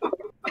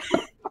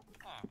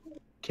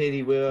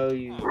 Katie, where are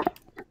you?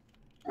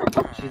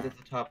 She's at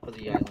the top of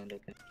the island, I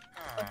think.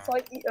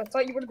 I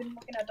thought you would have been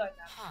looking at that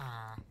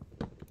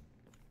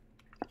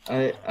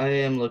now. I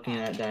am looking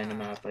at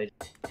Dynamap. As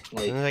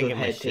soon as I Her get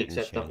my head shit takes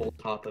up the whole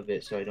enchanted. top of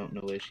it, so I don't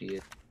know where she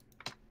is.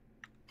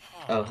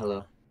 Oh,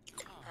 hello.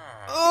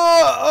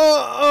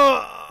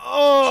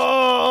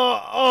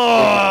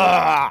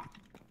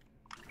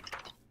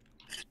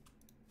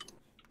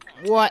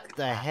 What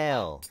the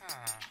hell?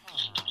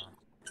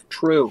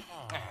 True.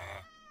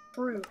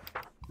 True.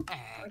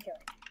 Okay.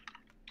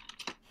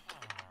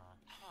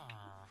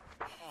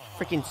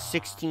 Freaking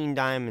 16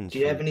 diamonds. Do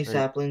you have from- any or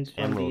saplings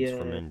from emeralds the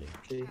from Ender.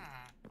 tree?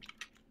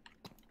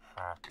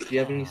 Do you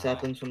have any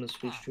saplings from the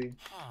spruce tree?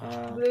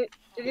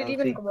 Did it I'll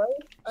even take grow?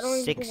 I don't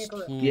even think it grew.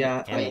 16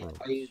 Yeah, emeralds.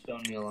 I used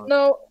bone meal on.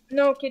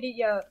 No, Kitty,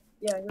 yeah,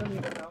 you're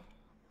leaving now.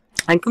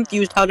 I'm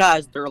confused how that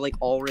is there like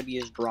already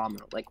is drama.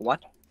 Like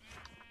what?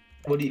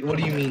 What do you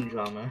mean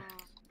drama?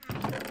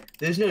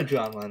 There's no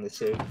drama on the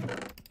server.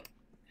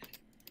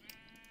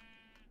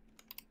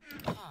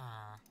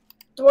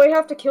 Do I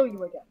have to kill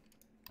you again?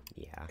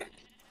 Yeah.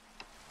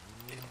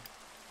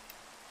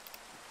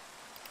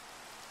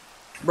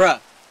 Bruh.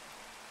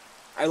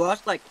 I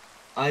lost like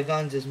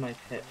Igons is my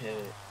pet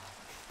parrot.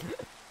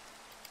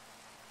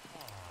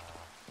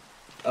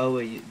 Oh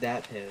wait,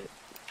 that parrot.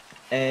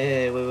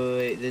 Hey,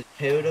 wait. This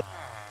parrot.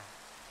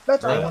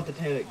 That's I right. want the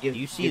parrot. Give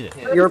You see give this.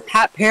 parrot. your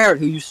pet parrot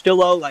who you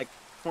still owe like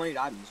 20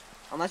 diamonds.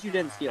 Unless you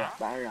didn't steal it,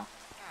 but I don't know.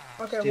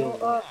 Okay, Still,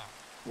 well,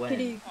 when?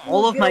 Kitty.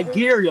 All of my gear.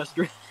 gear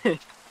yesterday. No,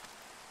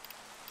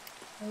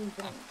 you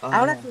didn't. I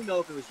don't actually know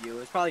if it was you. It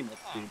was probably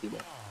multiple people.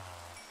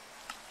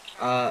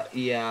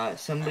 Yeah,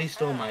 somebody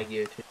stole my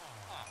gear too.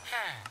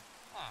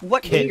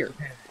 What Kid. gear?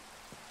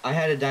 I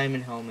had a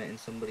diamond helmet and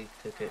somebody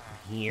took it.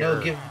 Here.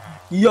 No, give.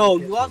 Yo,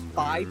 you lost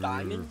 5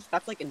 diamonds?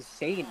 That's like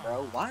insane,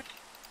 bro. What?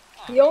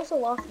 He also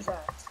lost his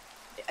axe.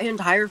 An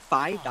entire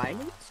 5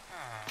 diamonds?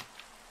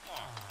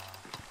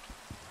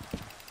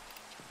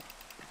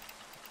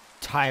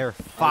 Tire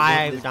this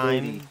 5 birdie.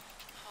 diamonds.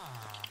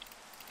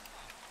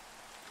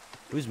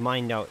 Who's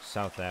mined out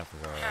South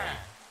Africa already?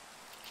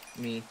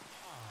 Me.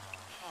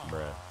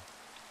 Bruh.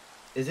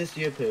 Is this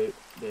your bird?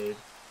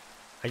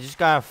 I just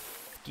got a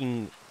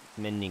fucking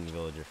mending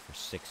villager for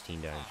 16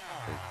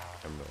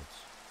 emeralds.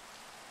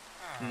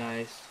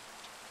 Nice.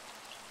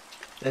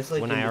 That's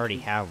like When in I already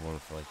between- have one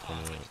for like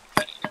 28.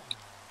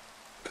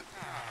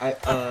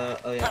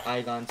 oh yeah,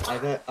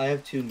 Igons. I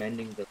have 2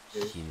 mending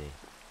villagers. See me.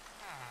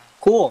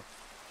 Cool.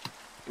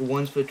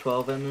 One's for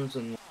 12 emeralds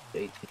and one's for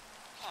 18.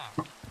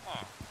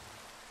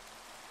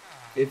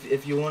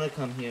 If you want to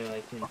come here,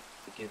 I can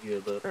give you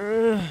a book.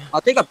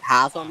 I'll take a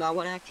pass on that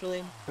one,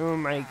 actually. Oh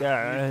my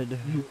god.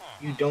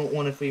 You don't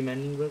want a free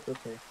mending book?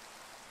 Okay.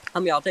 I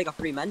mean, I'll take a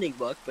free mending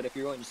book, but if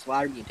you're going to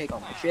slaughter me and take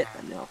all my shit,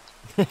 then no.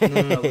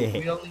 No.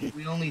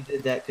 We only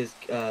did that because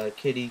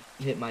Kitty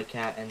hit my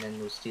cat and then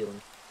was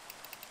stealing.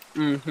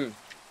 Mm-hmm.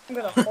 I'm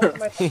gonna hold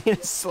my.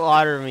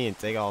 Slaughter me and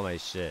take all my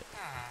shit.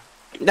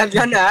 That's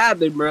gonna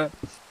happen, bro.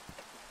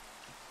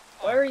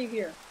 Why are you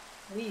here?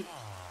 Leave.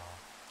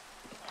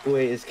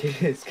 Wait, is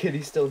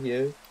Kitty still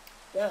here?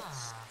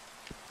 Yes.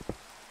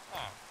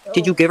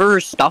 Did you give her her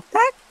stuff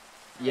back?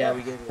 Yeah,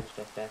 we gave her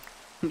stuff back.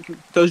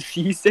 Does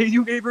she say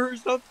you gave her her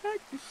stuff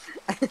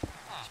back?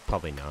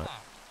 Probably not.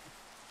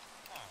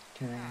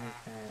 Can I have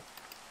hat?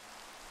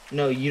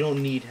 No, you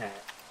don't need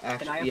hat.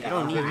 Actually, I have- yeah, I don't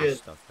I'll need give your you.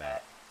 stuff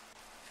back.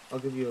 I'll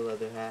give you a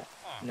leather hat.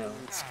 No.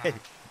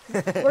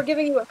 We're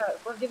giving you a hat.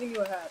 We're giving you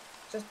a hat.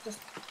 Just,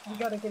 you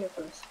gotta get it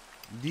first.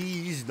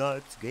 These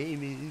nuts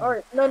gaming.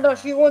 Alright, no,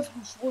 she wants.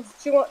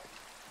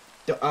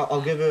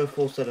 I'll give her a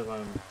full set of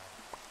armor.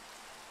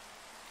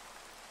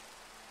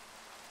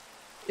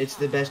 It's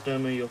the best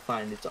armor you'll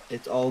find.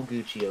 It's all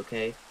Gucci,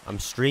 okay? I'm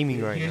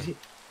streaming right now.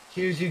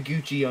 Here's your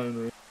Gucci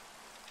armor.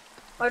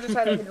 I just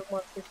had to hit it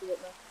once to see it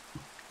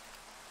now.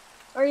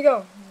 There you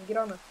go. Get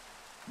armor.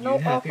 No, You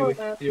happy off with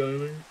man. the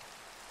armor?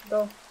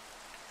 Go.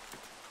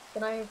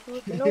 Can I have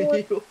food? You know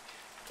what?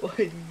 What?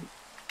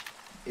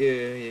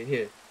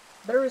 Here.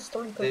 There is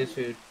 3 There's cookies.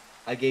 food.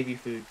 I gave you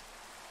food.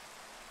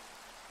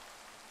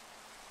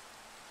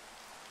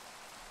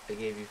 I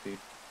gave you food.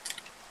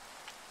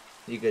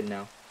 You good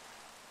now?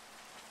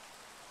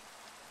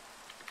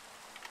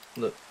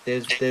 Look,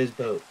 there's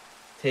boat.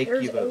 Take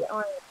There's your 8 boat.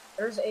 iron.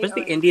 There's 8 Where's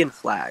the iron. Indian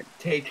flag?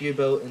 Take your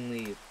boat and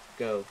leave.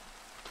 Go.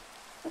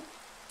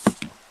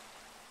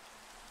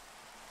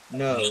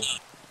 No.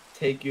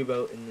 Take your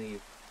boat and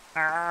leave.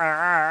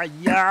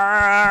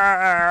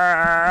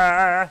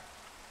 Yeah.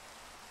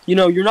 You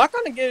know, you're not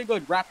gonna get a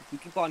good rap if you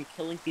keep on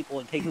killing people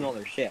and taking all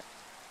their shit.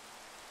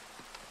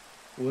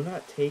 We're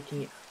not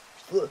taking it.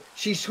 Look,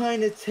 she's trying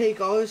to take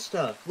our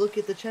stuff. Look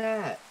at the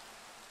chat.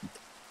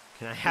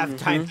 Can I have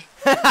time?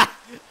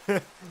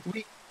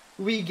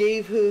 We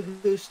gave her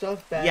her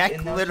stuff back. Yak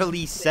and now literally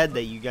she's- said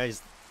that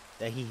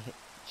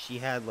she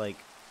had like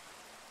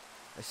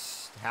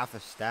half a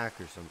stack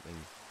or something.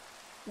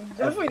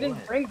 Definitely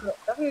didn't bring them.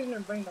 Definitely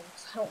didn't bring them.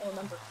 I don't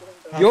remember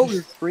getting them. Yo,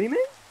 you're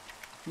streaming?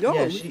 Yo,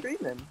 Yeah, who's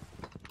streaming?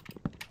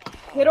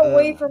 Get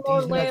away from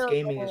our Deez land.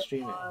 Gaming is Oh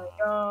streaming. my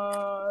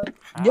god.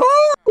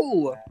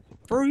 Yo!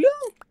 For real?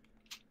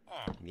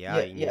 Yeah,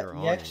 you're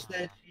on Yex it.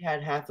 said she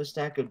had half a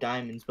stack of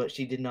diamonds, but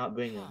she did not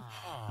bring them.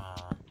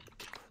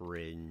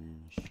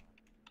 Cringe.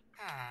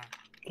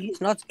 He's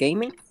nuts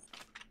gaming?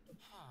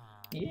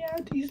 Yeah,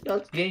 Deez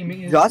Nuts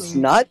Gaming is Just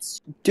streaming.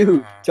 nuts?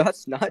 Dude,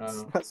 just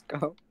nuts? Oh. Let's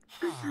go.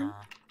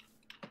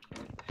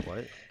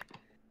 What?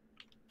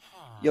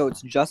 Yo,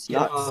 it's just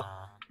nuts. Yo,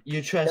 you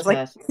It's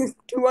trespassing. like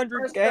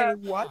 200k,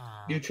 what?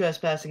 You're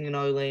trespassing in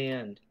our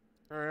land.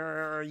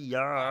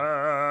 Yeah.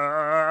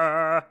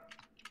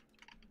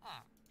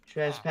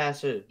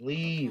 Trespasser,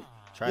 leave. You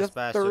have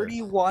Trespasser.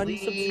 31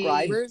 Please.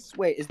 subscribers?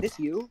 Wait, is this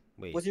you?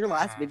 Wait. Was your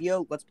last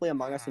video Let's Play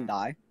Among Us and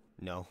Die?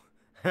 No.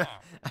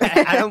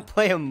 I don't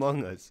play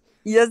Among Us.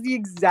 He has the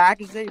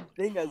exact same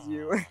thing as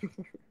you.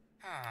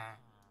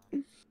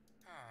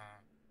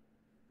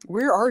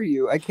 Where are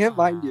you? I can't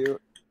find you.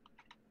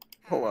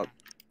 Hold up.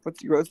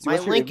 What's your My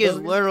what's your link is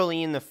info?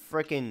 literally in the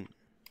frickin'.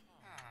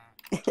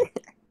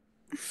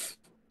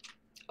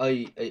 Are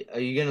you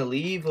gonna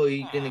leave or are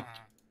you gonna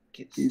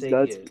He's stay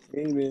nuts here?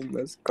 gaming.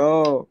 Let's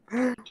go.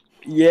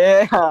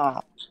 Yeah.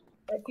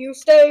 If you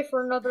stay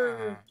for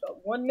another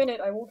 1 minute,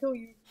 I will kill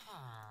you.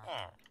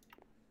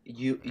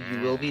 You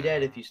will be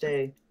dead if you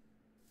stay.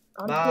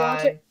 I'm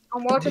Bye.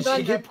 watching Did she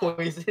that. get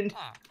poisoned?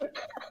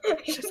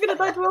 She's gonna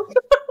die to him.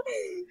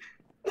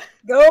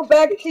 Go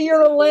back to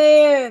your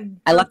land.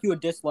 I left you a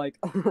dislike.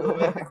 Go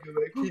back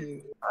to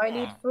you. I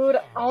need food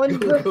on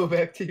the. Go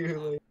back to your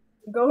land.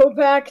 Go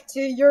back to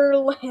your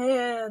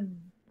land.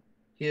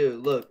 Here,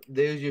 look.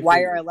 There's your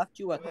Wire, I food. left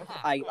you a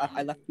I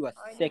left you a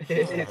thick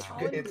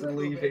It's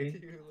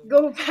leaving.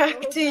 Go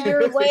back to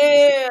your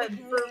land.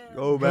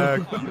 Go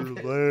back to your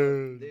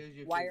land. There's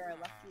your Wire,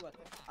 food.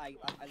 I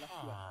left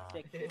you a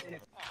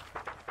thick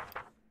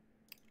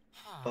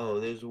Oh,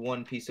 there's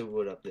one piece of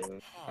wood up there.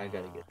 I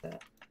gotta get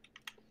that.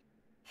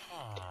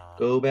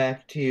 Go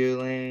back to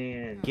your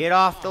land. Get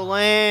off the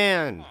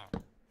land.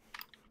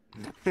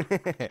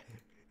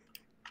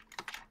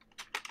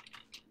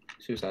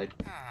 Suicide.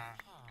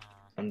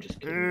 I'm just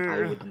kidding. I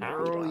would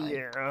never Oh die.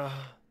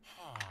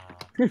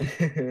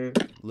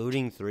 yeah.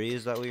 Looting 3,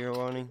 is that what you're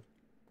wanting?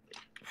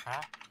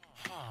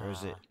 Or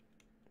is it?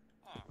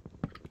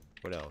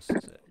 What else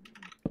is it?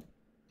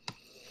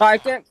 I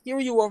can't hear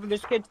you over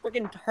this kid's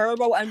freaking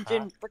turbo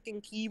engine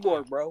freaking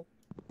keyboard, bro.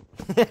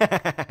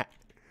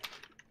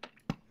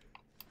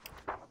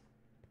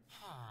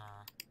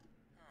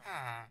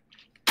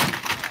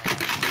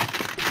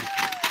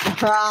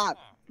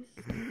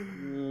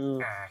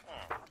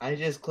 I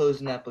just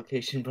closed an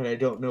application, but I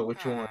don't know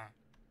which one.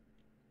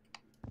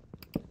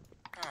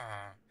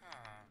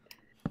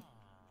 Come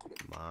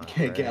on,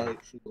 Okay, Fred.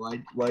 Galaxy,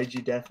 why'd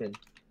you deafen?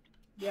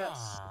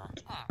 Yes.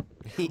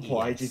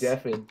 Why'd you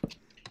deafen?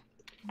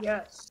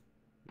 Yes.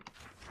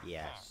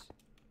 Yes.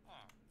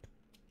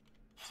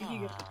 See if you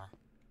get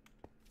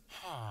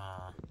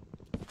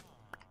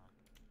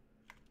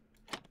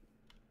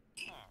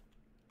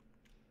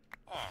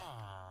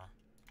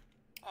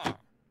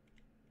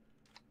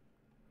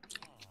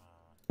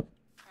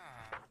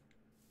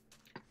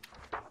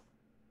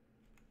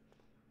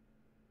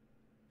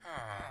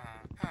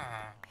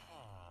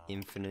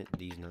Infinite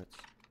these nuts.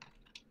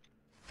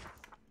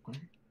 What?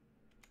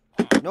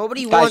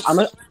 Nobody Guys,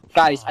 wants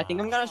guys, I think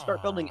I'm gonna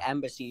start building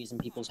embassies in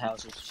people's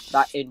houses.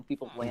 Not in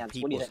people's lands. What do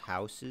you people's think?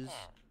 houses.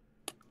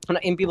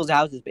 Not in people's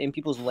houses, but in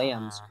people's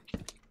lands.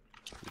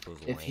 People's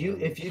If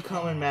land. you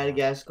come in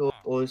Madagascar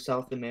or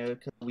South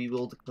America, we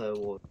will declare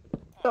war.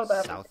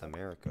 South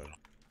America.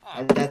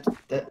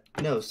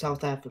 No,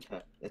 South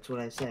Africa. That's what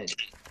I said.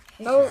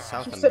 No,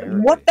 South she said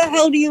America. What the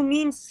hell do you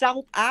mean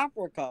South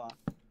Africa?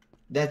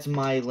 That's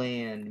my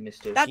land,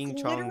 mister. That's Ching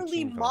chong, literally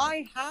ching chong.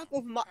 my half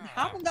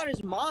of that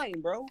is mine,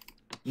 bro.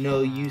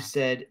 No, you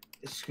said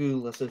screw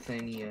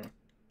Lesotho.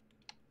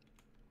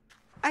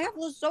 I have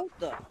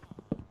Lesotho.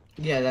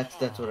 Yeah,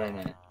 that's what I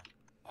meant.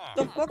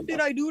 The fuck did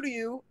I do to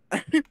you?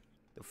 The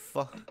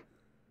fuck?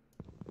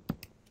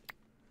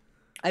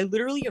 I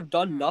literally have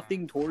done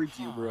nothing towards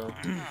you, bro.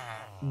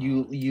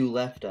 You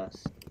left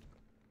us.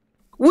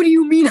 What do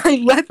you mean I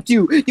left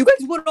you? You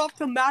guys went off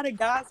to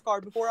Madagascar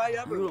before I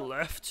ever You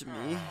left. left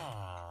me.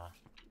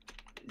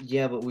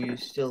 Yeah, but we were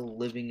still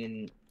living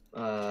in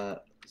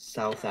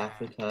South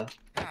Africa.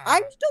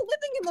 I'm still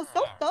living in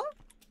Lesotho.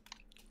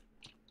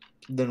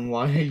 Then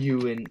why are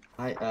you in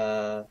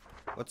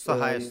What's the where are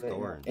highest you right now?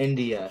 thorn?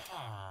 India?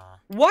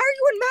 Why are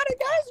you in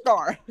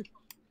Madagascar?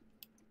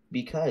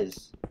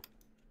 Because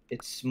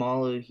it's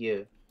smaller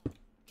here.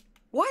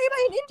 Why am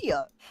I in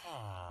India?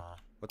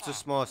 What's the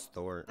smallest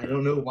thorn? I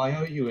don't know. Why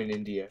are you in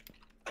India?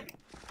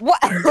 What?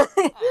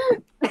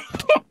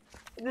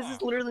 This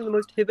is literally the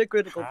most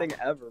hypocritical thing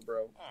ever,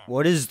 bro.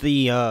 What is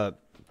the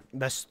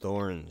best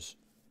thorns?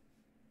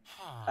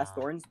 That's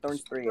Thorns?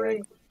 Thorns 3,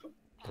 right?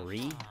 3?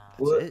 That's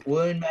We're, it?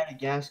 we're in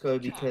Madagascar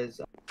because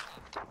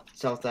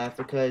South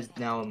Africa is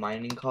now a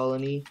mining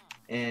colony,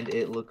 and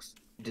it looks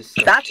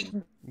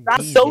disgusting.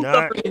 That's He's so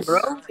not- suffering,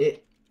 bro.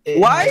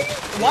 Why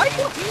Why do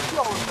you hate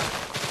all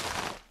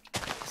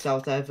of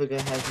South Africa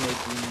has no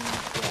green.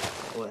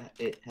 Well,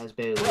 it has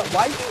barely. that? Bro,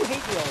 why do you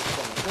hate me all of a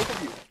sudden? Both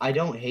of you. I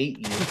don't hate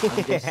you. I'm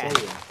just saying.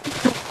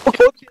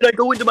 How can I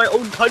go into my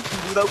own country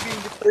without being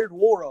declared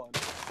war on?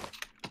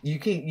 You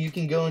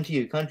can go into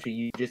your country.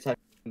 You just have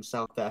to go from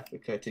South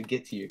Africa to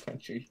get to your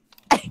country.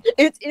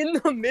 It's in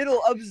the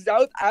middle of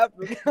South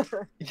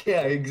Africa.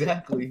 Yeah,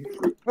 exactly.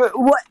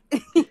 What?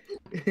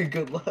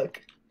 Good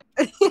luck.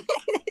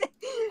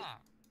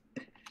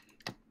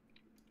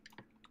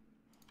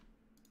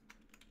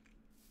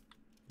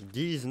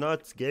 Deez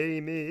nuts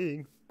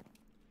gaming.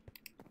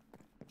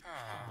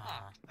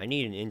 I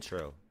need an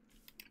intro.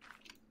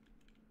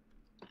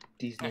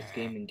 These next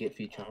gaming get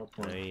free child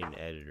I porn. need an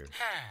editor.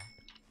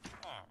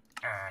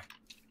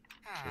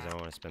 Because I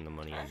don't want to spend the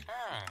money on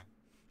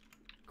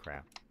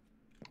crap.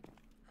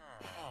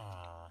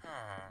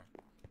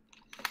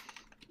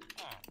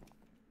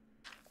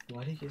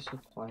 Why did you get so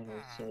quiet all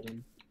of a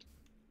sudden?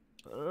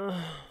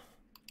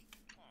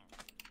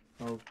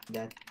 Oh,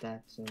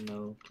 that's a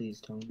no.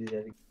 Please don't do that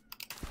again.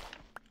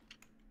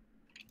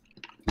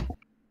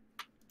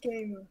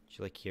 Gamer. Do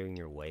you like hearing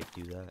your wife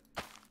do that?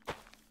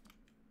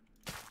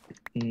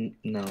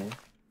 No.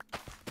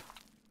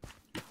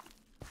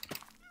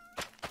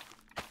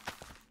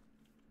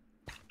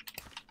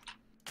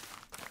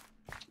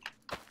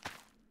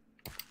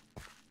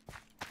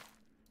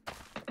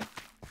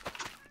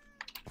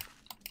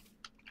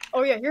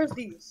 Oh yeah, here's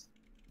these.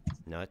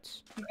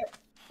 Nuts?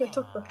 I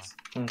took those.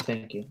 Oh,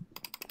 thank you.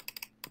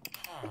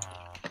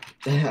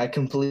 I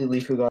completely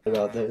forgot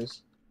about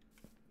those.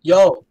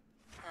 Yo,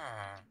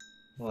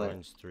 What?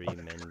 Thorns 3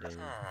 mending.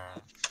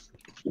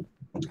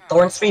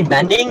 Thorns 3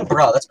 bending?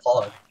 Bro, that's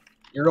pog.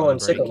 You're going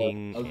sicko mode.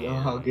 Breaking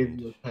I'll give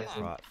and you a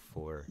present. rot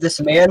 4. This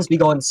man's be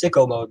going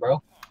sicko mode,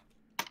 bro.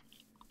 I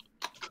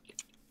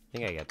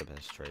think I got the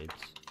best trades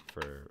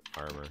for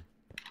armor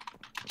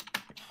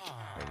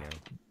right now.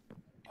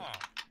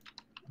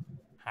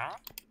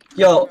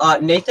 Yo,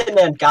 Nathan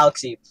and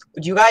Galaxy,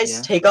 would you guys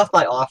Yeah? take off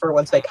my offer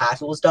once my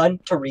castle is done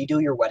to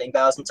redo your wedding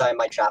vows inside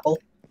my chapel?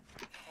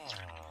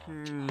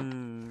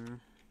 That'd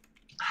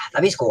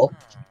be cool.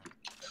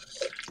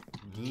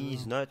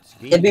 These nuts.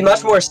 It'd be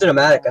much more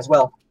cinematic as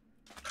well.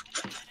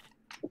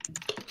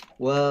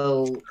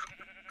 Well,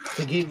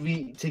 to get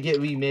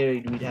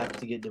remarried, we'd have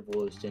to get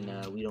divorced, and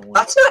we don't want.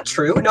 That's not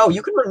true. No,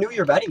 you can renew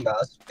your wedding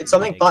vows. It's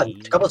something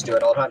fun. Couples do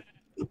it all the time.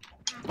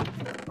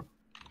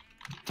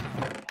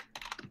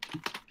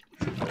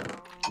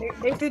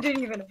 Nathan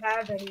didn't even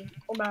have any.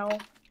 Oh no.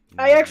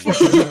 I actually,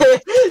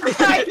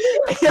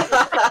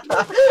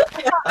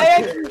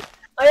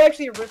 I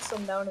actually wrote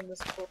some down in this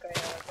book I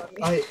have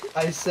on me.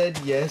 I said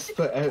yes,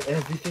 but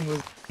everything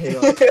was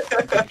chaos.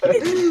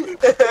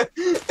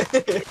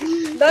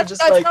 That's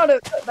like, not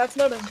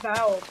a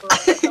vow, bro.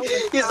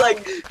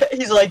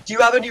 he's like, do you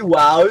have any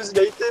wows,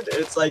 Nathan?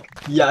 And it's like,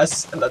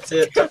 yes, and that's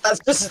it. That's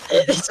just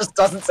it. He just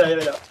doesn't say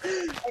anything else.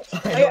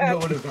 I don't know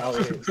what a vow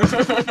is.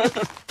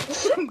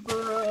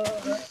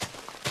 Bruh.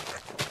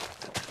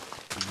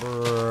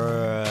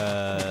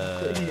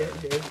 Bruh. Yeah.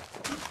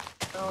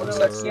 Oh, I'm no,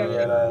 sexy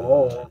yeah, and I'm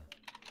old.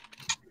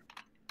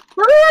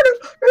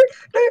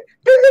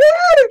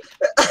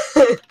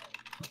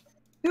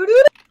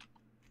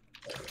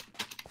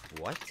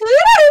 What?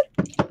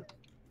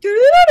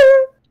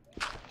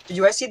 Did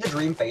you guys see the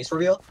dream face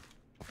reveal?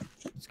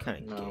 It's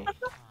kind of No.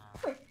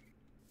 gay.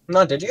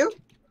 No, did you?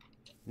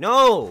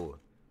 No!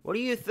 What do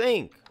you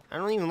think? I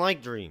don't even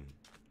like Dream.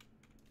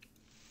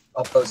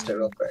 I'll post it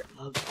real quick.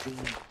 Love Dream.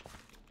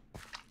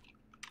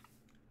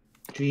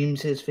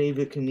 Dream's his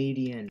favorite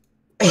comedian.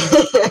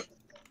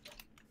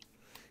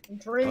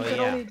 Dream Oh, can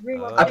yeah. only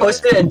dream of Oh, I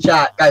posted it in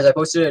chat, guys. I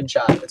posted it in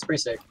chat. It's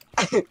pretty sick.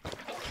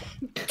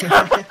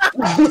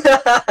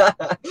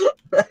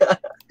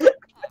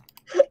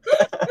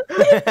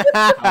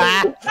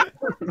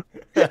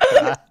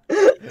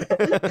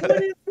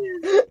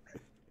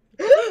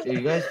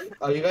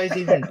 Are you guys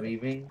even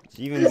breathing? Did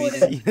you even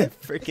see the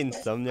freaking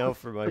thumbnail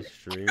for my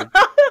stream?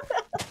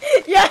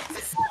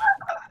 Yes!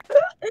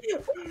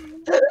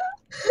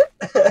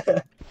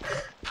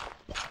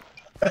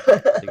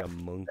 It's like a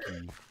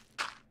monkey.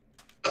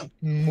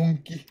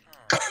 Monkey.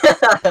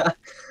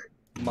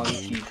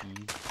 Monkey.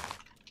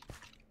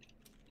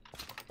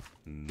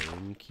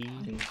 Monkey?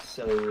 And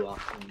so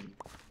awesome.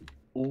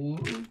 Ooh.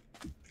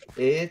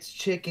 It's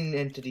chicken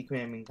entity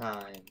cramming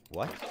time.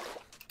 What?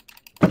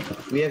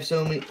 We have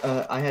so many,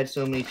 I had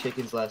so many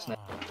chickens last night,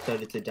 I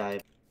started to die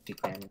of entity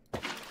cramming.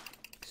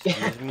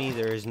 Excuse me,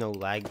 there is no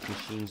lag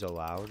machines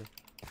allowed.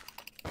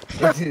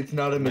 It's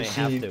not a I might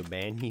have machine. to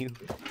ban you.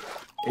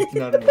 It's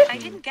not a machine. I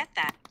didn't get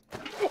that.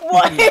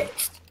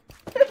 What?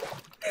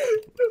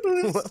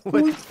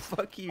 What the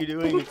fuck are you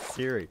doing with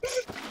Siri?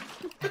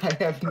 I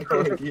have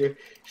no idea.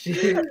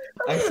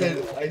 I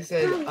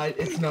said,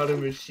 it's not a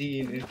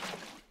machine.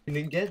 And you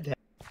didn't get that.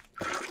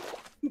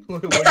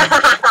 What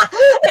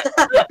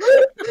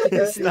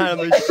It's not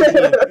a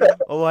machine.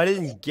 Oh, I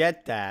didn't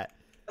get that.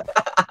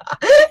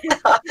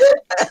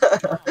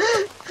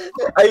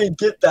 I didn't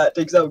get that.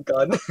 Takes out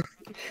gun.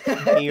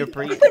 Can you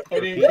repeat I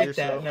didn't get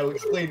yourself? that. No,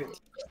 explain it.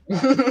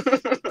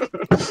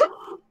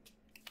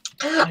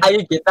 I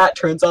didn't get that.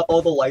 Turns off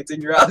all the lights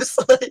in your house.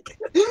 Like,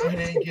 I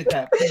didn't get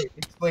that. Please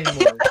explain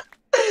more.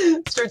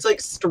 starts like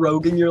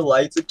stroking your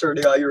lights and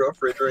turning on your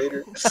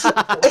refrigerator. It's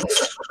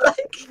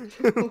like,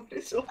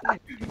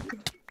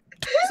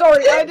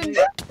 Sorry, I didn't.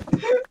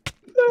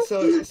 So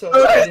I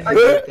didn't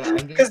get that.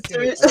 I'm because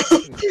just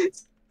gonna.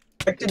 it's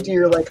connected to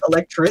your like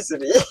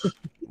electricity.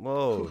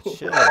 Whoa,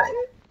 chill.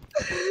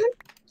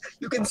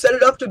 You can set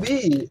it up to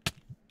be.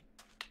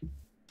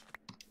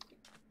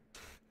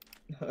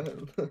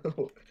 I've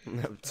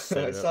set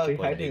it up Sorry,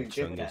 to I play didn't Big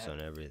get Chungus that.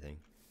 on everything.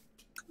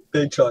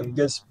 Big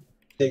Chungus.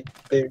 Big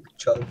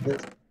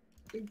Chungus.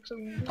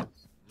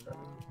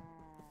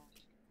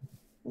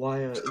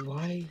 Why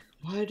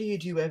do you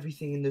do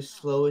everything in the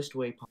slowest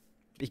way possible?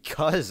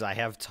 Because I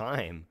have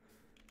time.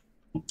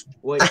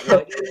 Wait,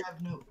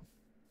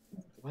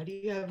 why do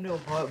you have no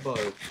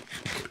hotbar?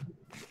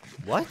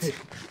 What?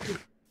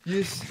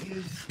 You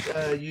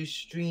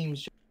stream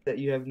show that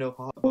you have no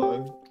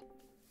hotbar.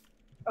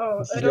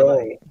 Oh, I Yo. don't know.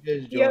 You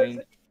just He, has,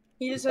 joined.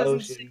 he just hasn't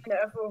Ocean. seen the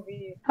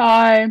FOV.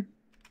 Hi.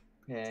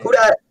 Yeah. Who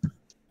that?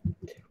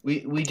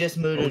 We just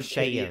moved to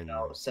Cheyenne.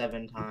 about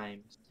 7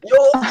 times. Yo!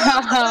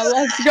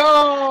 Let's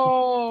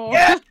go.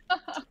 Yeah.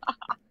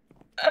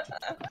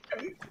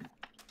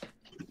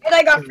 And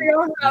I got free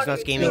on He's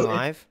not gaming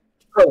live?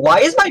 Bro, why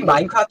is my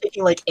Minecraft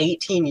taking like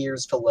 18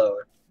 years to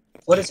load?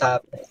 What is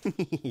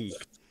happening?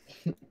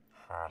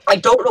 I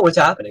don't know what's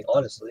happening,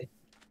 honestly.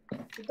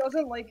 It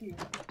doesn't like you.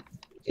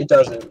 It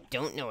doesn't.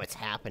 Don't know what's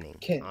happening,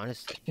 Can-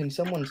 honestly. Can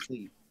someone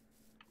sleep?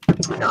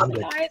 Nah, I'm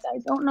good. Guys, I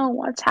don't know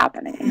what's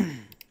happening.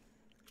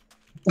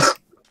 How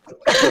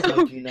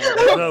do you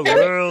know? The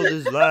world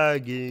is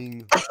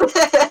lagging.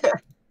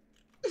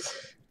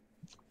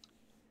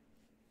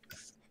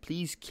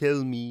 Please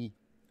kill me.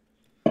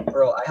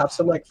 Bro, I have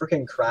some like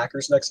freaking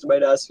crackers next to my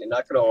desk, and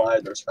not gonna lie,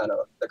 they're kind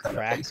of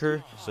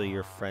Cracker? So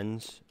your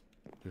friends,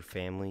 your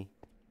family,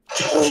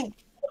 Oh,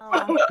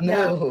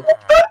 No.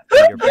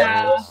 and your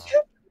Yeah. parents.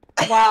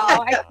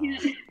 Wow, I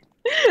can't.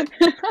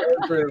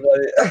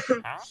 Everybody.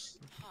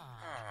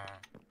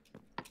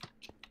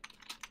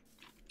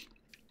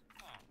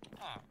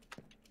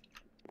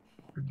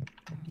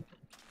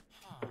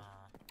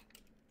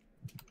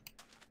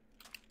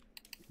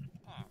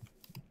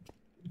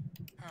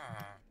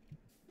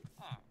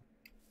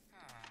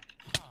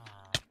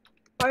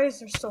 why is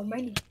there so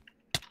many?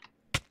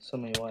 So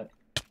many what?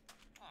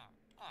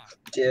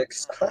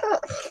 Dicks.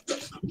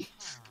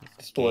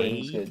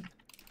 Sporting's Gay? good.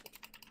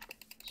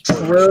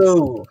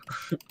 True.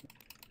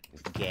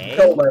 Gay?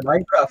 Yo, my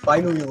Minecraft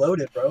finally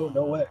loaded, bro.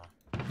 No way.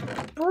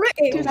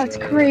 Brave. Dude, that's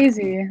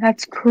crazy.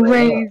 That's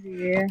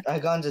crazy.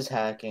 Igon's is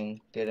hacking.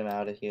 Get him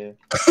out of here.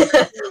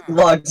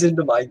 Logs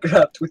into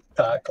Minecraft with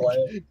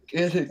Backlight.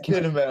 Get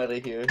him out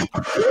of here.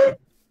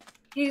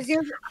 He's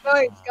using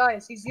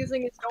guys. He's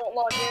using his don't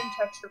log in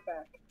texture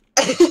pack.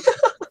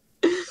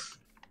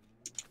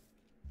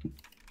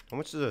 How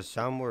much does a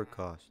soundboard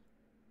cost?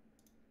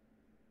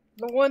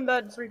 The one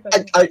that 3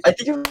 pennies. I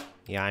think you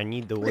Yeah, I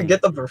need the can one.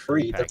 get them for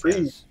free. They're free.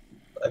 Podcast.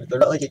 They're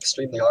not like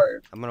extremely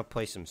hard. I'm gonna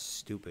play some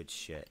stupid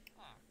shit.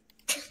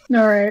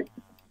 All right.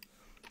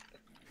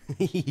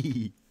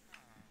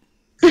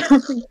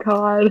 Oh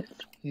God.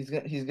 He's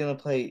gonna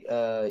play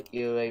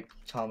EOA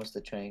Thomas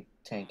the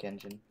Tank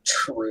Engine.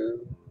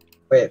 True.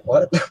 Wait,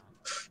 what? I'm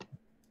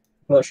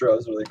not sure I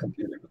was really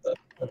computing with that.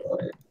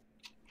 Wait.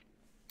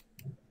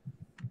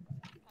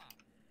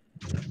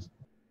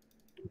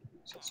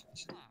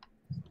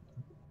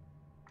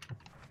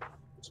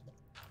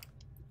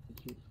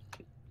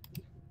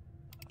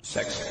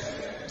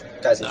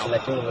 Guys, I'm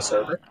connecting to the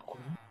server.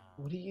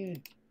 What are you?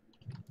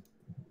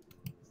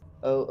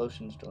 Oh,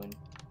 Ocean's joined.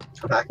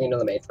 I'm hacking into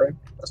the mainframe.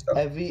 Let's go.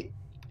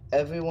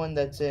 Everyone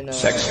that's in no.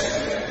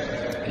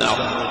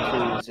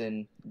 Is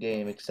in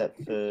game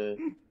except for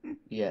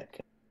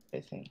I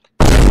think.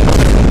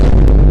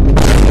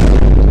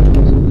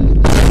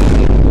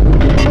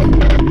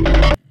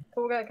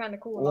 Cool guy, kind of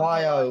cool.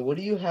 Why? What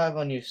do you have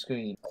on your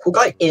screen? Cool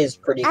guy is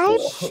pretty cool.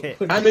 Shit.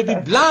 I may be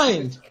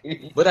blind,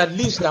 but at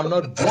least I'm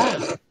not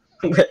blind.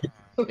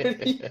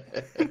 Wait,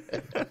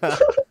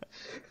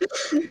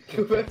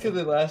 Go back to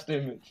the last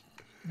image.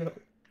 No.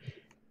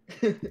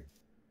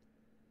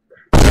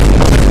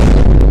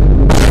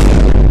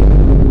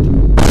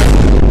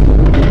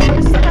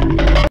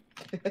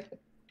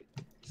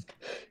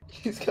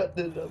 He's got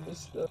the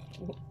dumbest stuff.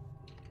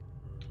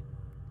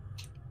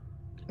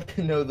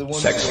 No, the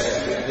one.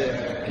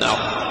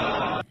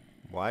 No.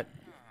 What?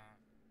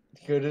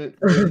 Go to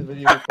the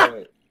video for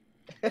it.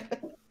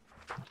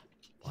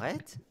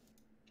 What?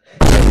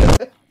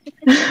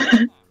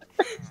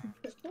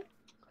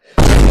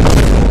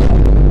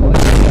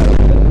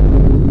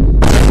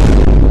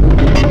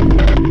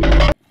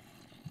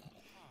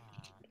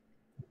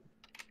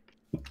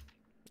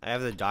 I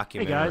have the Hey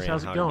documentary. guys,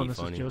 how's on it how to going? be This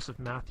funny. is Joseph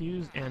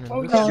Matthews, and in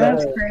Oh, this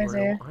that's tutorial,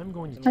 crazy. I'm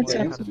going to That's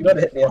teach you a- how to You gotta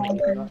hit me up.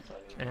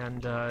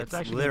 and It's it's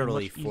actually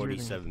literally much easier than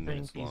 47 you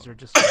minutes think. These long. are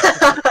just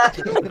some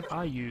tips that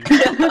I use to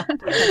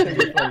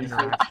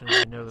interaction, and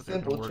I know that they're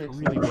Simple going to work tricks.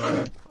 really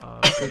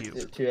well for you.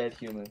 To add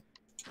humor.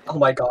 Oh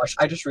my gosh,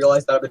 I just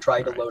realized that I've been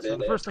trying to Alright, load so in.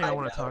 the first thing I and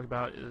want to talk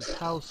about is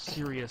how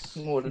serious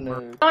What a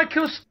humor.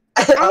 nerd.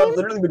 I've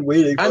literally been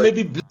waiting I for may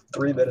like be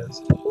 3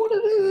 minutes. What a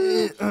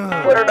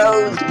nerd. What are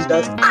those? He's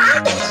dead.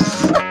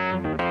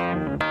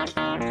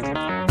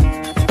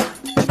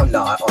 I'm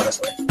not,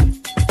 honestly.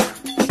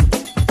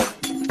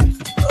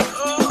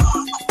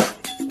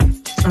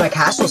 My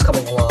castle's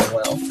coming along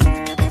well.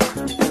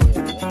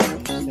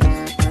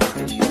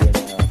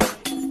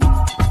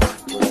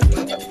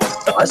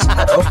 Us,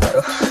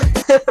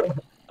 pedo.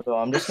 Bro,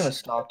 I'm just gonna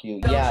stalk you.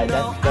 Yeah,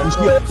 that's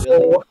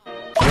really.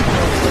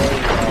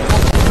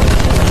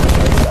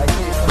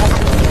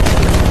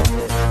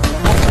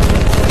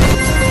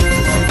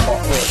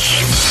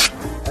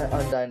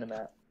 On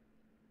Dynamat.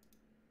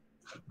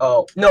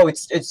 Oh no,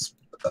 it's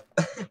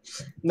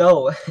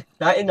no,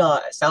 not in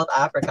South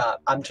Africa.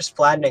 I'm just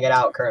flattening it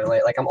out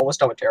currently. Like I'm almost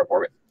done with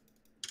terraforming.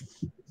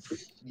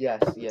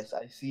 Yes,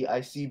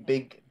 I see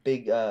big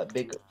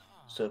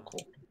circle.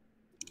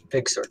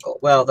 Big circle.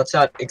 Well, that's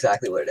not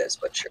exactly what it is,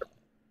 but sure.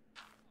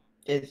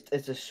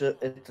 It's a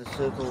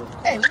circle with.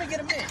 Hey, let me get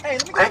a minute. Hey,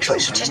 let me get Actually, I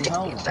should just get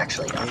games.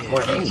 Actually,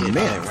 more than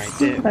man right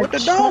there. Like, What the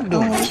dog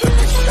doing?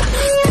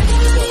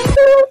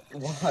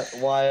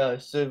 Why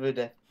server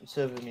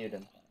mute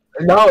him?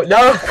 No,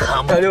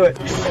 don't do it.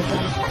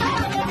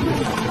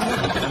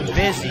 I'm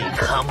busy.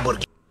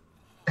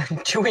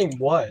 Doing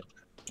what?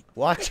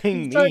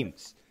 Watching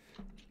memes.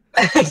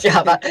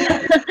 Yeah,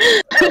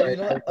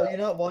 that. Are you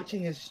not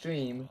watching his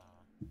stream?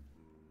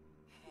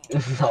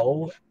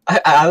 No,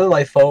 I have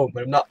my phone,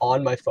 but I'm not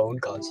on my phone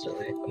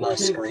constantly. I'm not a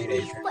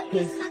screener.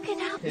 His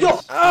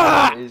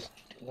is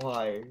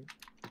why.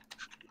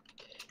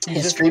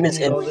 His stream is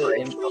in.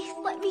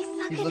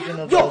 He's looking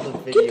at Yo, all the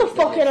videos. get the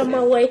fuck out of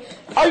my way.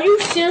 Are you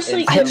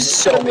seriously I have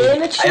so many.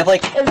 banana I chip have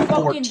like and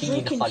fucking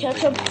drinking 1,400.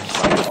 ketchup?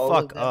 Shut the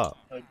fuck up.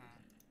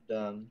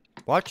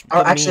 Watch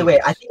Oh, the actually, wait.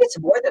 memes. I think it's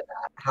more than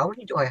that. How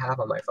many do I have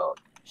on my phone?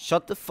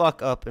 Shut the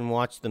fuck up and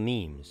watch the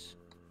memes.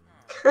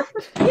 Oh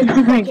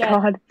my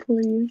god,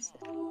 please.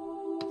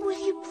 Will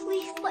you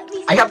please let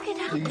me I have. suck it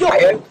out? Yo, I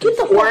have get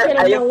the fuck four- out I of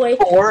my have way.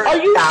 4,000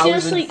 Are you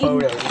seriously eating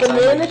photos inside my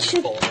banana memes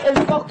chip folder.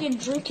 and fucking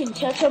drinking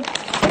ketchup?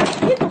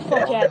 Get the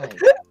fuck out of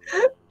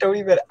Don't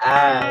even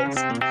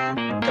ask.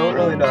 Don't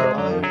really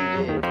know.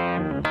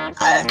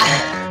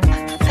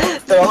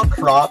 They're all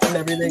cropped and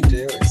everything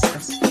too.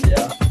 It's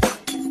yeah.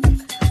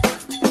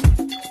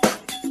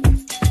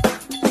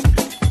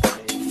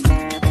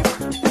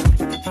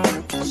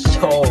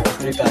 So,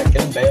 pretty bad.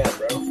 Get him banned,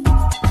 bro.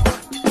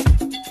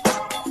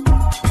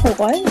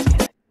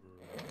 What?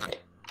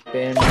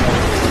 Ban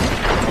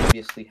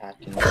previously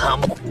hacking.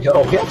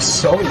 Yo, we have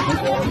so many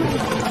people on here.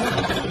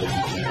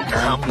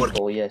 9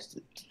 people, yes,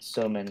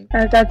 so many.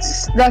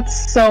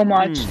 That's so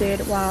much,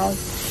 dude. Wow.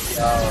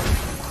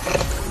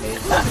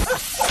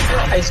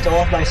 I still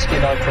have my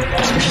skin on from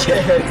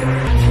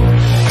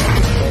yesterday.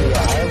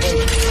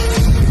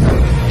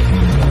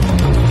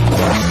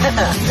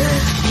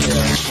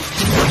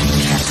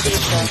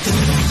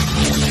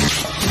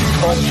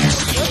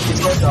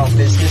 It's like our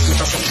business is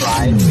just a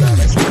pride, so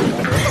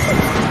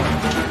that's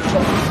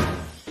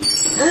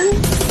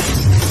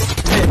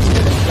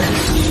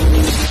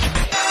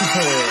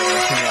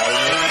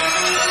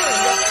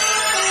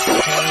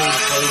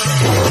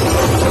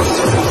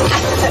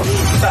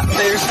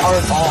There's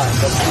our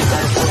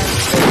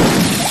bond.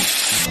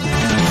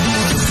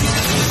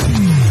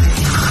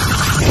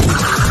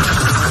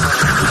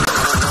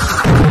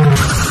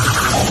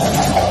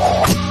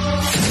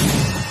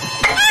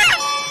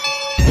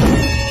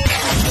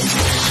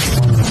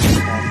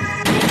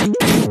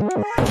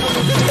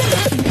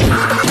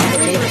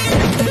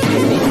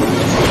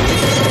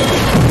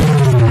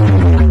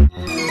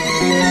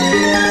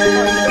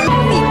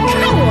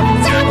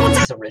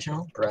 It's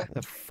original, bruh.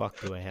 The fuck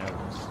do I have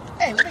this?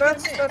 Hey, let me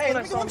That's get a what I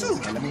minute. Hey, saw. let me go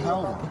too. Let me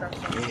hold.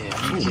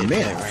 Yeah, he's a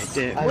man right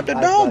there. I- What the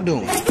I dog got-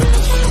 doing?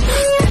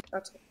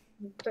 That's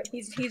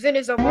he's in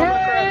his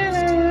Minecraft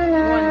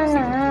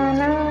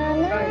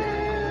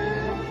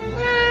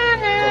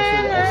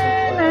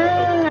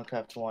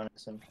Minecraft 1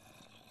 SM.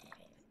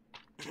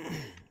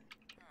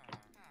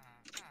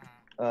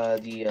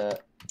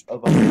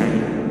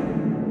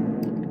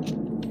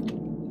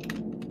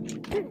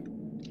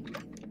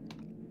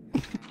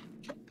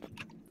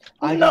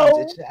 I know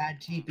it's to add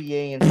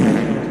TPA and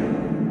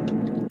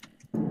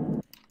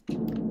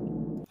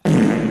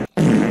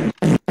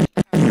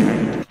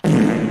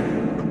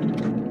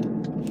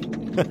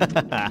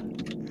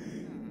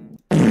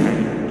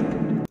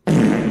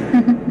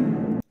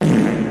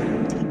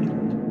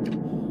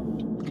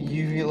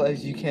you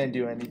realize you can't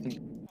do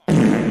anything.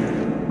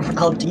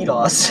 I'll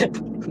DDoS.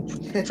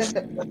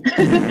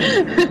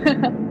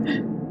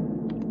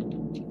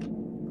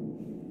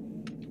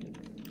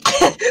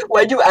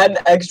 Why'd you add an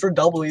extra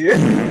W?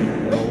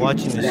 We're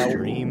watching the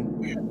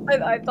stream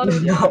I thought it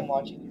was. No. I'm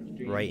watching your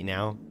stream. right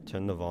now.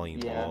 Turn the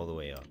volume all the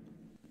way up.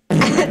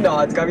 No,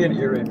 it's gotta be an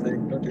ear rape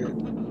thing. Don't do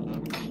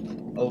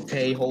it.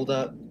 Okay, hold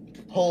up.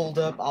 Hold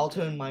up, I'll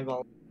turn my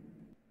volume.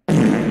 Okay,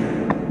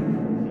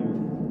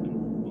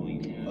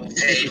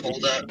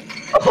 hold up.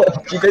 Oh,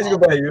 you guys can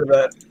probably hear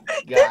that.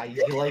 Guys,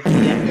 you like the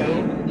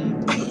echo?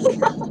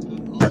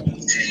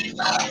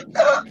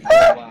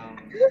 Wow.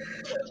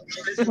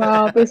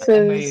 Wow, this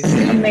is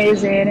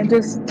amazing and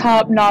just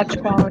top-notch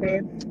quality.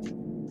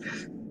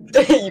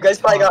 You guys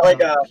probably got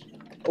like a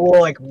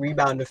little like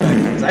rebound effect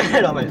because I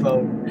had it on my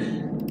phone.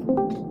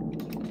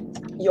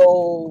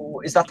 Yo,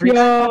 is that 3?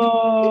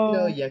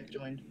 No, Yek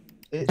joined.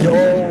 Yo,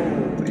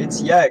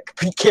 it's Yek.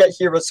 He can't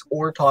hear us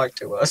or talk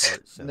to us.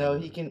 No,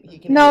 he can.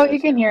 No, hear he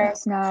us. can hear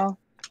us now.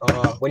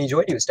 When he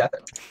joined, he was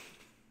stepping.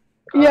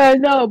 Yeah,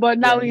 no, but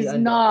now yeah, he's he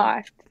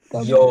not.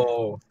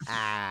 Yo.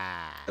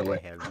 I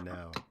have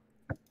no.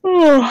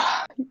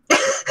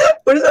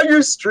 What is on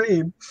your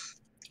stream?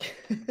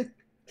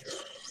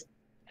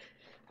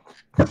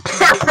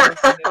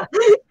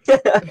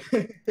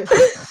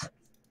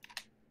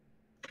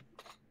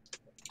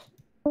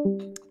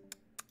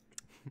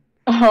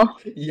 Oh,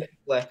 Yek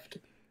left.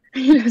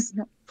 he does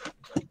not.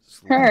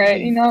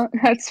 Alright, you know,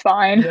 that's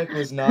fine. Yek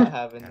was not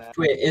having that.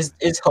 Wait, is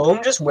home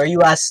just where you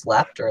last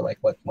slept, or like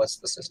what's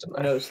the system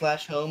there? No,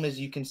 /home is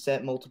you can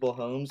set multiple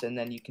homes, and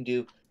then you can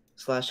do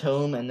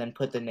 /home and then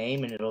put the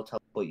name, and it'll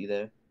teleport you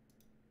there.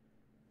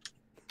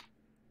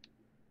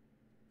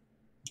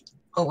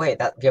 Oh wait,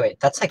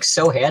 that's like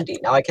so handy.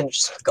 Now I can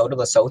just go to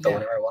Lesotho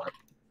whenever I want,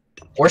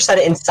 or set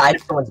it inside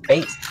of someone's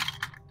base.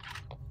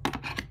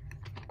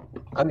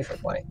 That'd be for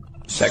funny.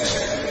 Just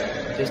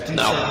do set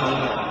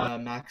home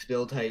at max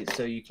build height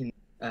so you can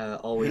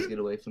always get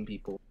away from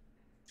people.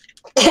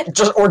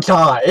 Just or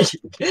die.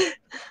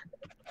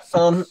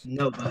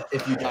 No, but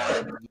if you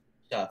die,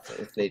 stuff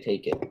if they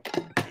take it.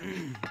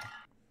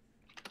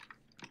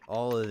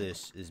 All of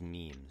this is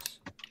memes.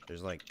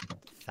 There's like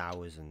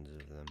thousands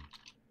of them.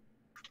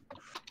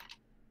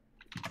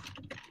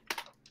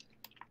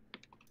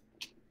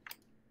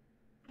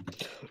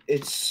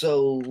 It's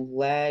so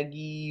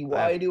laggy.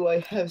 Why do I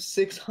have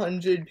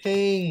 600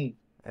 ping?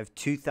 I have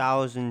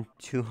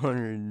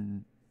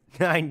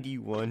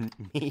 2,291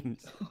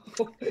 memes.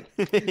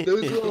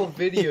 Those are all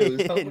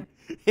videos.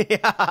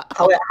 Yeah.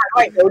 How do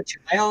I go to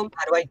my home?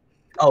 How do I?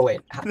 Oh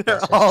wait. They're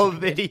all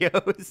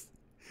videos.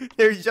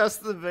 They're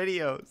just the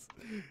videos.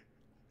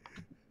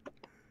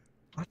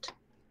 What?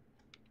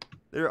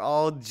 They're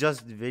all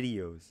just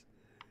videos.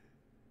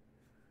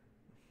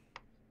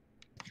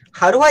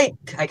 How do I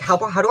how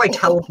do I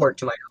teleport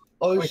to my home?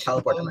 Oh, How do I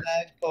teleport to my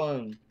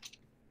phone.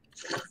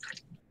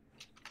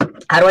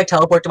 How do I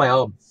teleport to my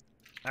home?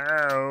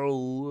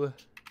 Oh.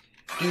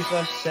 Do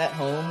 /set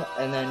home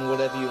and then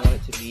whatever you want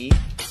it to be.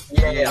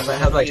 Yeah, but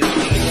how do I?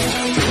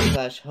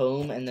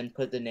 /home and then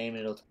put the name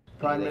and it'll.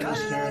 Prime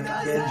Minister Benjamin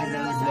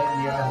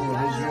Netanyahu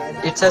of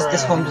Israel. It says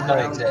this home does not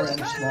exist.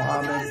 Prince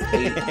Mohammed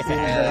bin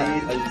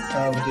Zayed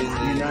of the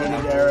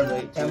United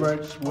Arab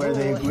Emirates, where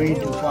they agreed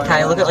to find. Can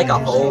I look at like a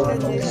home?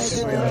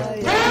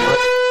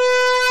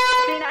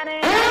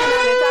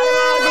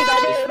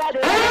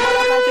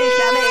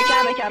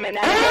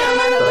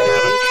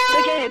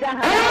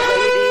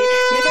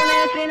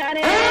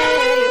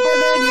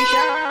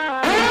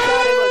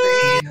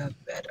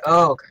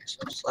 Oh, okay,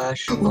 so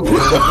slash. No.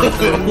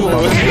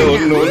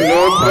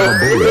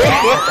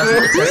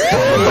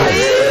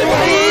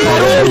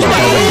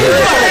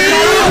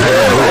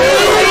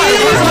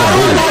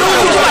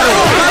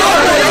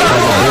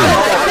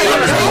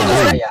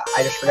 Yeah,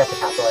 I just forgot to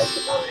capitalize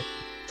the 9.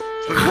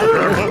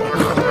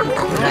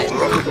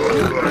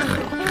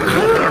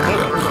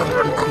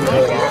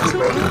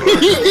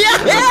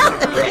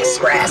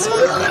 Grass.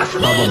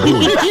 Baba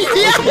Booey.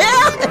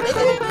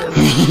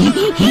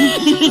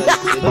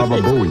 Baba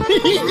Booey.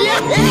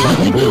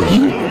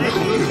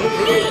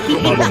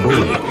 Baba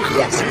Booey.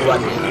 Yes,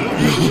 run.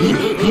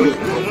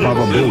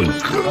 Baba Booey.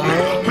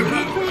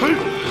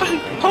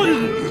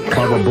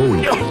 Baba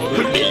Booey.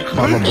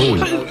 Baba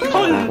Booey.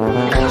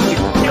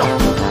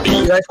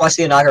 You guys watch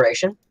the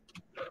inauguration?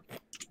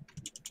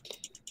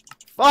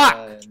 Fuck!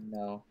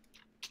 No.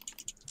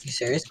 You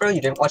serious, bro?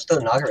 You didn't watch the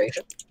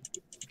inauguration?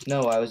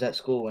 No, I was at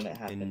school when it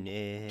happened.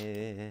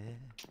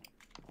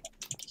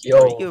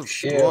 Yo, you have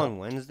shit. school on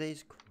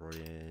Wednesdays?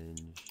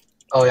 Cringe.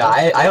 Oh yeah,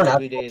 I don't have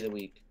every day of the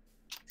week.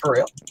 For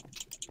real?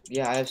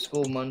 Yeah, I have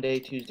school Monday,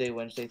 Tuesday,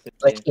 Wednesday, Thursday.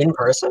 Like in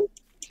person?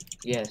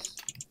 Yes.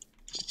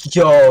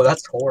 Yo,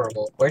 that's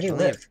horrible. Where do you I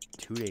only live? have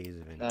 2 days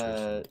of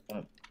in-person.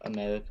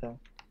 America.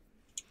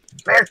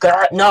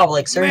 America! No,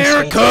 like certain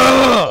states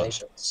have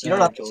regulations. You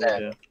don't have to say.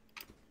 Georgia.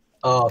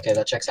 Oh, okay,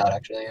 that checks out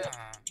actually. Yeah.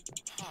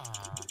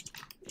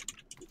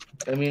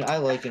 I mean, I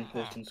like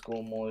in-person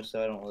school more,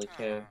 so I don't really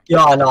care.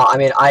 Yeah, no, I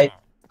mean, I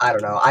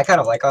don't know. I kind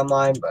of like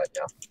online, but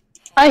yeah.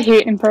 I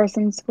hate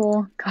in-person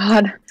school.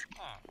 God.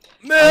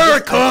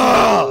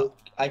 America!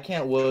 I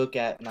can't work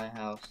at my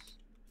house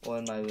or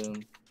in my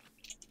room.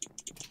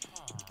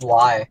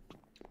 Why?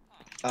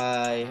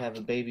 I have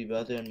a baby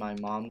brother, and my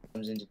mom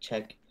comes in to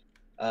check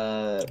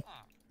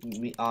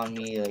me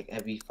like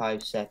every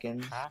 5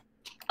 seconds.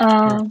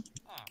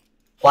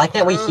 Why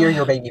can't we hear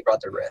your baby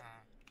brother, Rick?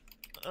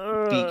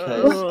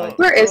 Because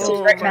where is he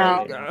right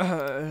now?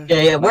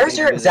 Yeah. Where's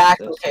your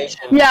exact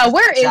location? Yeah,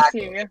 where is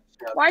he?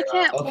 Why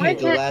can't? Okay,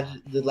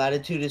 the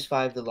latitude is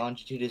 5, the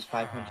longitude is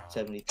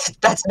 570.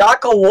 That's not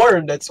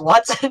coordinates,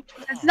 Watson.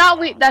 That's not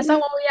what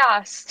we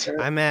asked.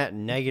 I'm at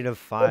negative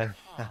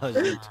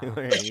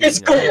 5,289.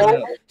 It's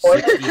cool.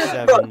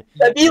 67.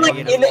 That'd be like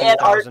in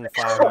Antarctica.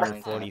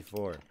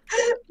 544.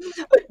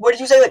 What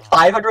did you say? Like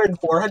 500 and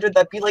 400?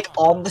 That'd be like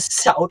on the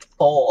South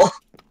Pole.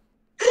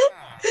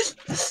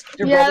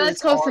 Yeah,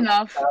 that's close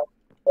enough.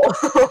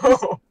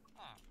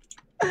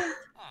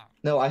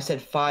 No, I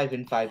said 5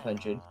 and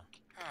 500.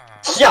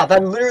 Yeah,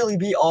 that'd literally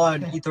be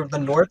on either the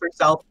North or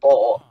South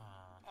Pole.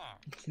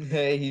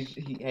 Hey,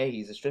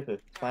 he's a stripper.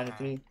 It's fine with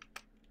me.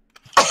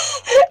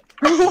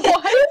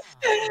 What?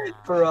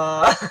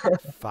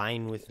 Bruh.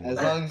 Fine with me.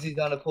 As long as he's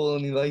on a pole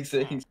and he likes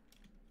it.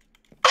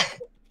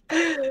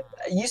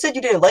 You said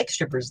you didn't like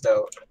strippers,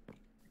 though.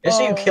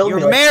 Yesterday you killed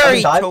me. You're like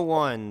married 7 to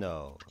one,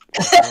 though.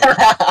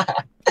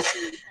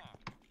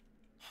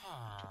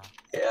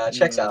 Yeah,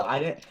 checks out.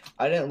 I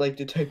didn't like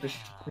the type of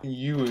thing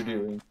you were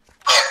doing.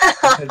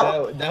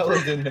 that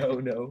was a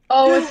no.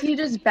 Oh, is he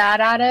just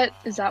bad at it?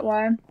 Is that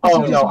why?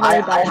 Oh no, I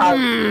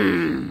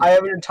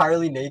have an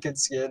entirely naked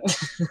skin.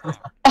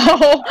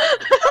 Oh.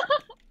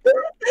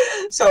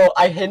 So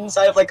I hid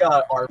inside of like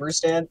a armor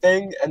stand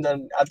thing, and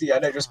then at the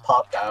end I just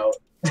popped out.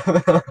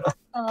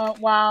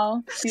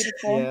 Wow,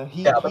 beautiful.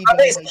 Yeah, but that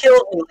guy's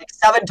killed me like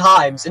 7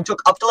 times and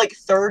took up to like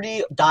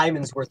 30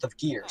 diamonds worth of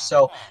gear.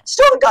 So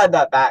still haven't gotten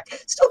that back.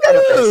 Still kind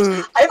of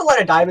pissed. I have a lot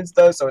of diamonds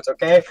though, so it's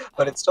okay.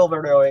 But it's still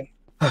very annoying.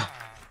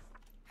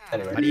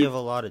 Anyway. How do you have a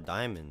lot of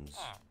diamonds?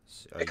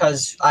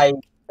 Because I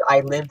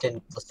lived in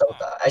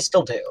Lesotho. I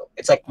still do.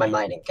 It's like my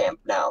mining camp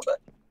now,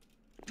 but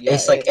yeah,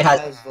 it's like it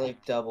has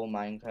like double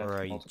Minecraft. Or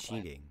are you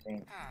cheating?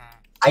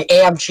 I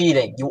am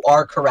cheating. You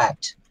are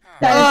correct.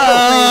 No,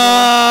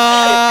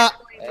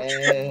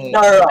 Hey.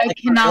 I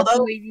cannot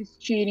believe he's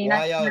cheating. Why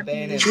I y'all can't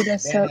ban believe him? you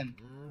just Ban so. him.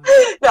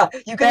 No,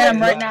 you Ban can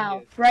him right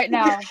now. Right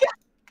now.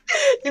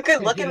 You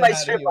can look Get at him my out of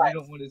strip here. We lines.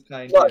 don't want his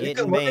kind. Look, you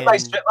can look at my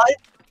strip lines.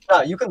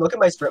 No, you can look at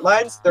my strip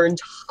lines. They're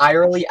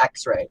entirely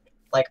X-ray.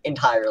 Like,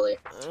 entirely.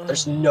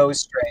 There's no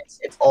straights.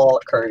 It's all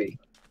curvy.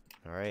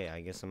 Alright,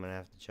 I guess I'm gonna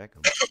have to check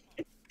them.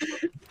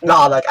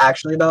 No, like,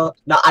 actually, though.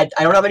 No, I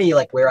don't have any,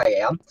 like, where I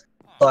am.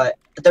 But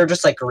they're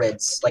just, like,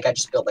 grids. Like, I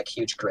just build, like,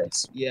 huge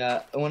grids.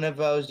 Yeah,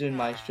 whenever I was doing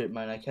my strip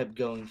mine, I kept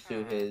going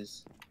through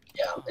his.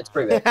 Yeah, it's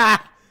pretty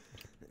bad.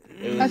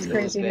 That's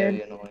crazy,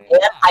 dude. Annoying.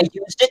 And I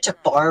used it to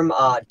farm,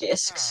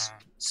 discs.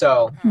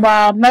 So.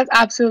 Wow, that's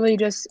absolutely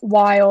just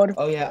wild.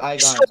 Oh, yeah,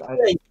 Igons.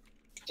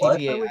 What?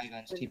 TPA,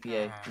 Igons,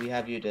 TPA. We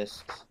have your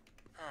discs.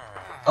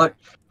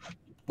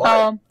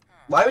 Why?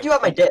 Why would you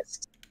have my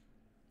discs?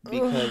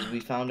 Because we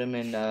found them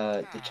in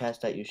the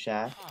chest at your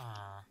shack.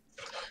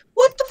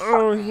 What the fuck?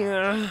 Oh,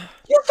 yeah.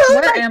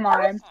 Where am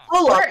I?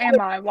 Where am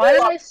I? Why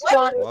did I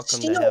spawn? Welcome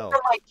to hell.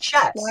 My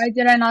chest. Why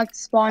did I not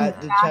spawn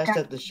At the back chest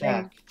at the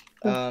shack.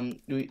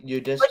 Your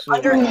discs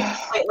Like were underneath,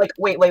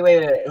 wait,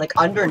 like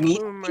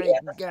underneath. Oh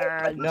my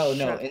god. No, in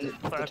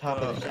the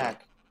top of the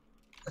shack.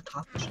 The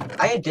top.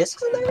 I had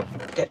discs in there.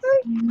 Did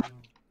I?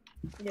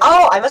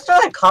 Oh, I must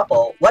have had a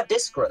couple. What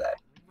discs were they?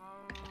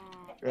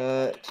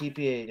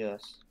 TPA to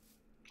us.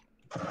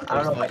 I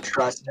don't know if I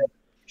trust it.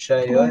 Should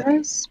I do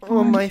it?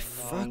 Oh my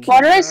fucking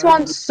Why did I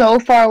spawn so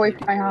far away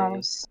from my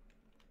house?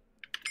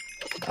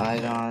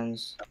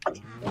 Igons.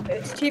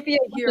 It's TPA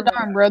here.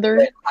 Darn, brother.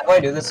 Wait, how do I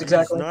do this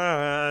exactly?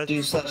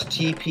 Do such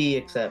TP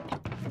accept.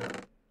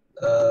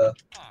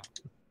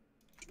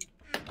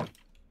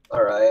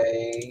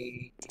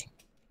 Alright.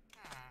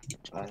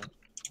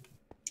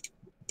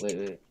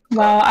 Wait.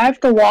 Wow, I have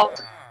to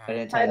walk.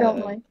 I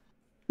don't like.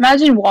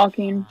 Imagine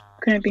walking.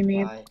 Couldn't be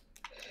me.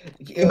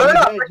 You better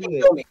not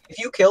freaking kill me. If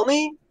you kill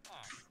me,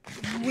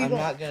 I'm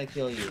not gonna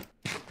kill you.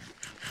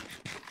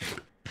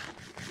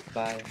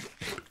 Bye.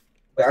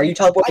 Wait, are you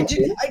teleporting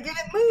too? I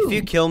didn't move! If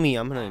you kill me,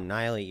 I'm gonna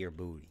annihilate your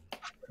booty.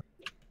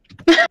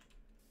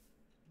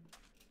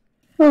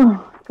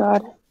 Oh,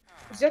 God.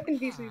 Is that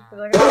confusing?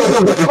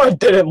 I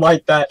didn't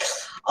like that.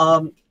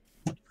 I'm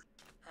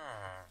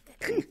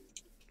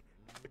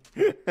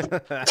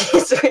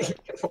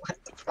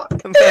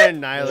gonna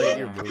annihilate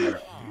your booty.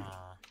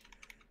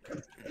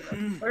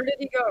 Where did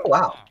he go?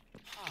 Wow.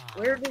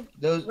 Where did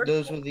those were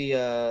the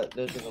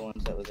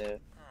ones that were there.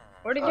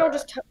 Where did y'all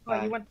just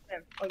oh, you went to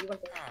them. Oh, you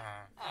went there.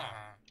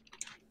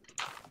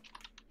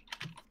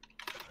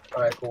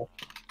 Alright, cool.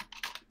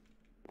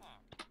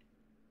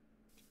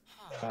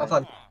 Have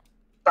fun.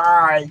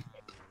 Bye.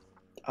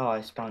 Oh, I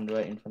spawned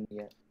right in front of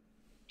you.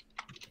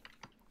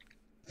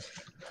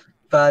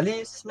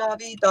 Feliz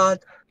Navidad.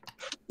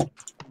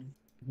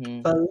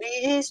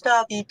 Feliz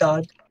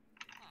Navidad.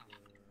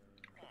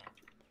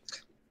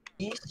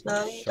 Feliz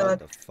Navidad. Shut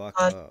the fuck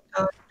up.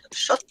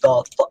 Shut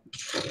the fuck.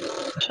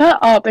 Shut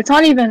up. It's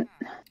not even.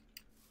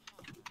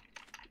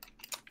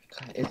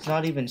 It's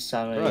not even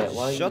summer Bro, yet.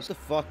 Why shut the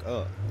fuck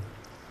up.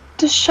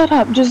 Just shut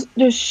up. Just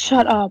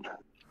shut up.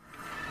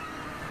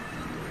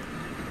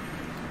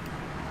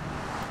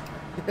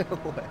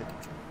 What?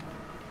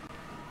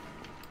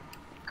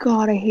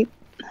 God, I hate.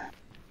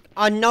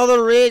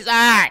 Another reason.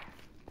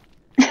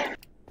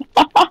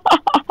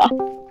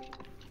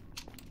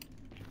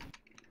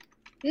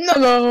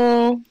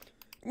 No.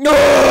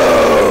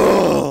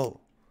 No.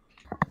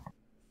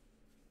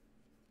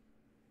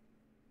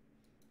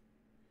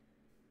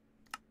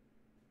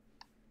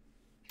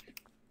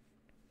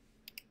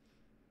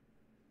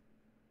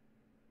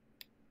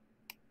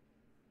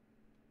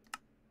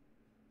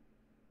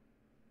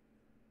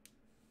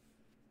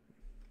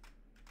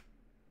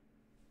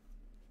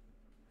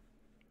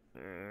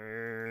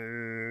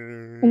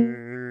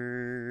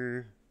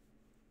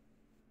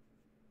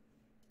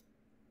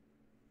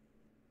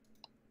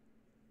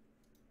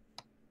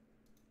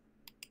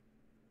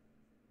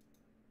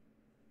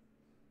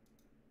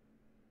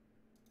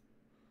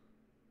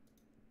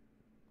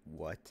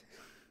 What?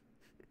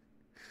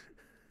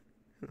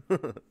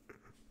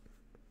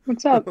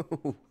 What's up?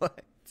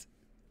 What?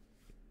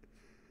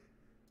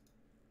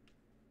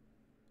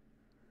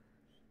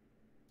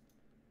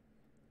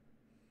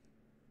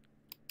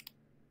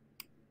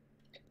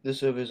 The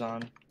server's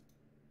on.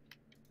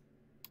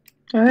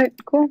 Alright,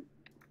 cool.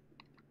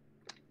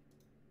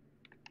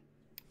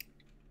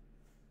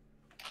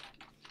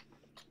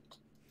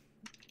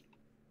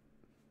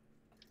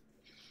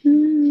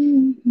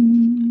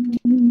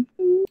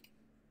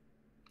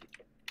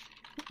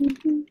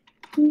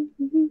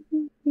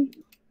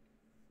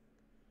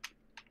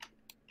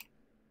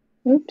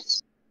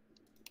 Oops.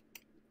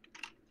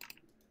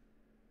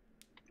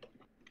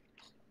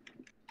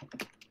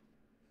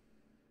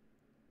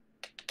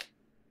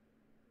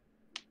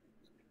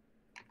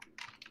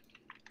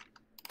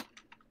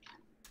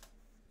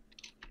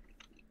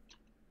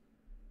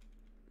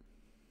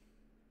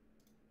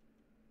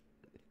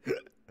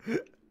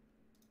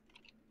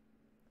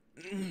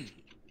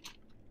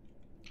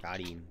 Got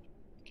him.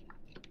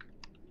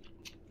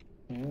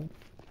 Hmm?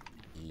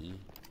 E.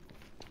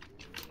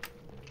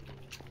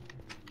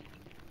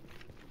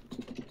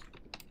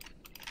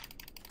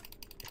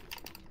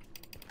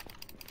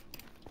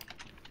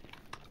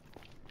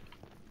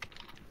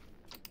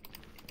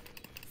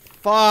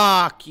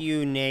 Fuck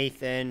you,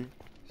 Nathan.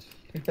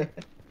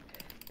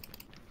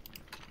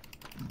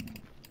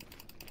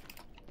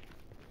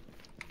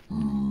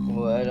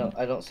 Well,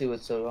 I don't see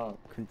what's so wrong.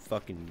 Couldn't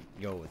fucking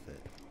go with it.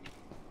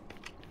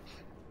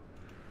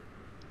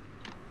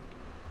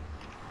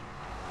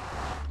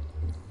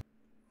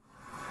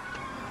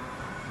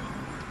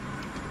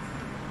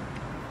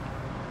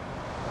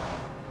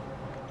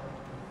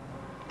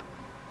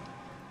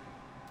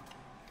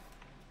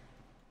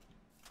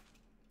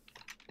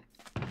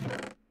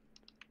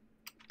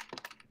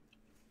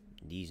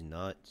 These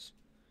nuts.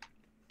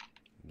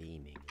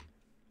 Gaming.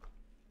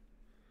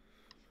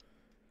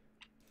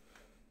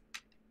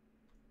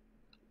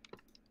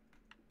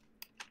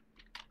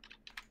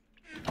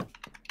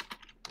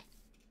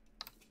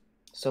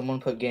 Someone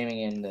put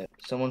gaming in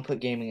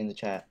the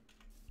chat.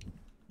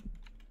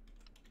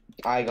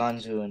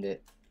 Igon's ruined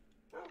it.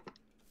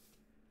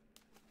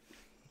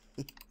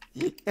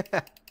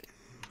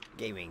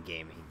 Gaming.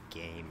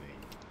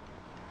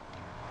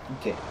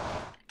 Okay.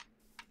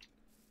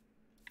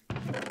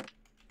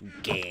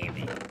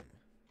 Gaming.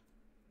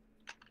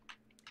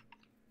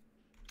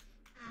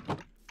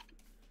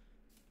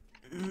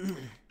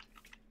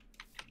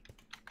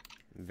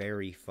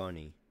 Very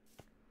funny.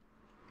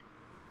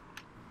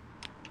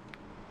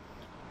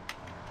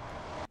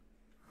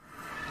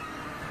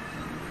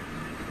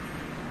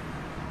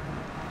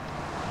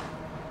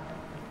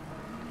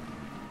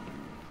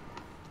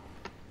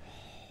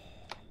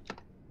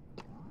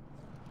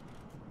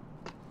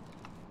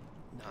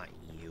 Not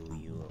you,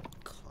 you little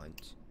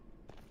cunt.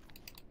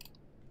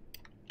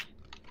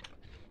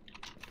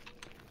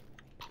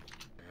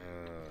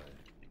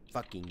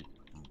 Fucking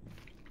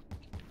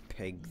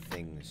pig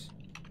things.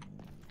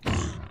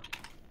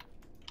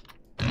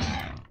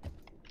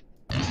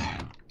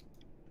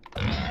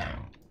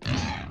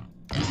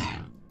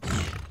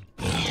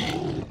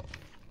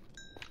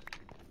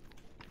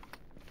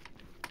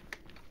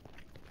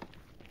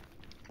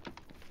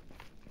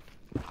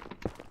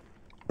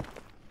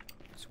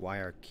 It's why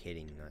are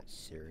kidding, not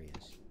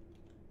serious.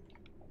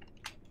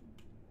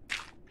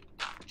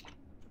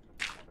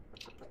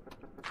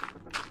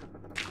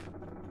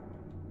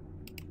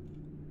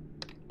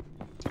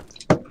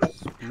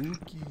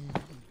 Spooky.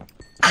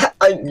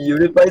 I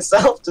muted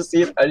myself to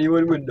see if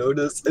anyone would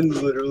notice, and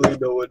literally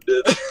no one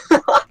did.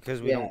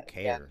 Because we don't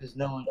care. Yeah, because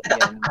no one.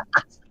 Yeah,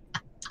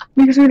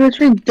 Because we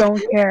literally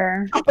don't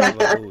care.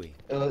 Baba-booey.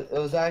 it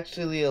was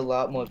actually a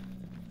lot more.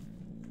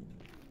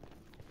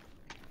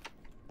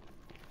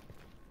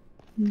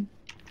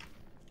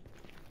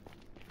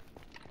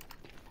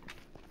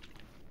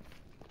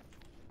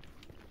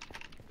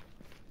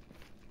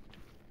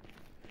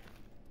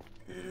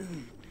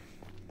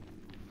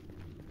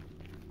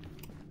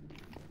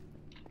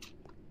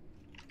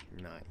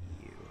 Not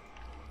you.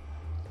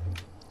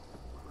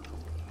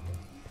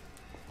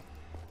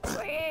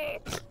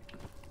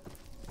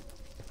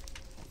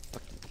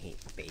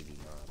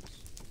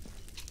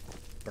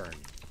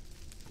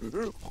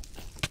 Burn.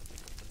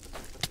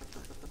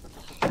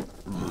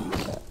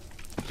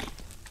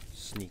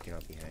 Sneaking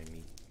up behind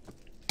me.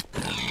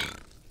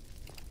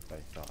 What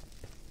I thought.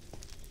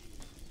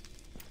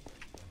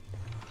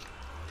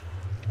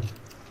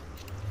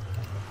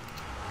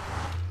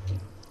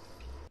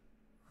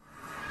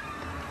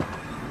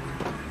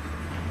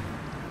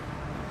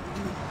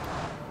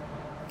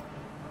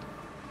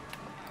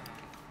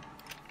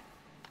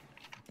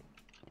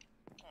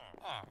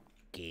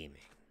 Gaming.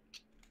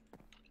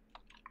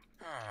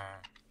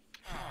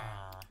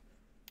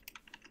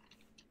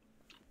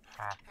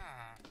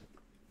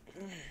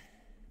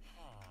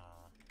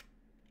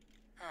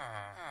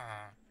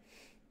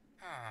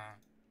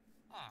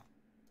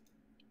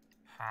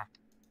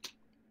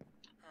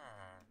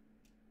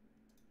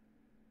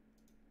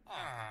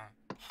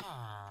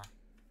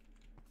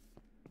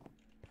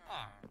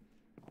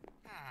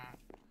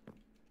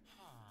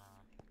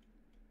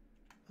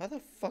 How the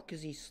fuck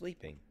is he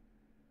sleeping?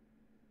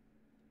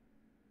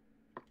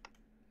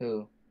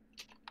 Who?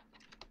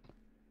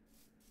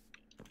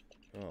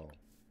 Oh.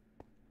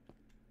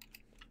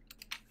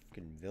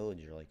 Fucking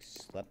villager like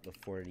slept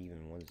before it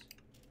even was.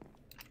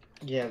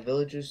 Yeah,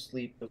 villagers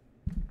sleep at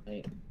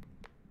night.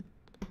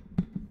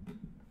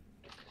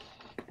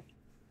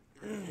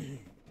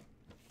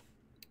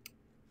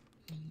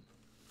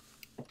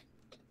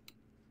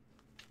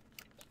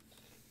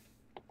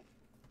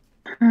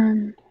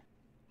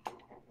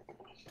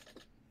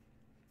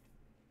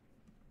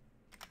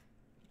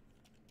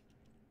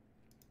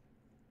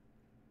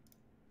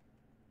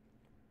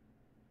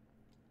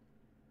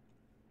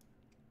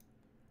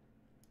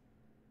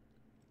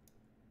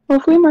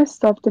 Hopefully my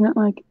stuff didn't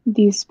like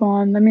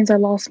despawn. That means I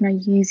lost my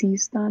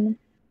Yeezys then.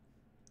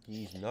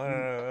 He's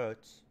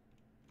nuts.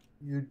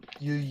 Your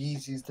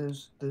Yeezys,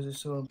 those are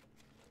so.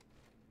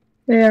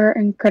 They are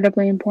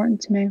incredibly important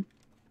to me.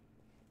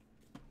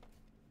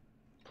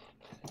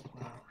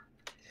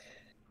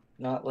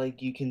 Not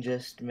like you can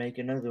just make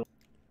another one.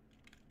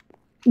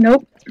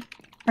 Nope,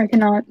 I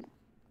cannot.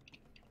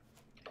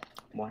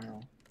 Wow.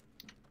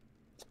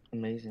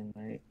 Amazing,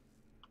 right?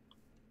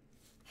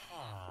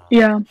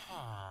 Yeah.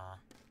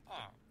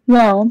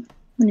 Well,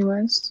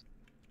 anyways.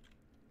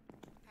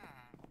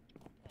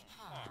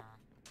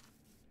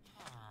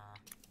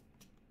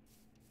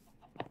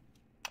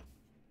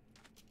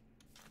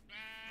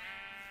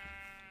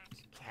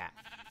 Cat.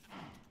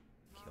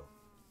 Kill.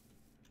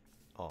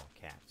 All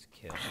cats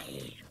kill.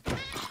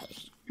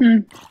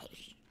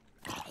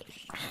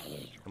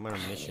 I'm on a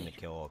mission to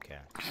kill all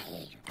cats.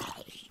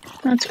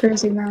 That's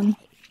crazy, man.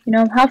 You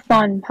know, have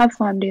fun,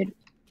 dude.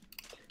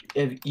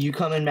 If you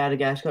come in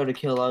Madagascar to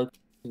kill us,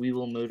 we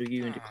will murder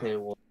you and declare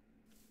war.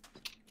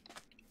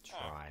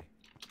 Try.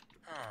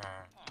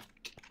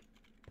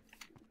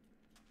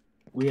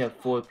 We have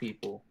 4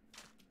 people.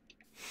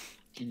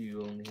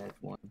 You only have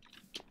 1.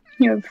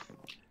 You have...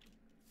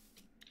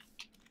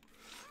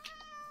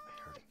 I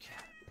heard a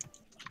cat.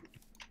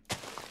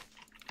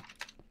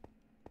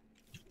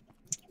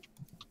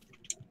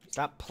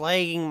 Stop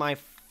plaguing my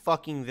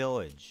fucking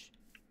village.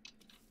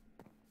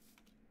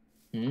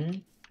 Hmm?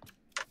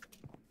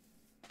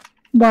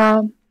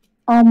 Wow.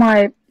 All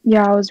my...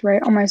 Yeah, I was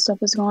right. All my stuff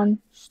is gone.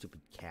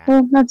 Stupid cat.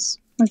 Well, that's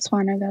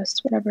fine, I guess.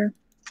 Whatever.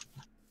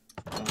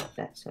 Oh,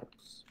 that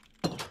sucks.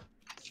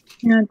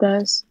 Yeah, it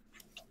does.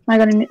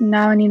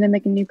 Now I need to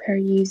make a new pair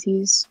of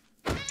Yeezys.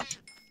 I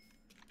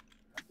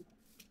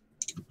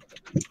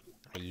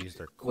use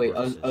their Wait,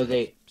 corpses are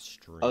they as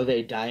string. are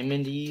they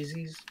diamond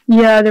Yeezys?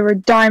 Yeah, they were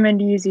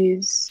diamond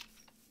Yeezys.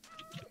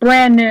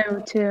 Brand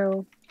new,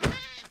 too.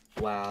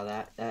 Wow,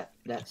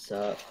 that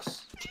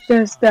sucks.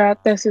 This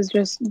is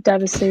just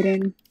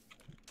devastating.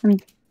 I'm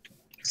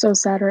so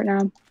sad right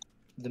now.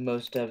 The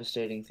most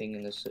devastating thing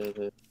in the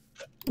server.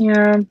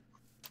 Yeah.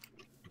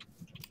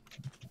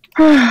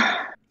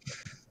 Oh.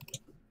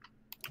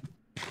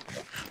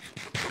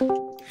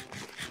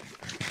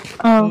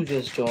 Who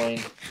just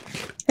joined?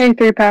 Hey,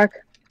 3-pack.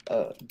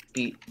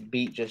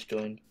 Beat just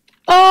joined.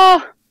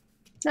 Oh!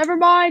 Never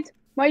mind.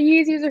 My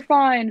Yeezys are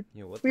fine.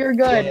 Yeah, We are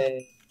good.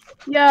 Yay.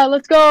 Yeah,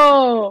 let's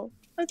go.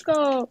 Let's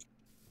go.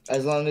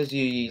 As long as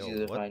your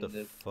Yeezys are what fine.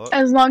 the fuck?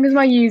 As long as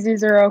my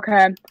Yeezys are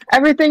okay.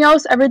 Everything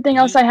else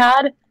I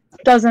had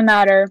doesn't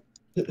matter.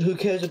 Who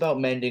cares about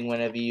mending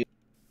whenever you...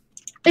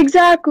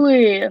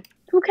 Exactly.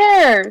 Who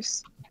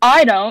cares?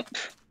 I don't.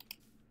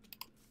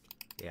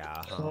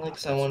 Yeah. Sound like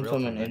someone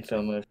from an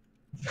infomercial.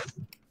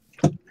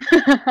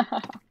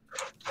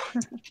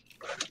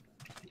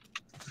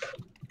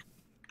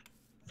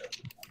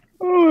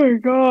 Oh my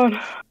god.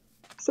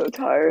 So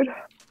tired.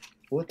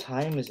 What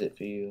time is it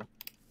for you?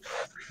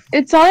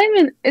 It's not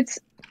even it's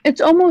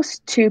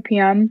almost 2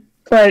 p.m.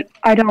 but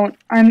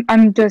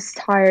I'm just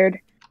tired.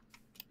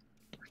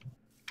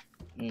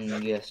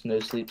 Yes, no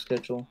sleep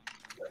schedule.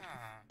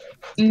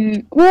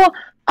 Well,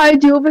 I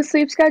do have a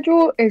sleep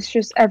schedule. It's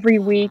just every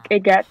week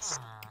it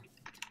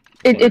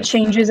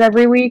changes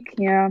every week.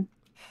 Yeah.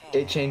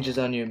 It changes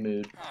on your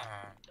mood.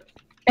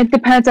 It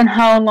depends on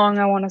how long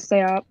I want to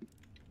stay up.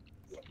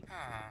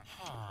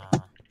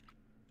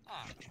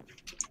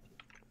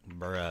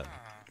 Bruh.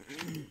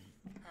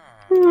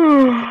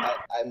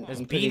 Has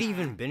I'm Beat pretty...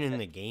 even been in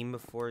the game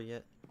before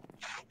yet?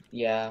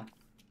 Yeah.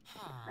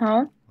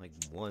 Huh? Like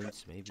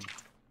once, maybe.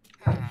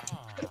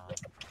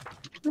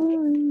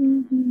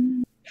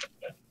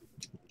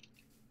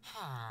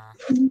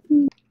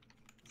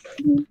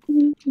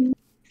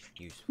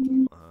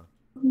 Useful,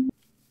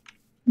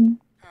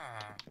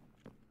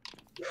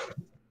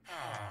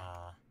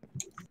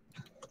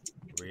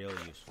 real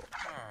useful.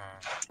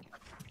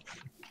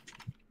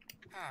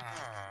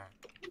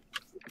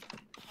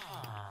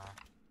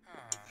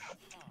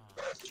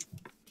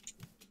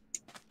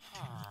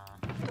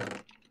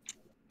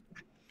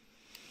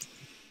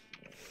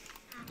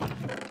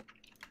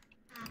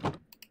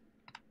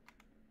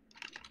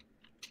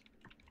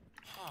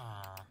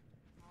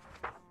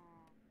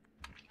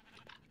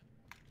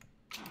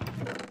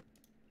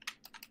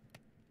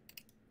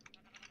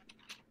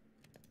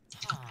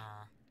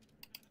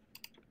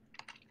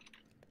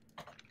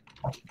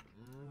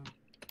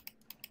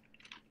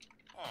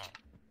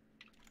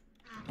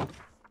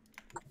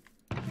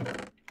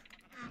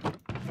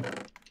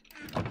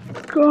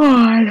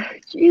 God,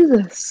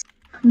 Jesus.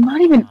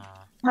 I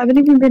haven't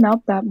even been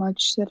up that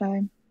much that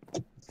I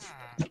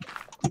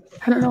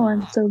don't know,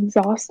 I'm so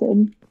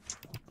exhausted.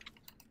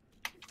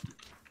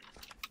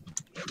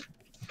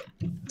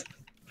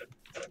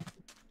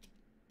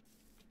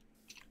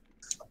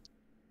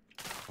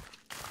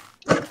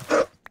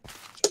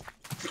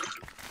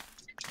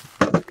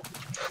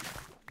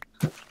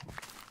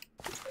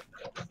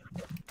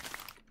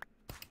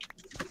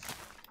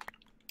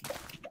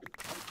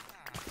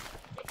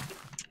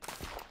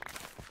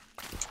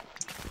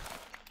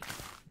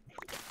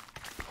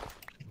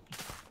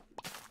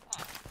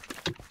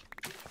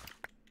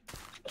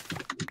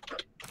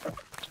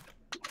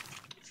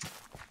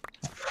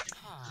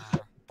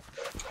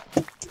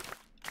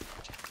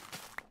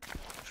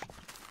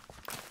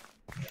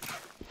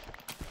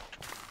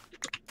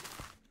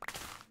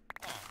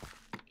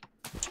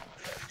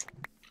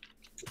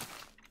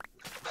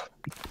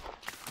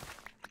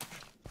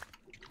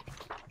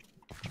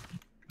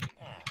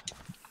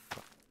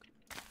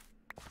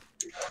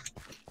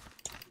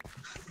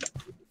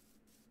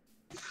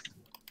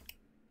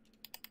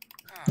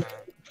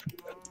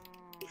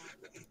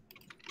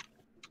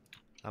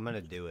 I'm gonna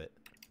do it.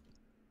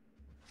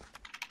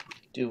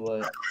 Do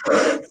what?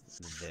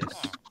 This.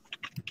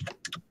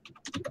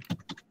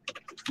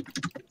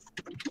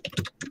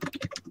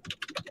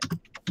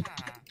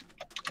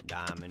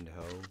 Diamond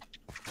hoe.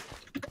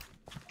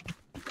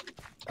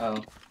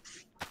 Oh.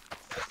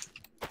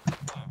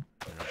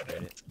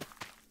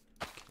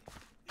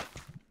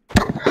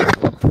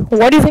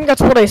 Why do you think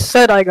that's what I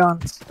said,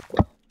 Igons?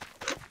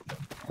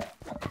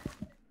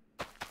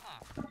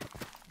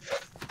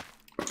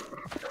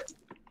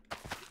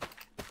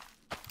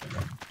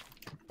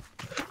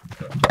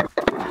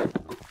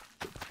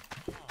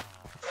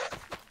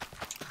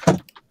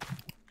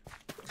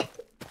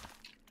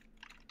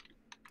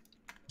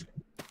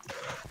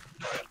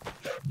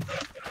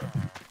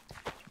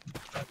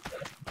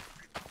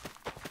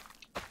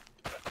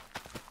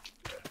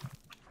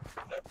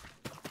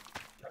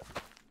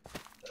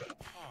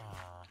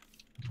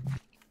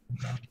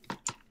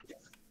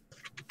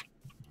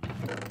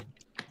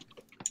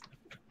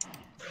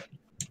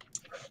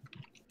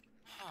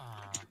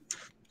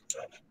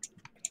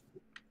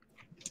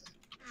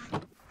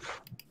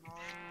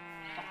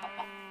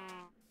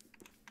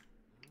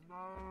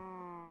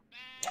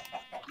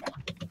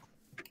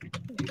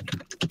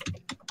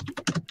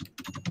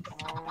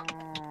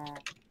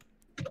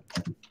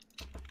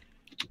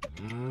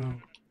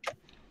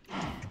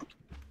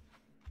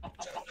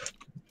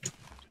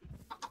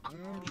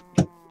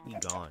 You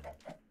gone.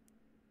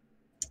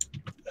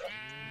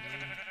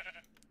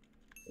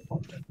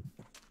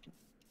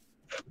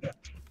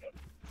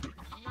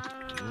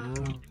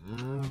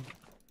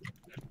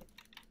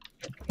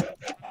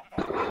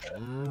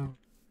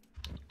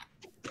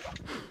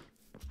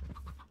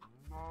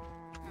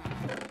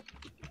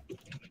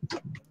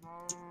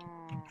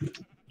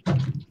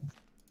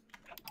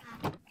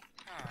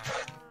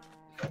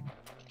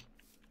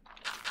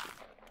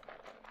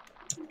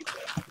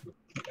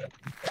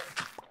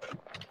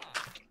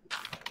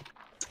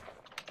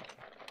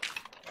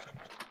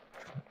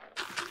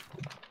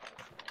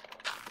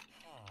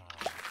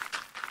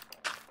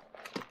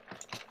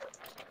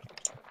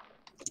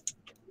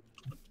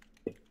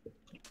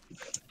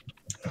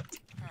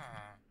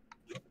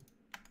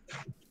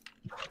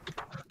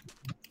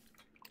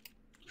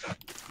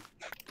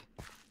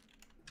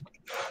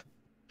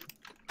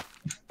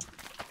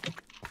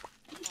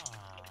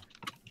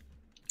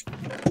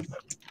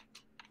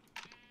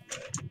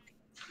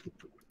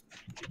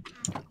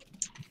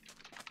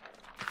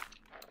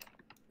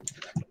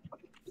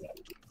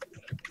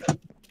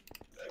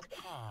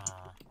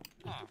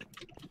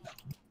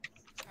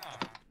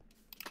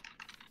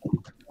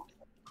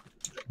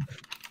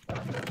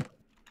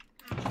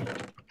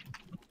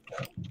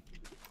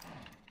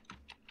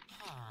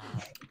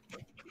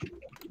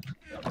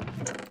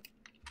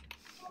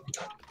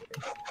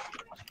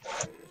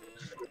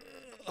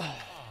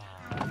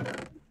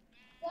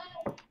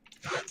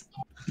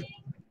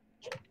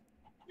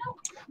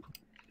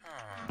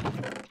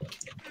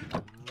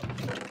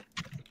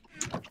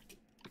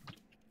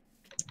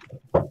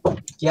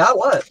 Yeah,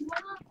 what?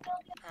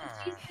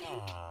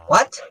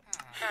 What?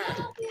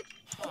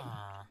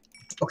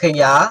 Okay,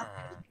 yeah.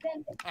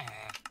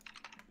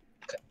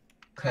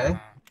 Okay.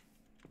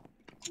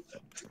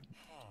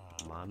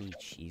 Mommy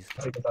cheese.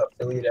 Think about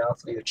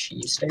Philadelphia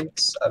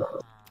cheesesteaks? I don't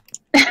know.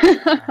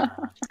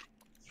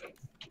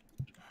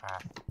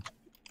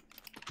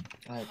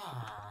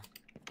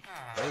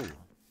 Oh,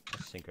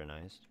 that's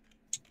synchronized.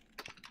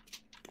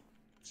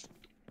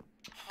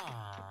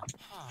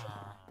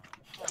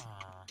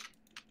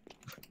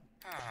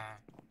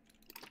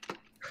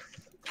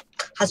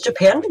 Has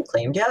Japan been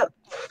claimed yet?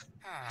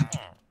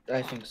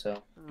 I think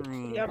so.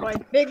 Yeah, by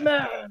Big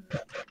Man.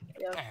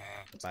 Yeah.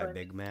 By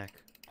Big Mac.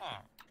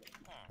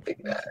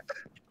 Big Mac.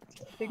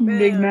 Big Man.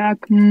 Big Mac.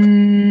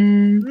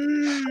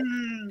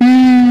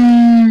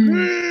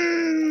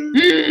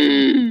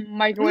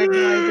 Microwave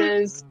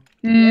noises.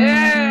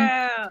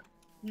 Yeah.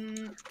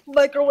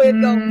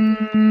 Microwave go.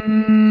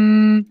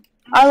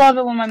 I love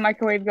it when my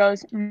microwave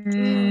goes.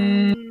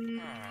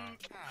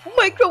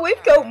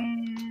 Microwave go.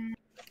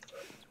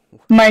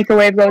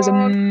 Microwave goes.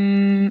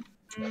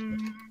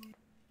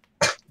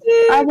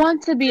 I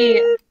want to be.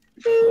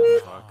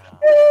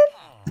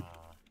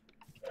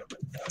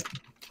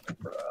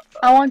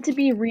 I want to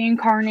be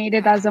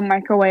reincarnated as a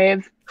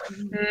microwave.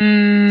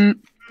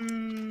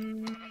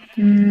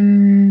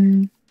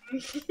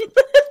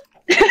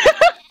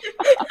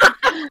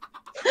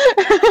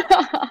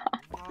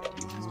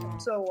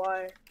 So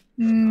why?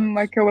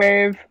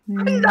 Microwave.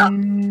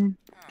 Bro,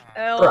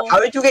 how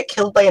did you get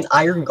killed by an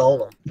iron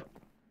golem?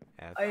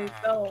 I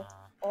fell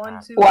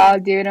onto. Wow,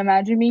 dude!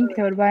 Imagine being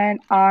killed by an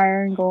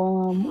iron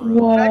golem.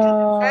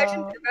 Whoa!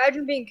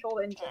 Imagine being killed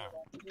in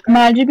general.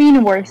 Imagine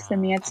being worse than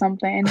me at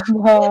something.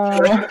 Whoa!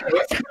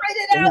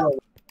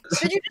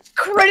 Did you just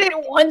crit it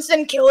once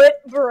and kill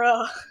it,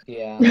 bruh?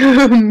 Yeah.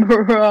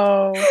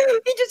 Bro.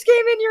 He just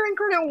came in here and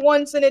crit it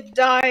once and it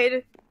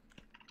died.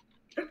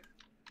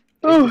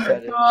 Oh my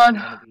god.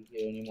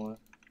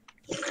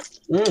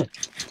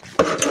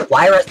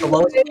 Why are at the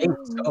lowest king?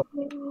 Oh.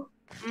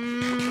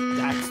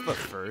 That's the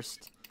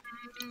first.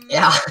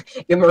 Yeah,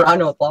 give him a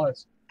round of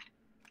applause.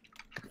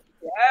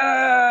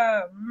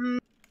 Yeah.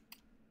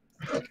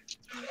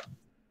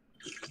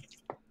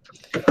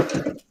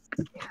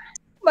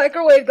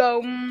 Microwave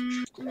go.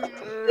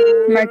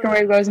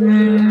 Microwave goes.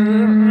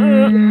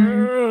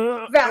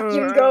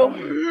 Vacuum go.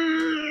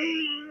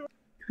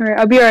 Alright,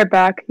 I'll be right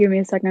back. Give me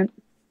a second.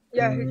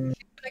 Yeah, he's gonna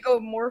go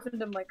morph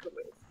into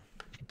microwave.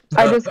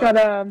 I just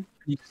gotta.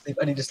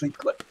 I need to sleep.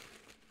 Come on.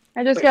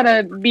 I just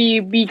gotta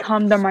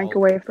become the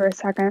microwave for a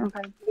second.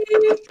 Okay.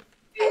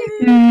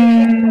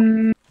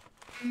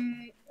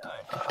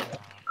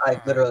 I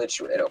literally just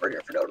ran over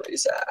here for no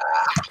reason.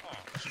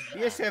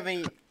 You guys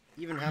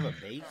even have a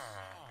base?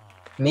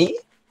 Me?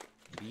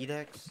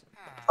 BDEX?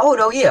 Oh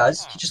no, he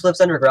does. He just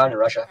lives underground in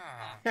Russia.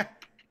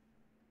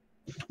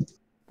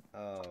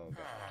 Oh, God.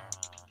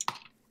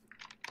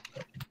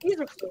 He's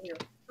still here.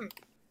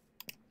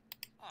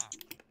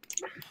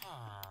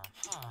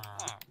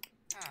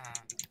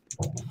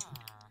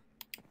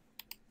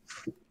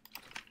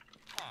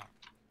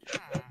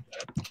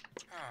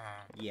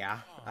 Yeah,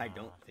 I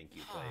don't think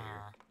you play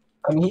here.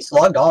 I mean, he's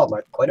logged on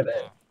like quite a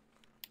bit.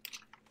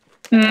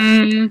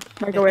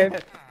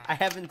 Microwave. I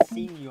haven't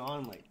seen you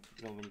on like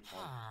so many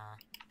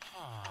times.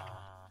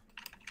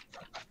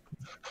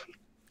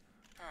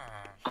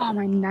 Oh,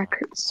 my neck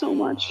hurts so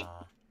much.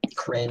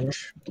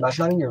 Cringe.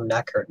 Imagine having your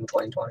neck hurt in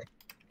 2020.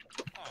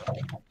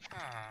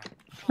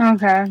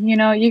 Okay, you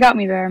know, you got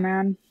me there,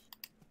 man.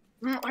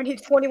 I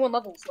need 21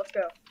 levels. Let's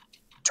go.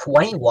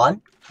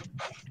 21?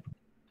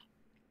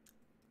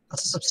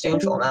 That's a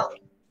substantial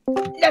amount.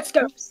 Let's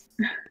go.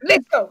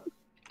 Let's go.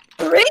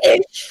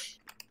 British.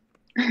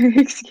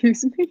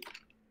 Excuse me.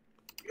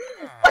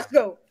 Let's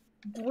go.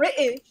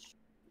 British.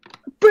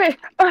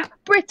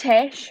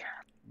 British.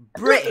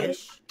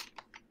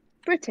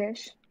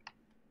 British?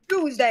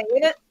 Tuesday,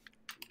 innit?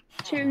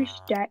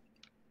 Tuesday.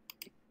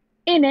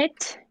 In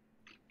it.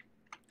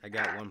 I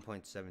got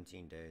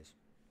 1.17 days.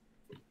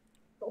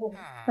 Oh.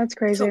 That's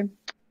crazy.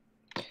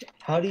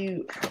 How do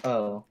you?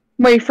 Oh.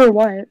 Wait, for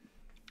what?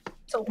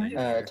 So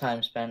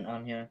time spent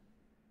on here.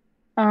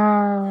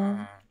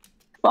 Fun.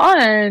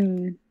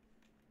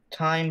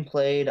 Time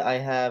played. I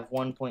have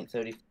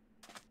 1.30.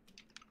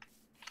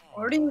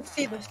 where do you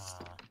see this?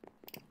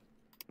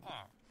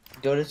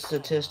 Go to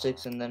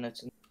statistics and then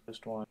it's in the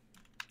first one.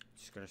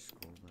 Just gotta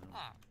scroll down.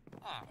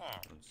 I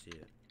don't see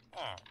it.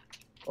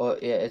 Oh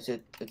yeah, it's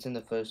in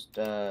the first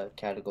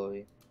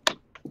category.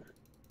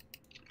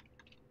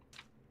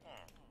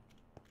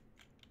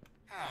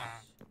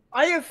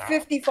 I have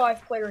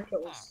 55 player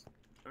kills.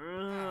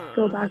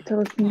 Go back to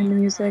listening to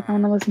music. I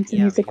want to listen to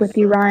music with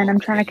you, Ryan. I'm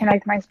trying to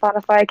connect my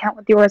Spotify account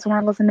with yours. I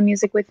want to listen to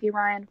music with you,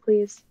 Ryan,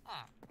 please.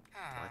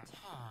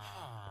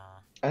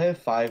 I have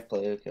 5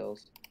 player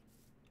kills.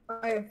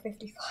 I have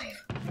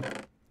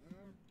 55.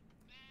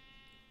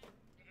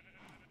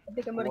 I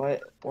think I'm gonna.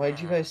 Why'd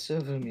you guys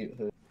server mute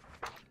her?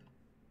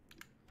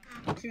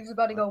 She was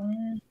about to go.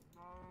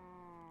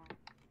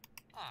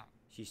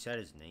 She said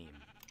his name.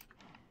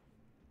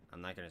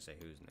 I'm not gonna say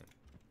whose name.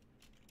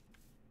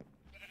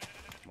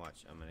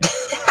 Watch, I'm gonna.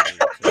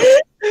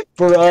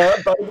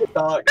 Bruh, by the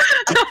dog.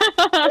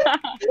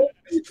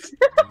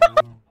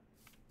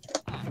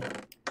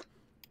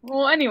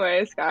 Well,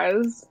 anyways,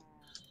 guys.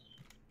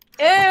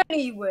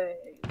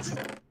 Anyways.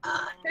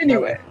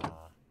 Anyway.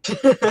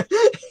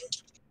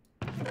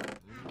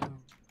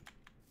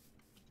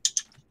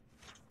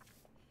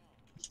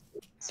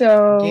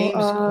 So,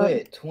 Games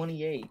quit,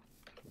 28.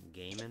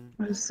 Gaming?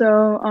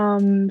 So,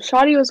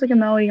 Shoddy was like a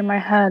melody in my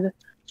head.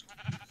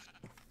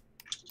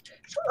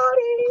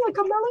 Shoddy, like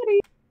a melody.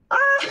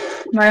 Ah!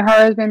 My heart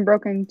has been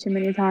broken too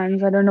many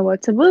times. I don't know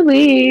what to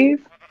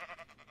believe.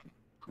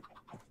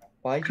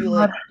 Why'd you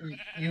like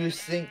you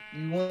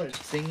weren't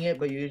singing it,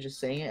 but you were just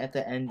saying it at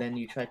the end, then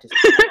you tried to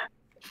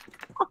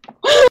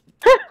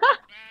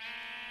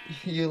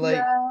you like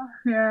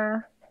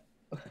yeah.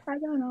 I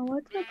don't know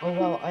what to oh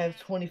wow, I have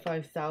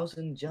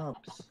 25,000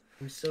 jumps.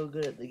 I'm so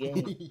good at the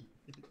game.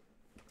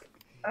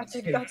 That's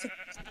a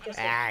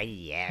Ah,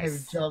 yes.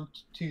 I've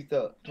jumped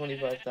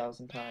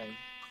 25,000 times.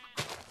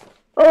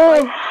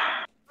 Oh,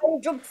 I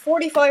jumped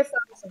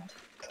 45,000.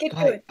 Get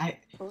good.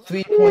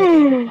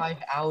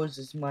 3.85 hours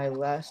is my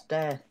last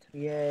death.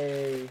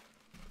 Yay.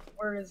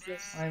 Where is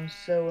this? I'm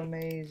so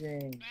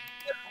amazing.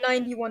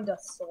 91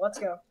 deaths, so let's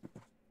go.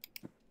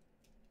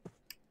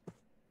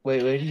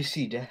 Wait, where do you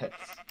see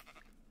deaths?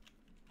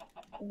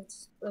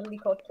 It's literally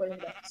called playing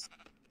deaths.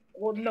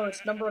 Well, no,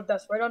 it's number of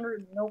deaths right under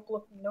no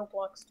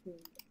blocks to.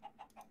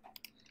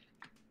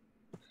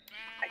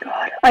 my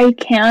God. I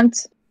can't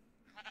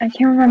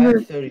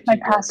remember my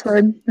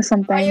password or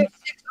something. I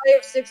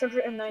have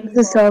 690. This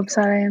is so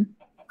upsetting.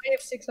 I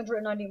have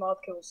 690 mob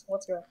kills.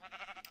 Let's go.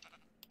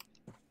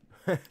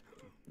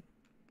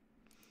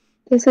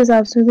 This is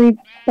absolutely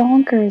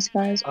bonkers,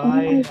 guys. Oh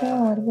my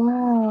God!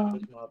 Wow.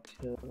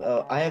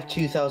 Oh, I have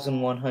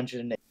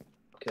 2,108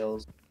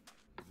 kills.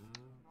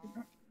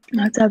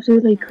 That's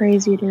absolutely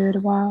crazy,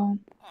 dude. Wow.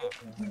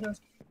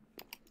 Let's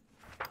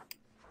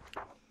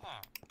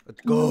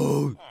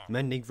go!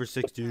 Mending for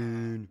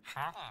 16.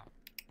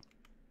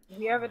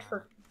 We have it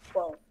for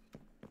 12.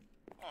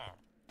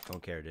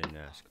 Don't care, didn't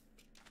ask.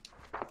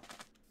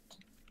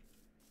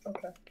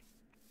 Okay.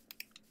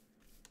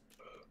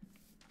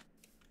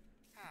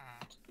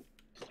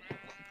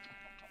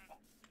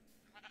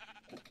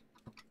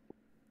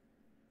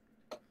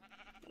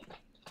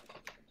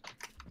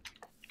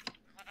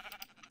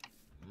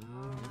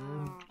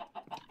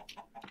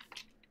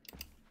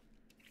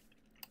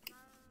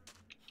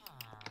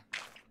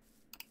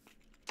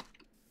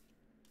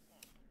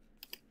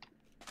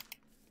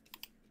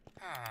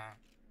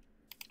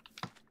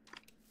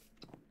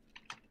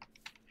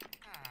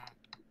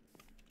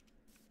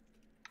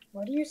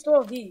 Why do you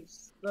still have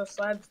these? The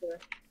slabs there.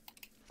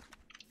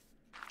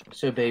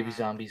 So baby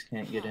zombies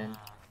can't get in.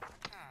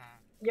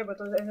 Yeah, but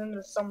and then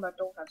there's some that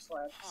don't have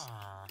slabs.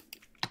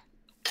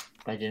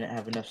 I didn't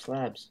have enough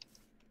slabs.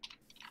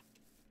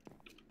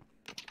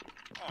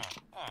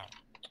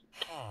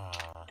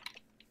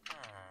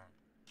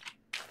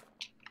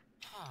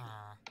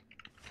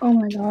 Oh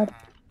my God.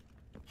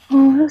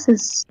 Oh, this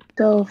is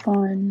so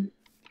fun.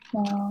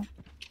 Wow.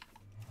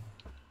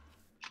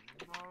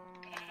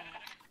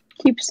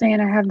 Keep saying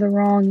I have the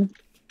wrong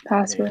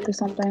password or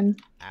something.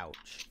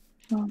 Ouch.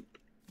 Oh.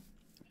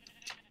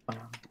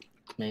 Wow.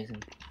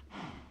 Amazing.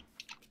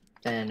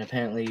 And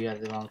apparently you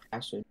have the wrong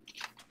password.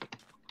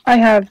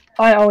 I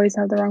always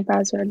have the wrong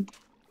password.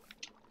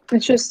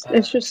 It's just, Are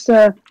you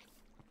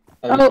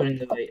putting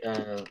the right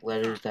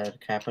letters that are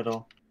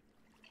capital?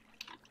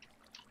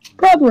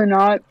 Probably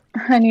not.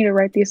 I need to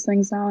write these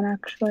things down,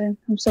 actually.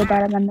 I'm so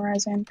bad at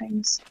memorizing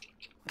things.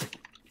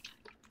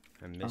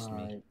 I missed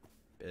me,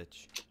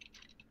 bitch.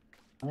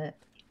 What?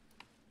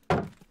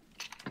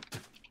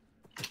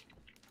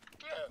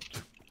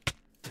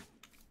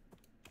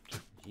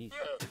 Jeez.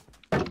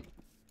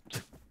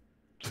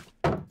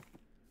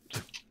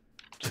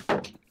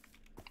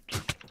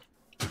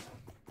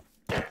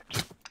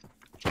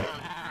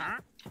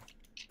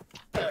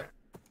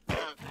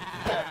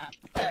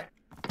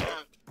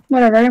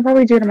 Whatever, I can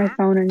probably do it on my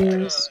phone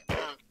anyways.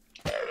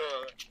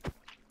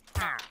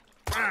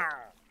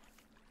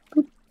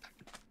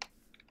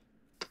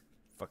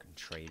 Fucking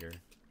traitor.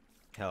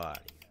 Hell out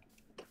of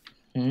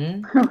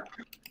here. Hmm?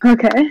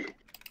 Okay.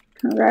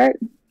 Alright.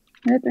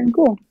 Alright then,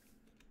 cool.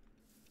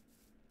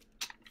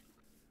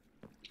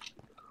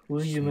 Who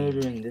are you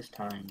murdering this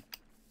time?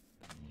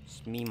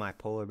 It's me, my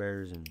polar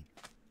bears, and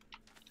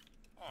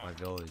my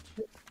village.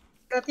 Is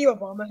that the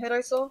Obama head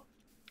I saw?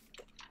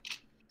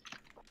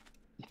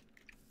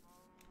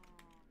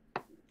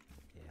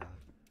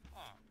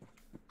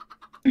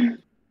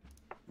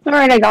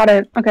 Alright, I got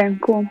it. Okay,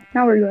 cool.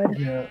 Now we're good.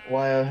 Yeah,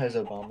 YO has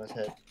Obama's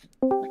head.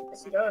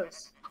 Yes, he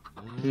does.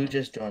 Who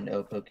just joined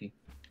El Pokey?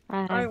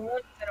 I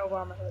want an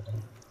Obama head.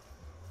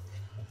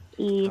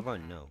 How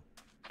about no?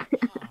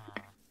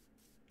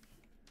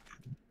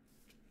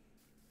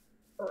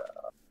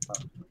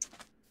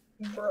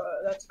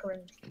 Bruh, that's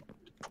cringe.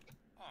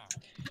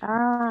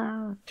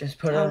 Just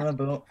put on an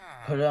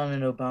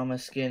Obama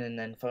skin and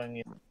then find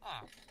you.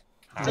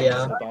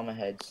 Yeah. Obama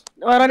heads.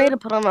 Oh, I don't need to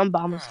put on an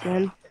Obama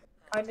skin.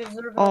 I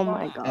deserve an Oh Obama.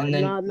 my god, And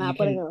then not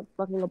putting on a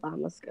fucking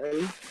Obama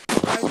skin.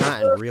 It's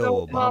not in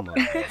real Obama.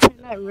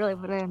 Not really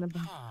putting on a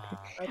Obama.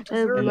 I There's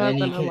deserve not then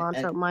you gonna can- launch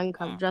up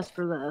Minecraft just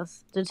for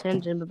this. To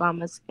change an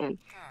Obama skin.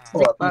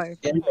 Hold up,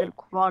 It's a good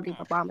quality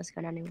Obama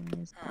skin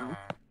anyways.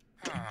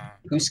 So.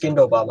 Who skinned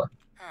Obama?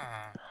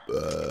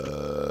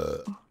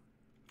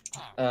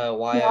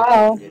 Why?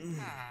 Wow.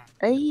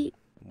 Hey.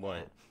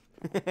 What?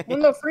 Well,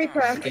 no, free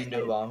pack. Skinned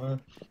Obama.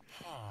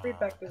 Free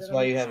pack. That's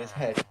why you have his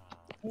head.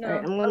 No.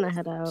 Alright, I'm gonna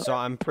head out. So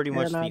I'm pretty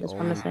much I the just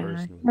wanna only say hi.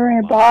 person who's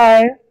Alright,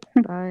 Obama.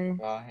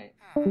 bye.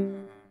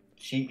 Bye.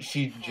 She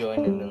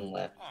joined and then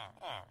left.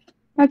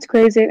 That's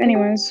crazy.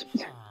 Anyways.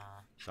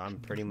 So I'm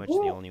pretty much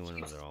the only one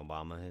with an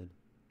Obama head.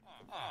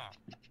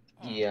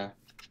 Yeah.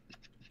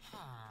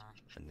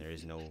 And there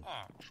is no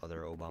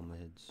other Obama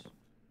heads.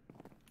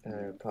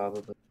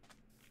 Probably.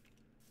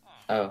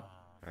 Oh.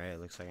 Alright,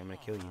 looks like I'm gonna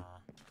kill you.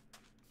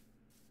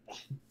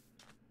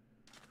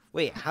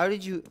 Wait, how do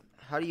you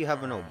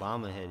have an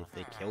Obama head if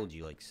they killed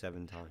you like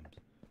 7 times?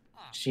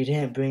 She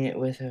didn't bring it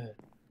with her.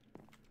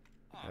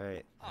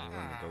 Alright, I'm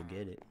gonna go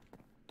get it.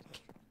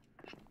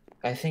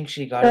 I think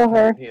she got Kill it from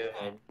her. the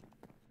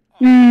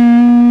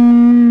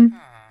pyramid.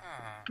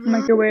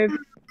 Microwave.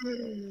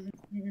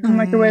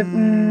 Microwave.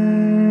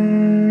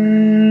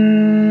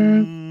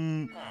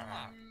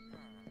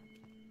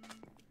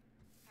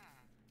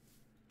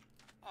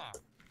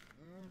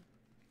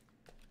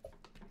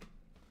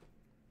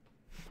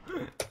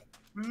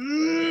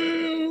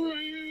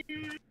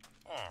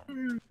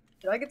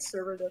 Did I get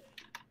server diff?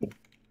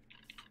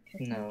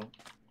 No,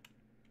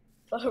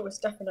 I thought it was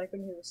Steph and I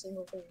couldn't hear a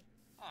single thing.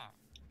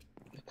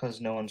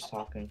 because no one's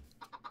talking.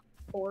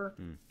 Or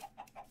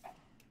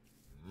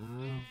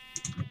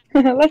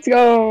Let's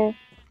go.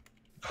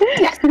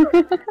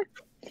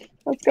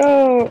 Let's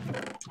go.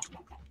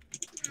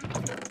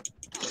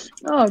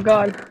 Oh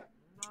god.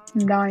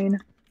 I'm dying.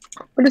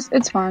 But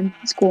it's fine.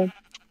 It's cool.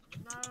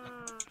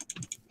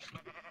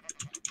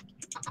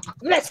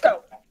 let's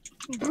go.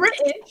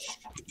 British.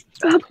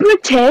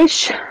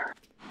 British.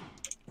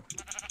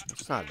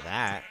 It's not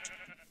that.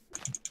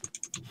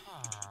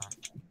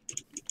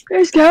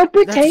 Let's go, Let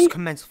British. us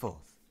commence forth.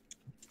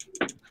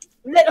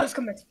 Let us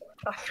commence.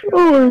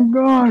 Oh my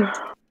god.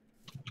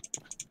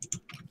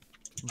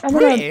 I'm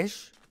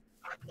British?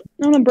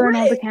 gonna burn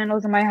all the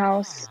candles in my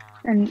house.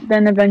 And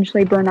then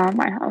eventually burn out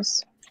my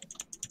house.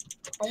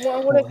 I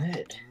wanna,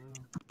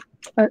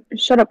 What?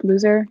 Shut up,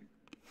 loser.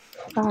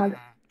 God.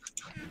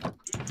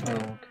 Oh,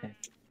 okay.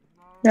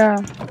 Yeah.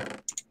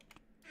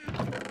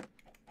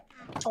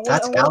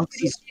 That's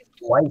Galaxy's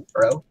wife,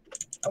 bro.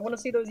 I wanna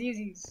see those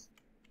Yeezys.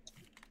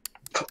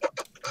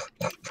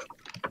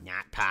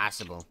 Not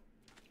possible.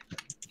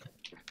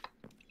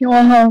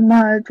 Oh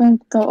my,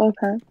 don't,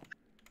 okay.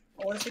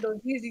 I wanna see those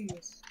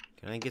Yeezys.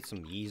 Can I get some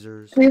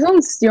Yeezers? Please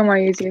don't steal my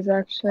Yeezys,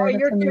 actually. Oh, That's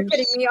you're amazing.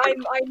 kidding me. I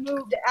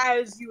moved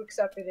as you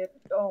accepted it.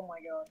 Oh my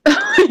god.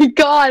 Oh my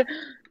god.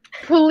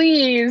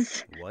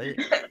 Please. What?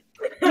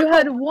 You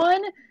had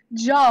one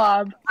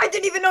job. I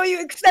didn't even know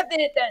you accepted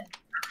it then.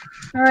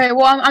 Alright,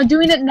 well I'm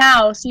doing it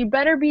now, so you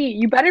better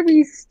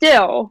be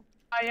still.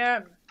 I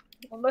am.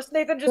 Unless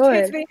Nathan just Good.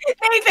 hits me.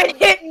 Nathan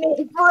hit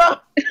me, bro!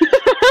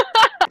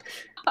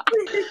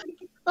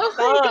 Oh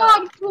my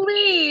god,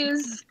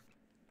 please.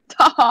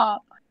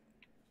 Stop.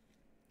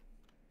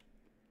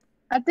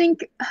 I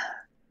think,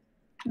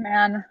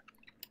 man.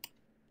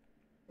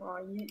 Oh,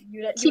 He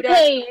you'd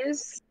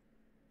pays.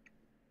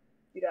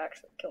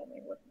 actually kill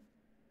me with me.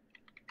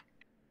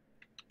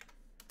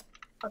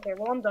 Okay,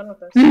 well I'm done with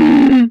this.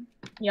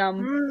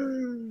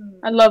 Yum.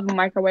 I love the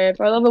microwave.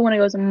 I love it when it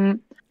goes.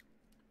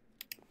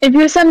 If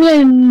you send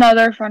me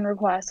another friend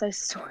request, I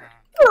swear.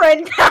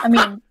 Right now. I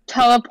mean,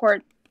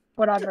 teleport,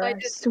 whatever. I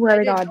swear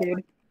to God,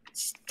 dude.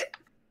 Stop.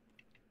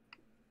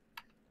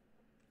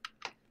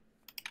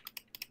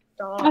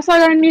 Also, I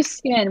got a new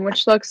skin,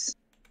 which looks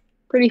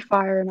pretty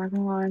fire, not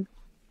gonna lie.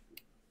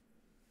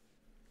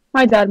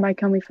 My dad might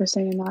kill me for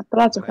saying that, but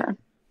that's okay.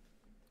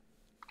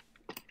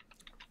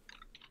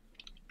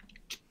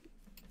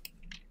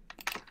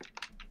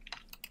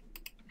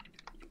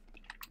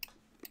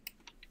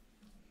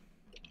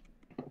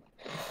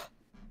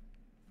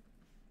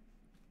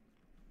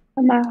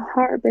 My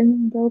heart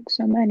been broke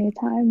so many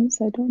times,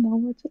 I don't know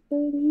what to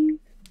believe.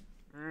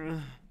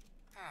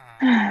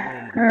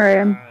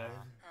 Alright,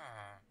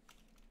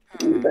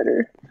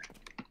 better.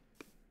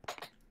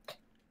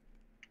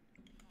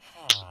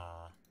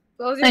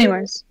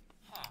 Anyways.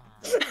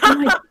 Oh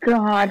my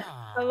god.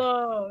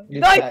 Hello.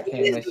 Your cat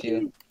came with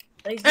you.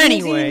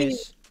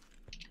 Anyways.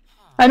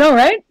 I know,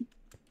 right?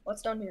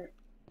 What's down here?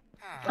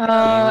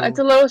 It's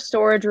a little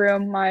storage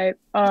room my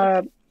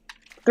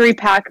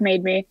 3-pack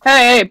made me.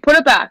 Hey, put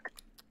it back.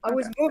 I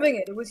was moving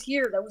it. It was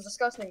here. That was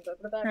disgusting. So I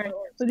put it back. Alright.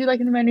 So do you like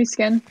my new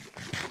skin?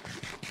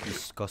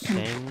 Disgusting.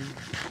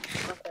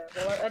 Okay.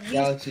 Well, at least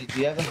Galaxy, do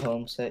you have a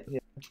home set here?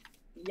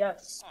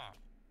 yes.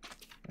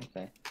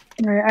 Okay.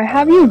 Alright, I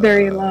have you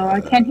very low.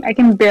 I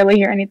can barely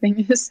hear anything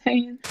you're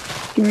saying.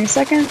 Give me a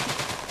second.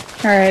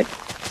 Alright.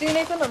 See,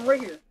 Nathan, I'm right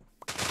here.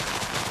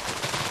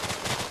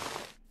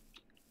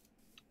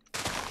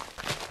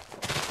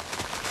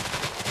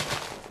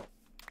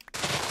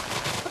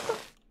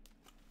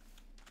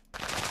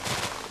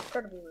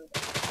 Incredibly rude.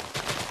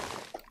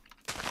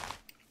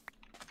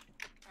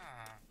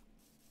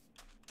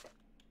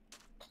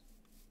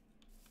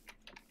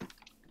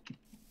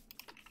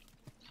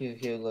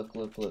 Here, look,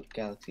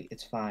 Galaxy.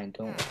 It's fine,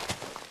 don't.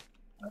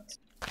 What?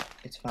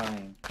 It's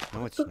fine.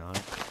 No, it's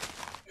not.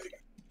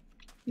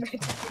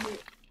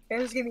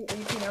 Just give me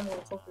 18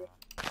 emeralds, okay.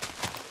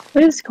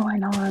 What is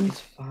going on? It's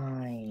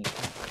fine.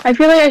 I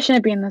feel like I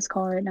shouldn't be in this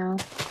call right now.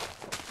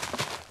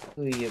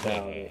 Worry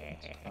about it.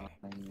 It's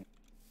fine.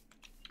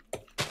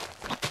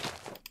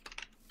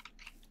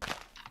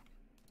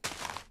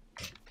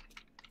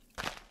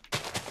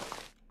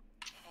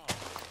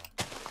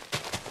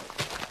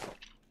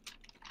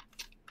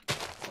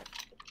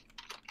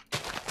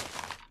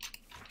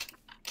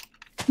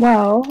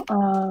 Well,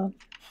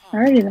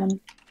 alrighty then.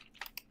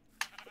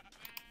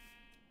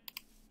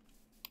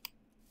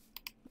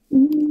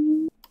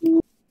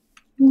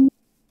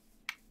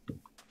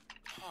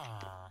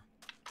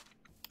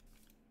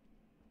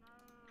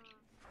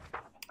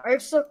 I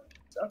have so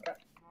okay.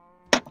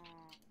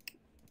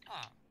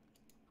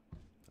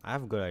 I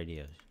have good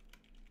ideas.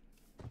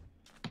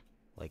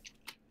 Like,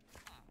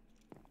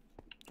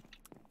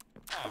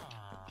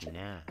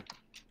 nah.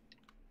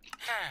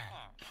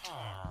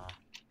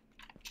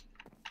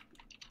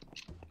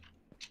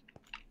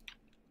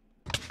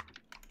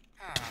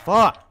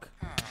 Fuck!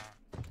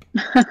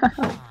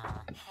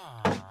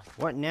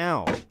 What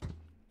now?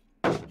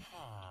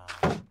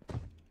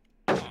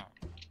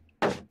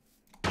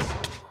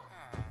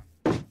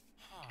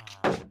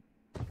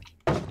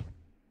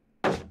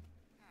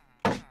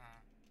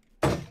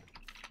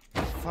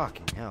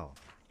 Fucking hell.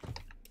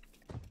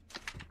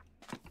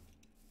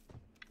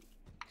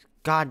 These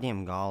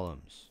goddamn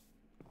golems.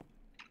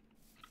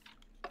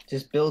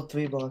 Just build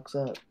 3 blocks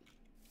up.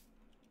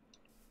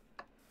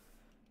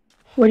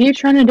 What are you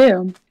trying to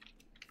do?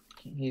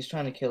 He's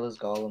trying to kill his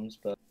golems,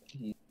 but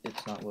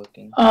it's not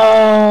working.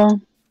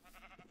 Oh.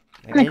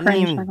 I didn't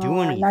even do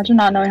anything. Imagine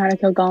not knowing how to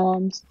kill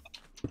golems.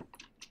 I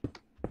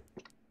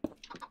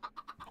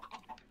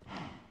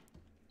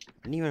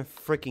didn't even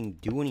freaking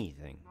do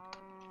anything.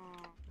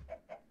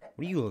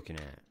 What are you looking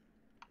at?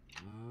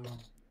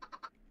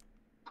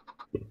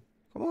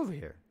 Come over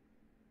here.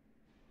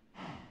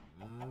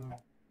 Come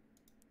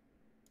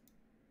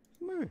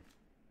over.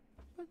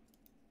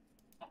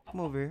 Come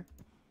over here.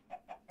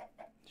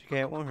 It's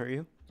okay, it won't hurt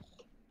you.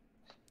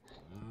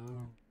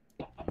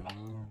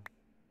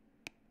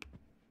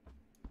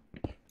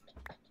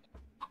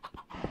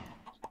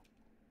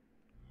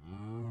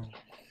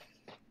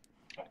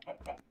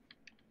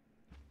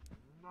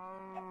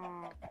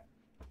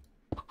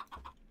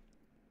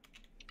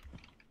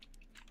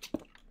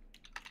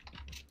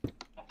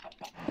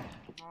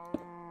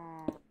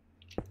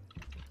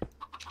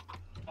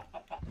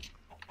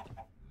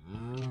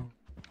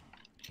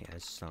 Yeah,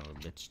 this son of a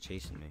bitch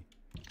chasing me.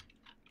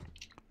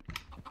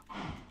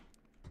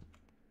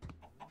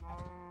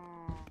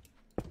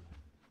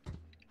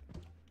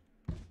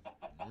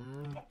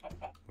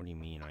 What do you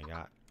mean I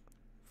got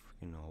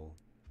freaking hole?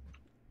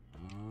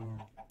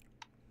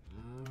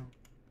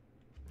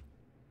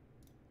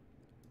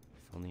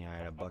 If only I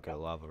had a bucket of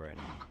lava right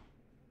now.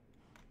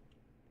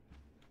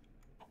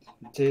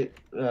 To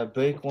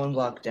break 1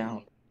 block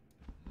down.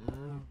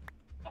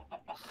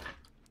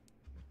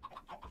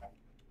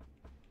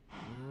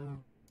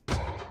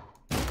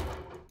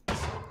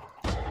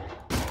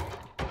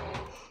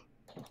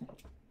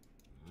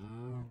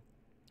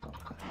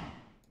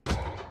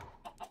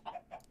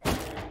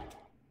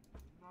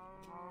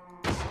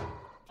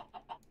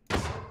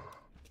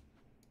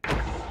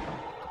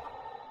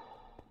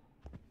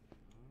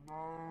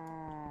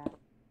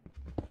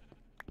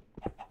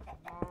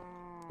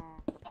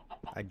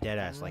 I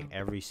deadass like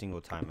every single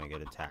time I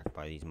get attacked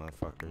by these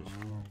motherfuckers.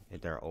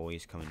 They're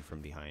always coming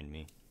from behind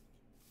me.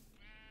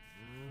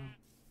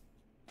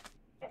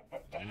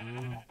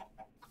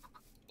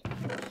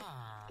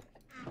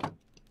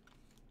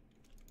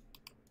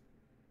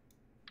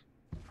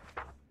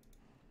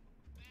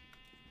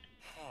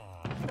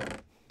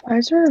 Why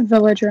is there a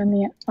villager in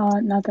the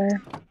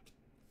nether?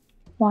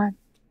 Why?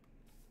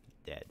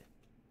 Dead.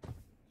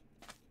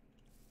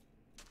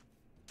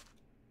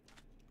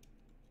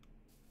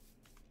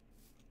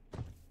 Is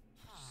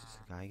this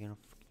guy gonna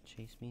fucking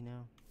chase me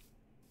now?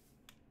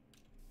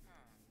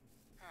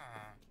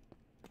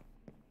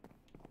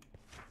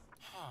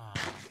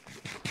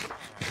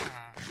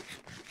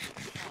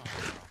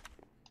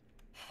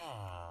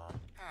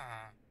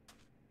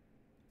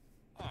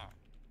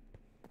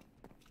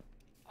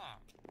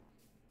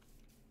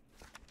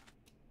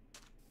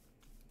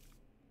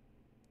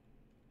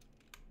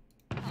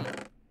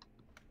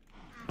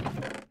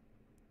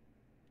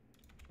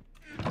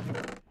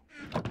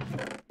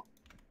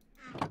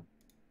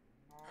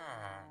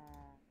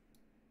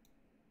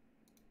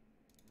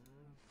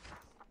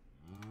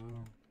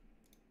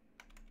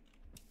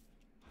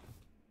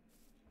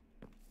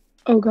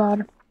 Oh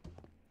god.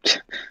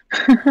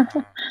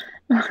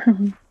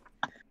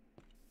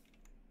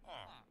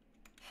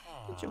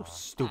 Get your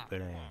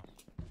stupid ass.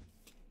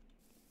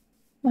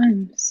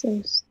 I'm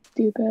so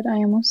stupid. I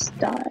almost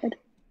died.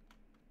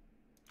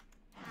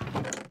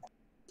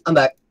 I'm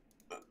back.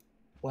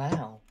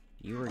 Wow.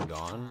 You were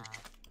gone?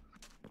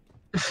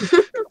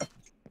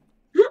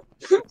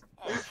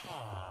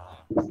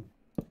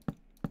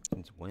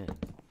 Since when?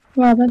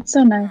 Wow, that's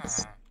so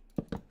nice.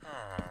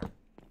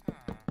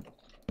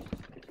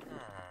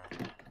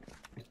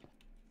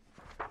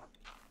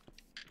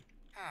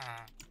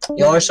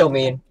 Y'all are so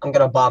mean. I'm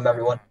gonna bomb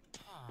everyone.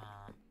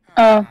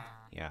 Yeah.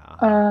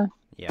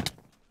 Yeah.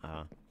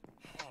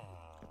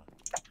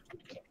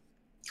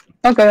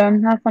 Okay,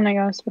 then. Have fun, I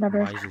guess.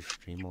 Whatever. Why is your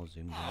stream all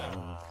zoomed in? I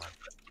don't know.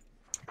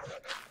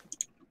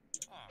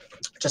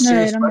 Just No,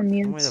 serious. I'm on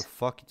mute. Why the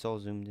fuck it's all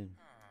zoomed in?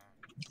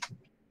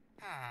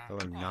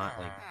 Or not,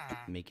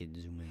 like, make it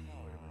zoom in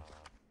or whatever.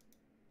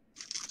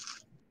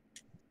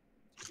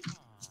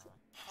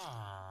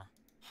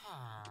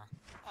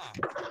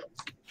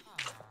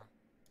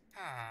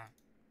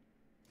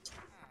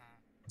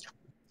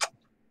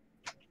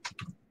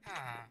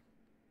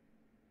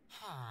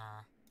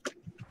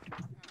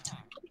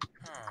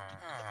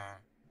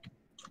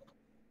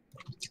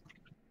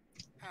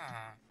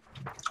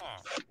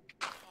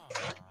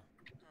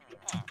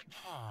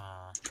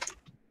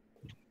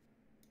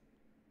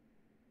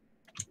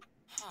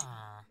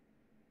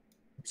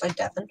 Was I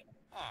deafened?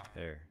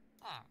 There.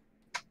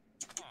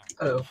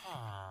 Oh.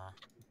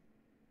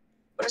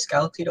 What is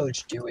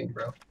Galactito doing,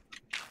 bro?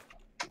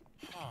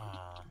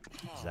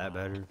 Is that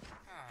better?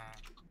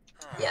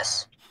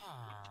 Yes.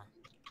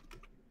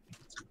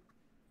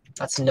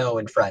 That's no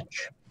in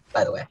French,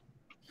 by the way.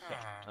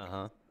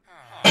 Uh-huh.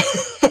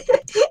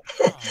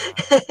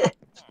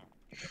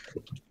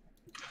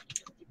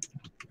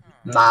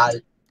 Mal.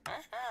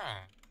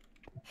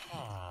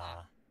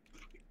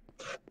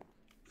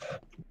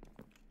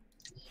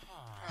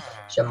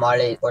 Je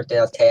m'allais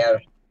ordinateur.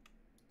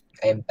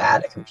 I am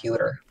bad at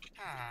computer.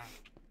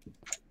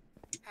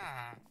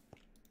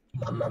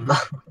 Mama.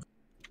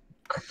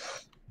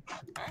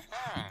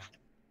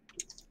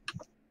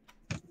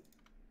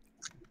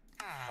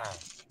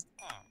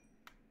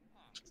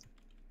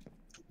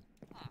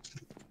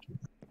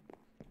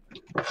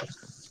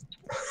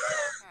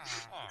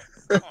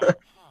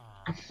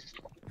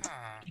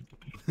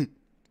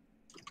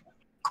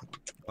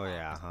 Oh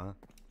yeah, huh?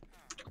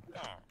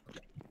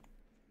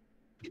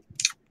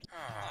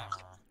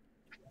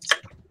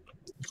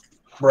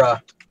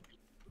 Bruh.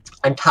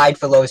 I'm tied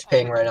for lowest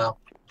ping right now.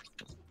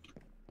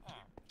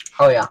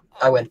 Oh yeah,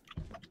 I win.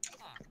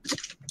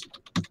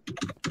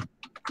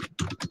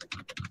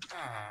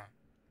 I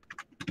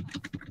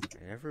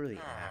never really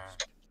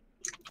asked.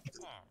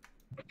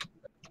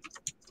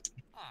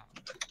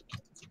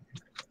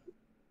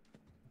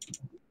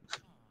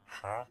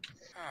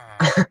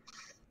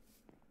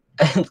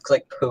 And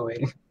click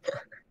pooing.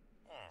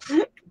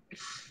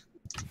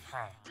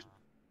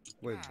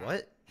 Wait,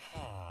 what?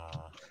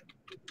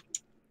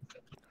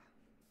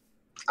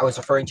 I was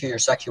referring to your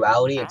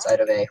sexuality inside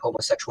of a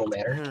homosexual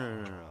manner.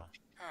 No.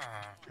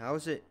 How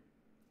is it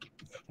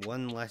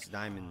one less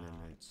diamond than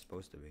it's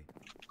supposed to be?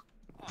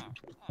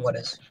 What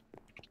is?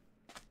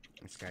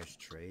 This guy's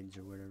trades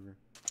or whatever?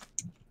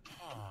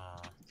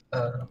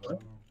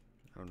 What?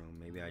 I don't know,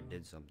 maybe I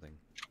did something.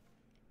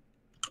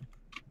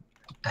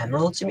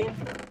 Emeralds, you mean?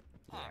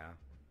 Yeah.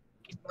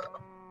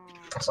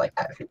 It's like,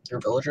 your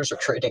villagers are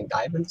trading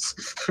diamonds?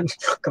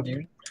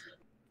 Confused.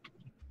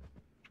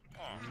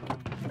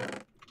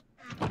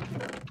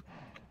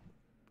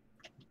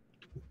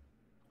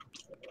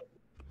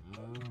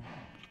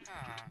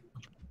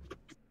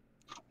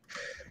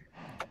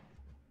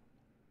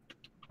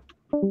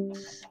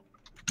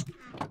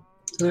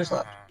 Who's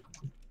left?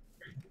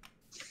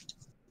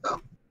 Oh.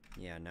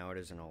 Yeah, now it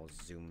isn't all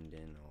zoomed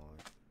in all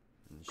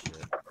and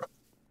shit.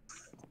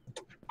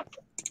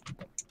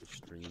 The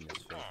stream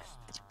is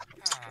fixed.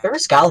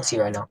 Where's Galaxy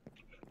right now?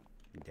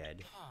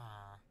 Dead.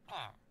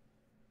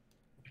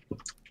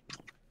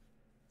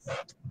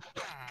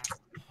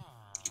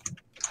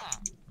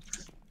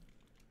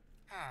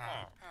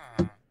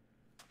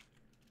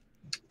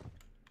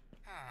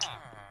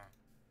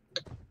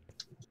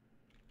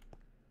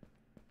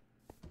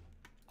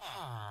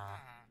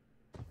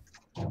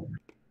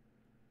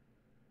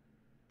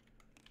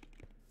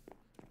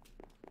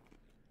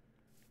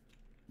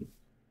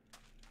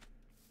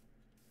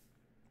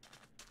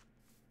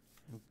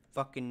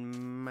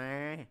 Fucking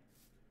meh.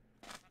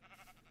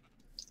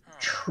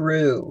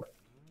 True.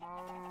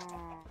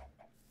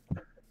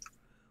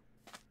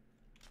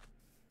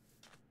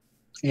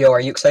 Yo, are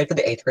you excited for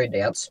the 8th grade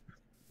dance?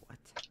 What?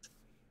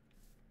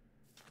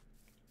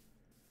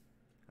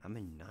 I'm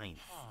in 9th.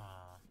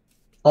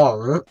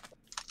 Oh.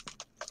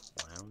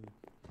 Clown.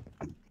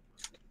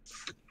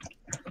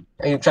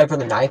 Are you excited for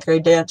the 9th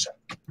grade dance?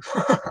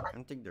 I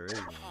don't think there is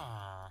one.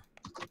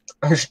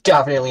 There's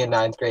definitely a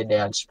 9th grade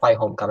dance. Probably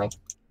homecoming.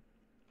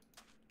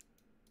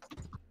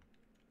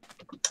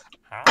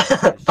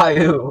 By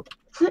who?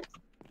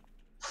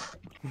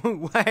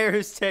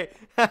 Where's it?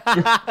 Okay,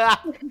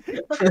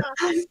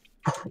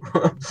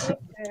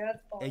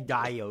 that's fine.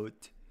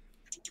 Idiot.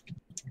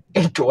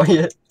 Enjoy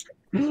it.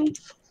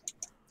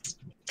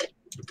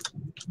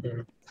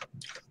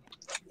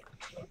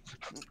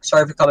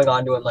 Sorry for coming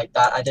on to him like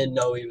that. I didn't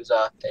know he was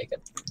taken.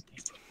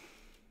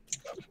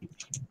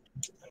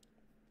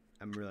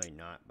 I'm really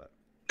not, but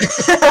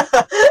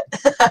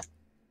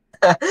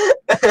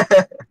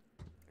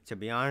to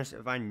be honest,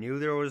 if I knew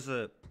there was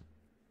a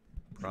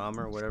prom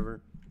or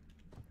whatever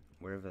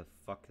the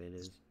fuck it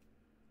is,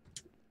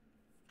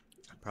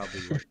 I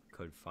probably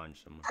could find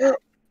someone.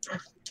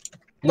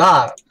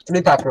 Nah,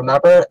 Pack,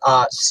 remember?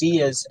 C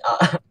is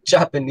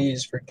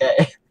Japanese for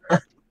gay.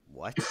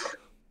 What?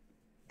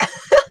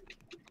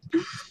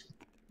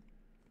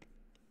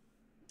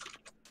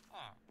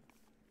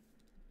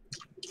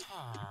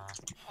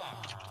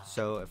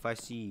 So if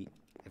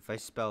I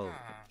spell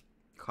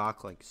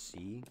cock like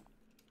C,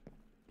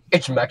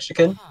 It's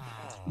Mexican?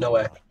 No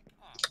way.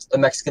 It's the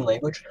Mexican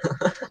language?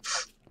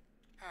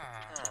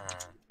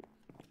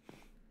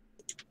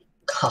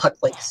 Cock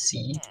like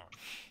C?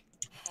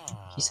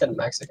 He said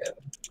Mexican.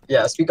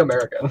 Yeah, speak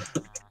American.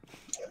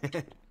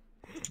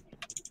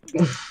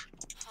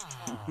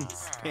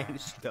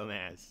 Spanish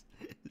dumbass.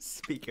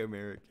 Speak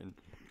American.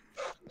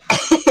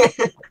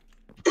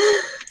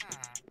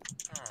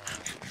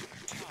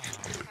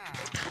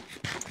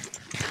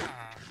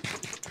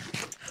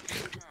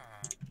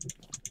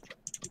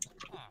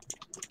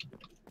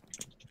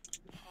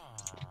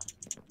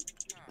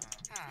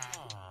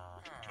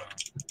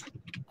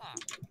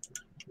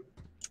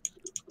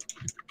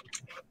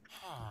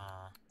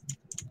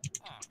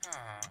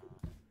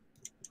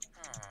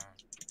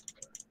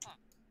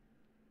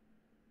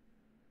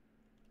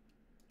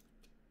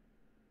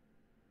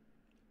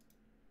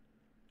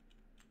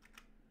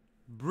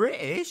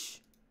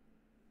 British?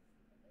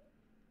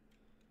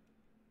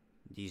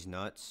 These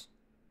nuts.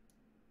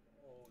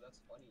 Oh, that's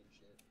funny and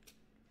shit.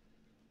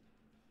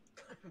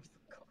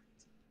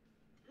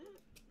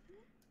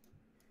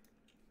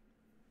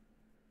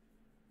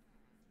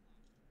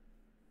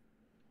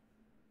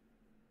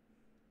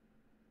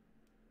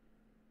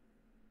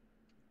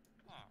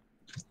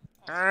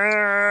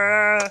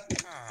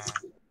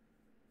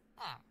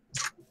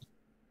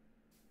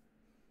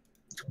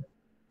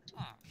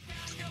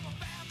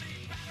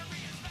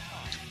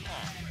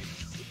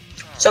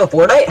 So,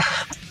 Fortnite?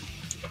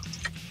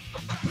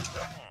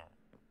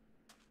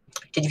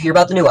 Did you hear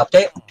about the new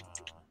update?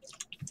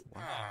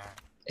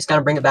 It's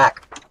gonna bring it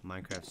back.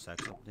 Minecraft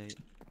sex update.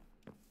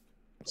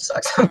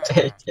 Sex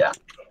update, yeah.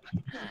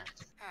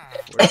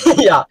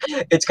 Yeah,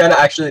 it's gonna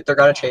actually, they're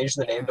gonna change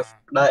the name to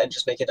Fortnite and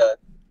just make it a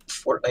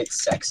Fortnite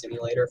sex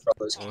simulator for all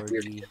those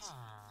weird kids.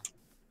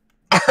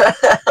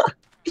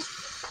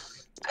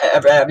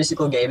 Every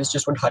single game is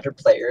just 100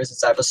 players.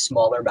 It's have a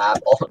smaller map,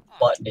 all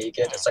butt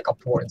naked. It's like a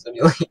porn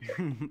simulator.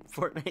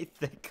 Fortnite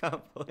thick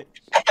compilation.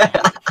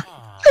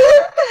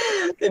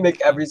 They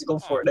make every single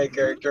Fortnite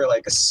character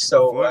like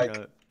so like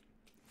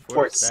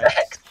Fort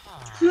sex.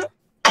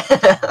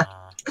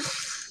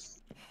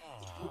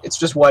 It's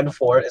just one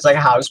fort. It's like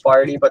a house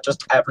party, but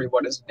just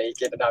everyone is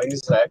naked and having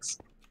sex.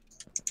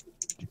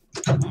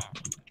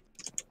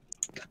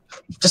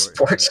 Just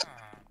Fort.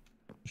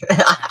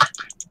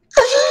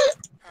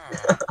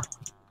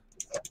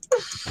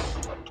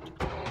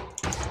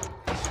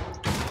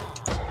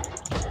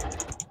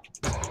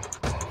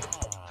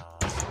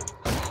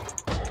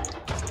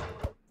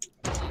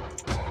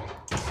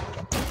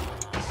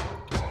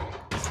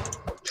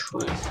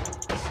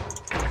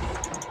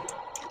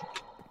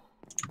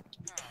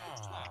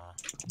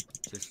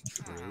 Just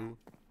true?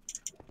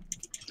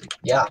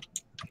 Yeah.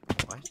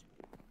 What?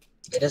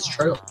 It is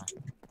true.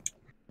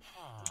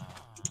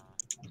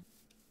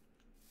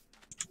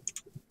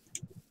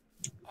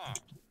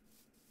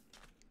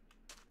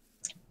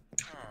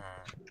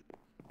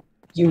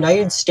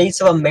 United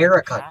States of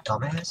America,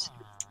 dumbass.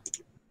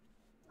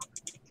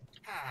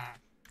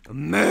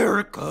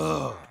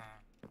 America!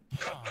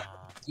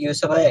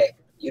 US of A.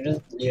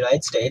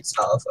 United States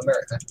of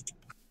America.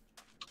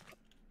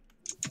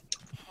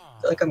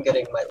 I feel like I'm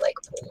getting my leg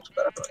pulled,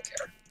 but I don't really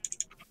care.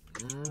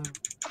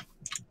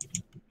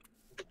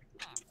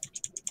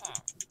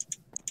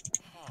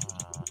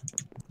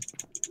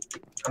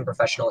 I'm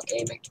professional at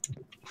gaming.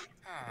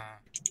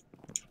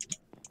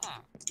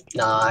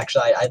 Nah,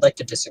 actually, I'd like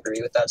to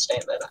disagree with that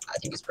statement. I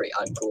think it's pretty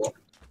uncool.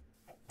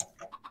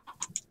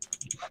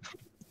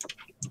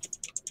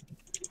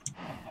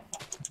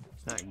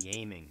 It's not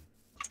gaming.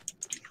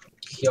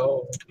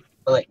 Yo.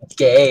 Or like,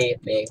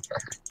 gaming.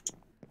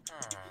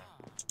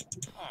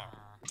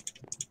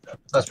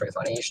 That's pretty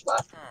funny, you should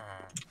laugh.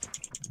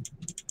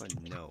 But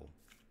no.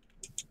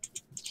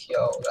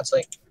 Yo, that's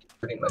like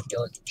hurting my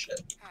feelings and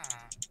shit.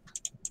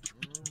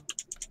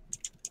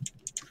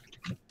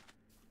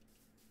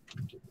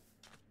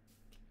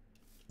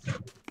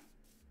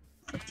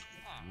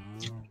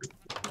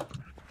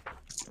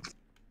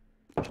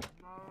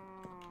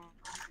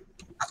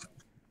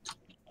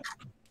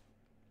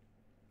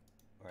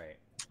 Alright.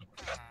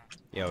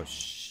 Yo,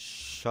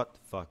 shut the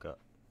fuck up.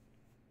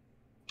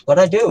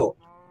 What'd I do?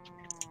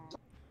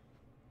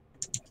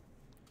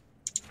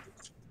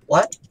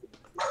 What?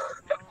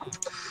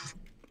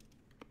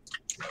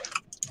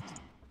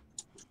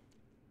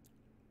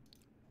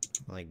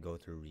 Like go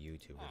through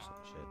YouTube or some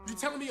shit. You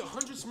telling me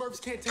 100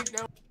 Smurfs can't take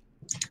down?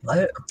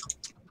 What?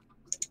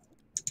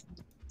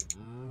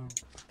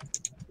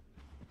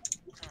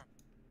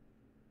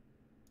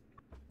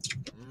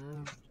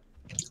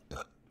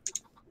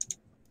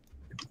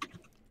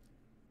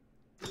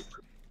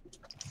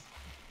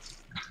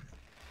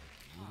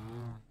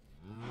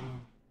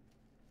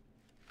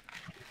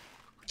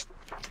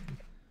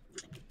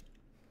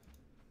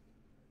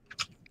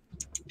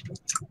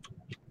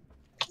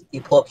 You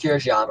pull up your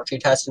geometry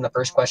test, and the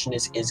first question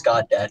is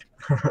God dead?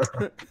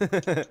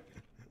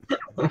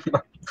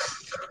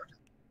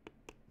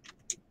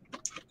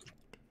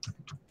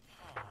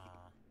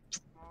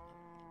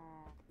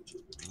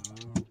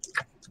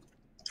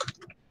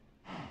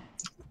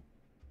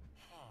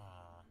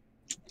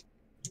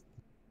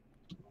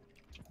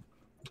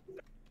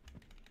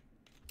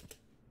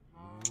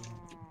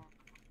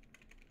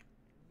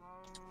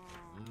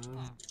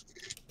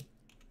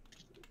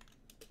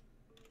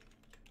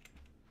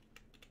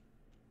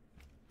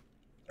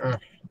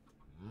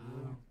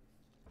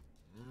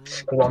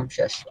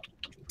 Scrumptious.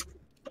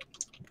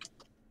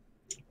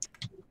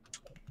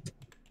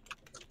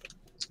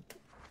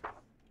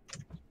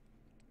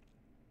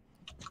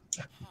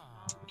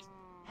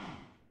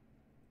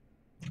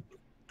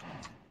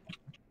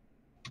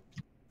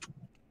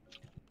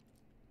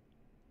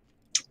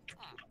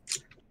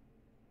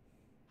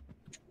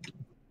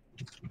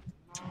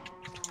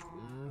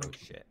 Oh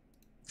shit.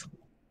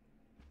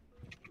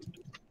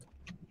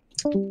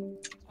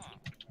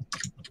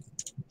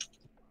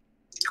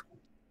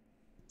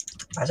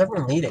 Why's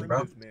everyone leading,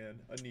 bro? Man,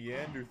 a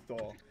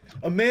Neanderthal.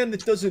 A man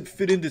that doesn't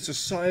fit into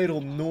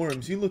societal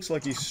norms. He looks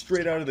like he's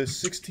straight out of the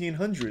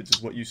 1600s,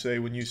 is what you say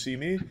when you see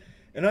me.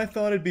 And I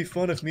thought it'd be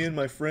fun if me and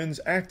my friends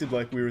acted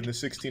like we were in the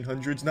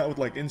 1600s, not with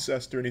like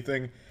incest or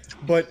anything,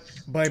 but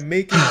by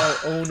making our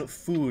own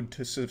food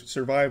to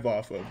survive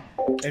off of.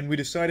 And we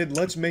decided,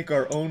 let's make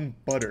our own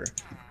butter.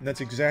 And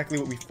that's exactly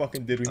what we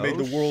fucking did. We made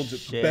the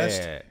world's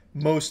best,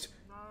 most...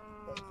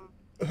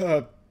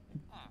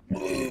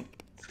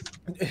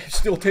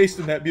 still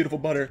tasting that beautiful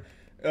butter.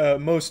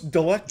 Most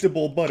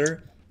delectable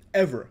butter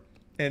ever.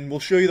 And we'll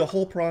show you the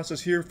whole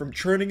process here, from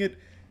churning it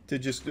to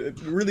just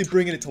really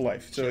bringing it to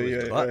life. So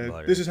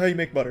yeah, this is how you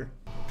make butter.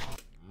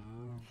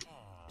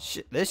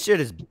 This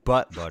shit is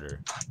butt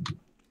butter.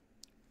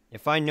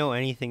 If I know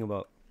anything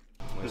about...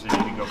 Does it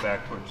need to go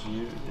back towards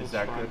you? Is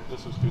that good?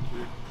 This is good for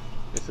you.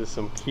 This is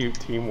some cute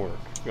teamwork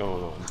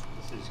going on.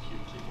 This is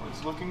cute teamwork.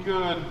 It's looking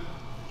good.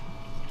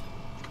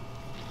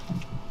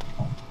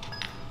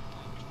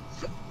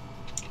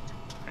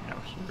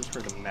 Here's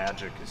where the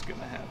magic is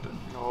gonna happen.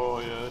 Oh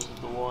yeah, this is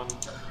the one.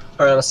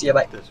 Alright, I'll see you,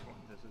 bye. This one.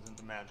 This isn't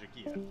the magic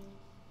yet.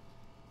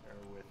 Bear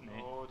with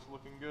me. Oh, it's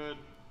looking good.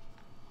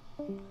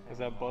 Is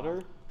that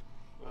butter?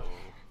 Oh.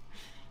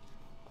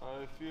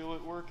 I feel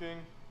it working.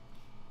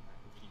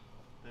 Keep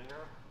up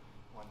there.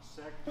 1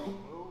 sec, don't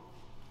move.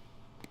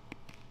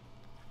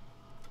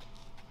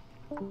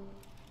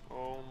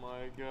 Oh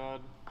my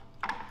god.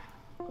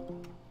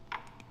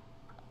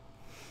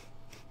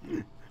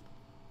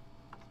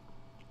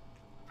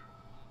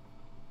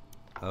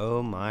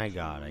 Oh my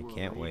god, I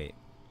can't wait.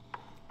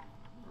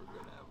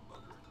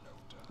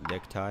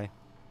 Dick tie.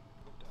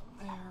 Down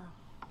there.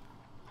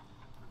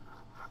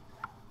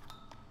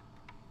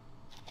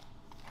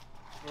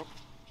 Oh,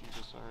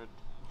 Jesus, alright.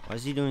 Why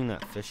is he doing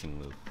that fishing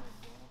move?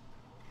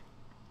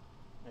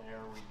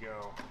 There we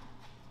go.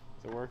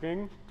 Is it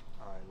working?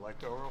 Alright, let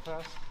go real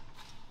fast.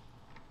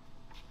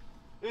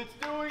 It's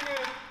doing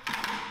it!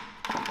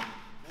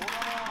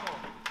 Wow!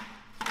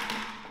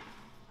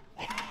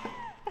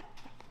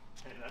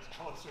 Hey, that's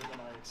closer than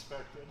I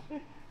expected. The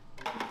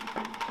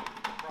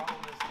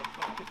problem is the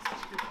bucket's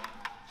too.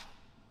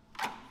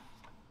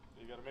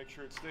 You gotta make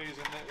sure it stays in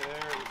there.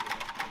 There we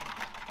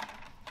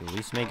go. At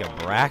least make a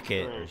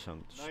bracket or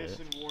some nice shit.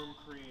 and warm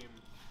cream.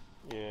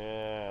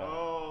 Yeah.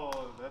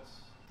 Oh, that's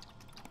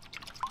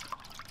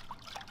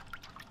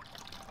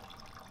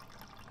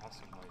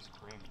some nice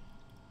cream.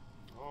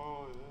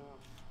 Oh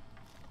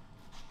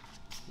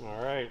yeah.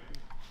 All right,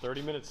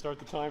 30 minutes. Start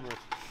the timer.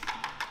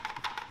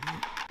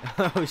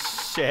 Oh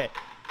shit.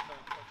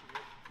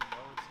 No,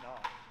 it's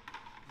not.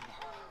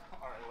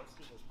 Alright, let's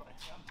do this by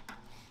hand.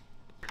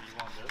 Do you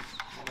want this?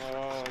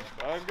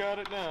 I've got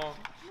it now.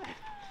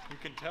 You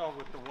can tell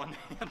with the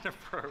one-hand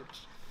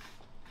approach.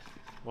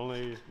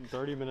 Only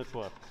 30 minutes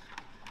left.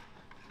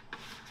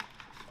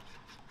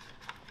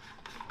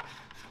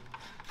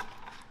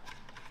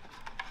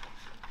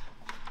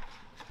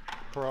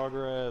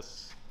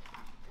 Progress.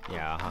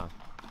 Yeah, huh?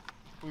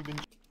 We've been...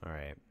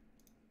 Alright.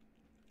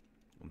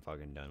 I'm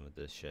fucking done with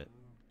this shit.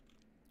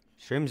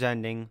 Stream's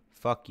ending.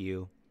 Fuck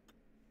you.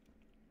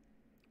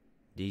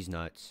 These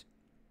nuts.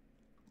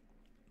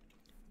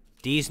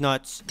 These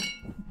nuts.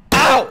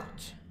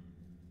 Out!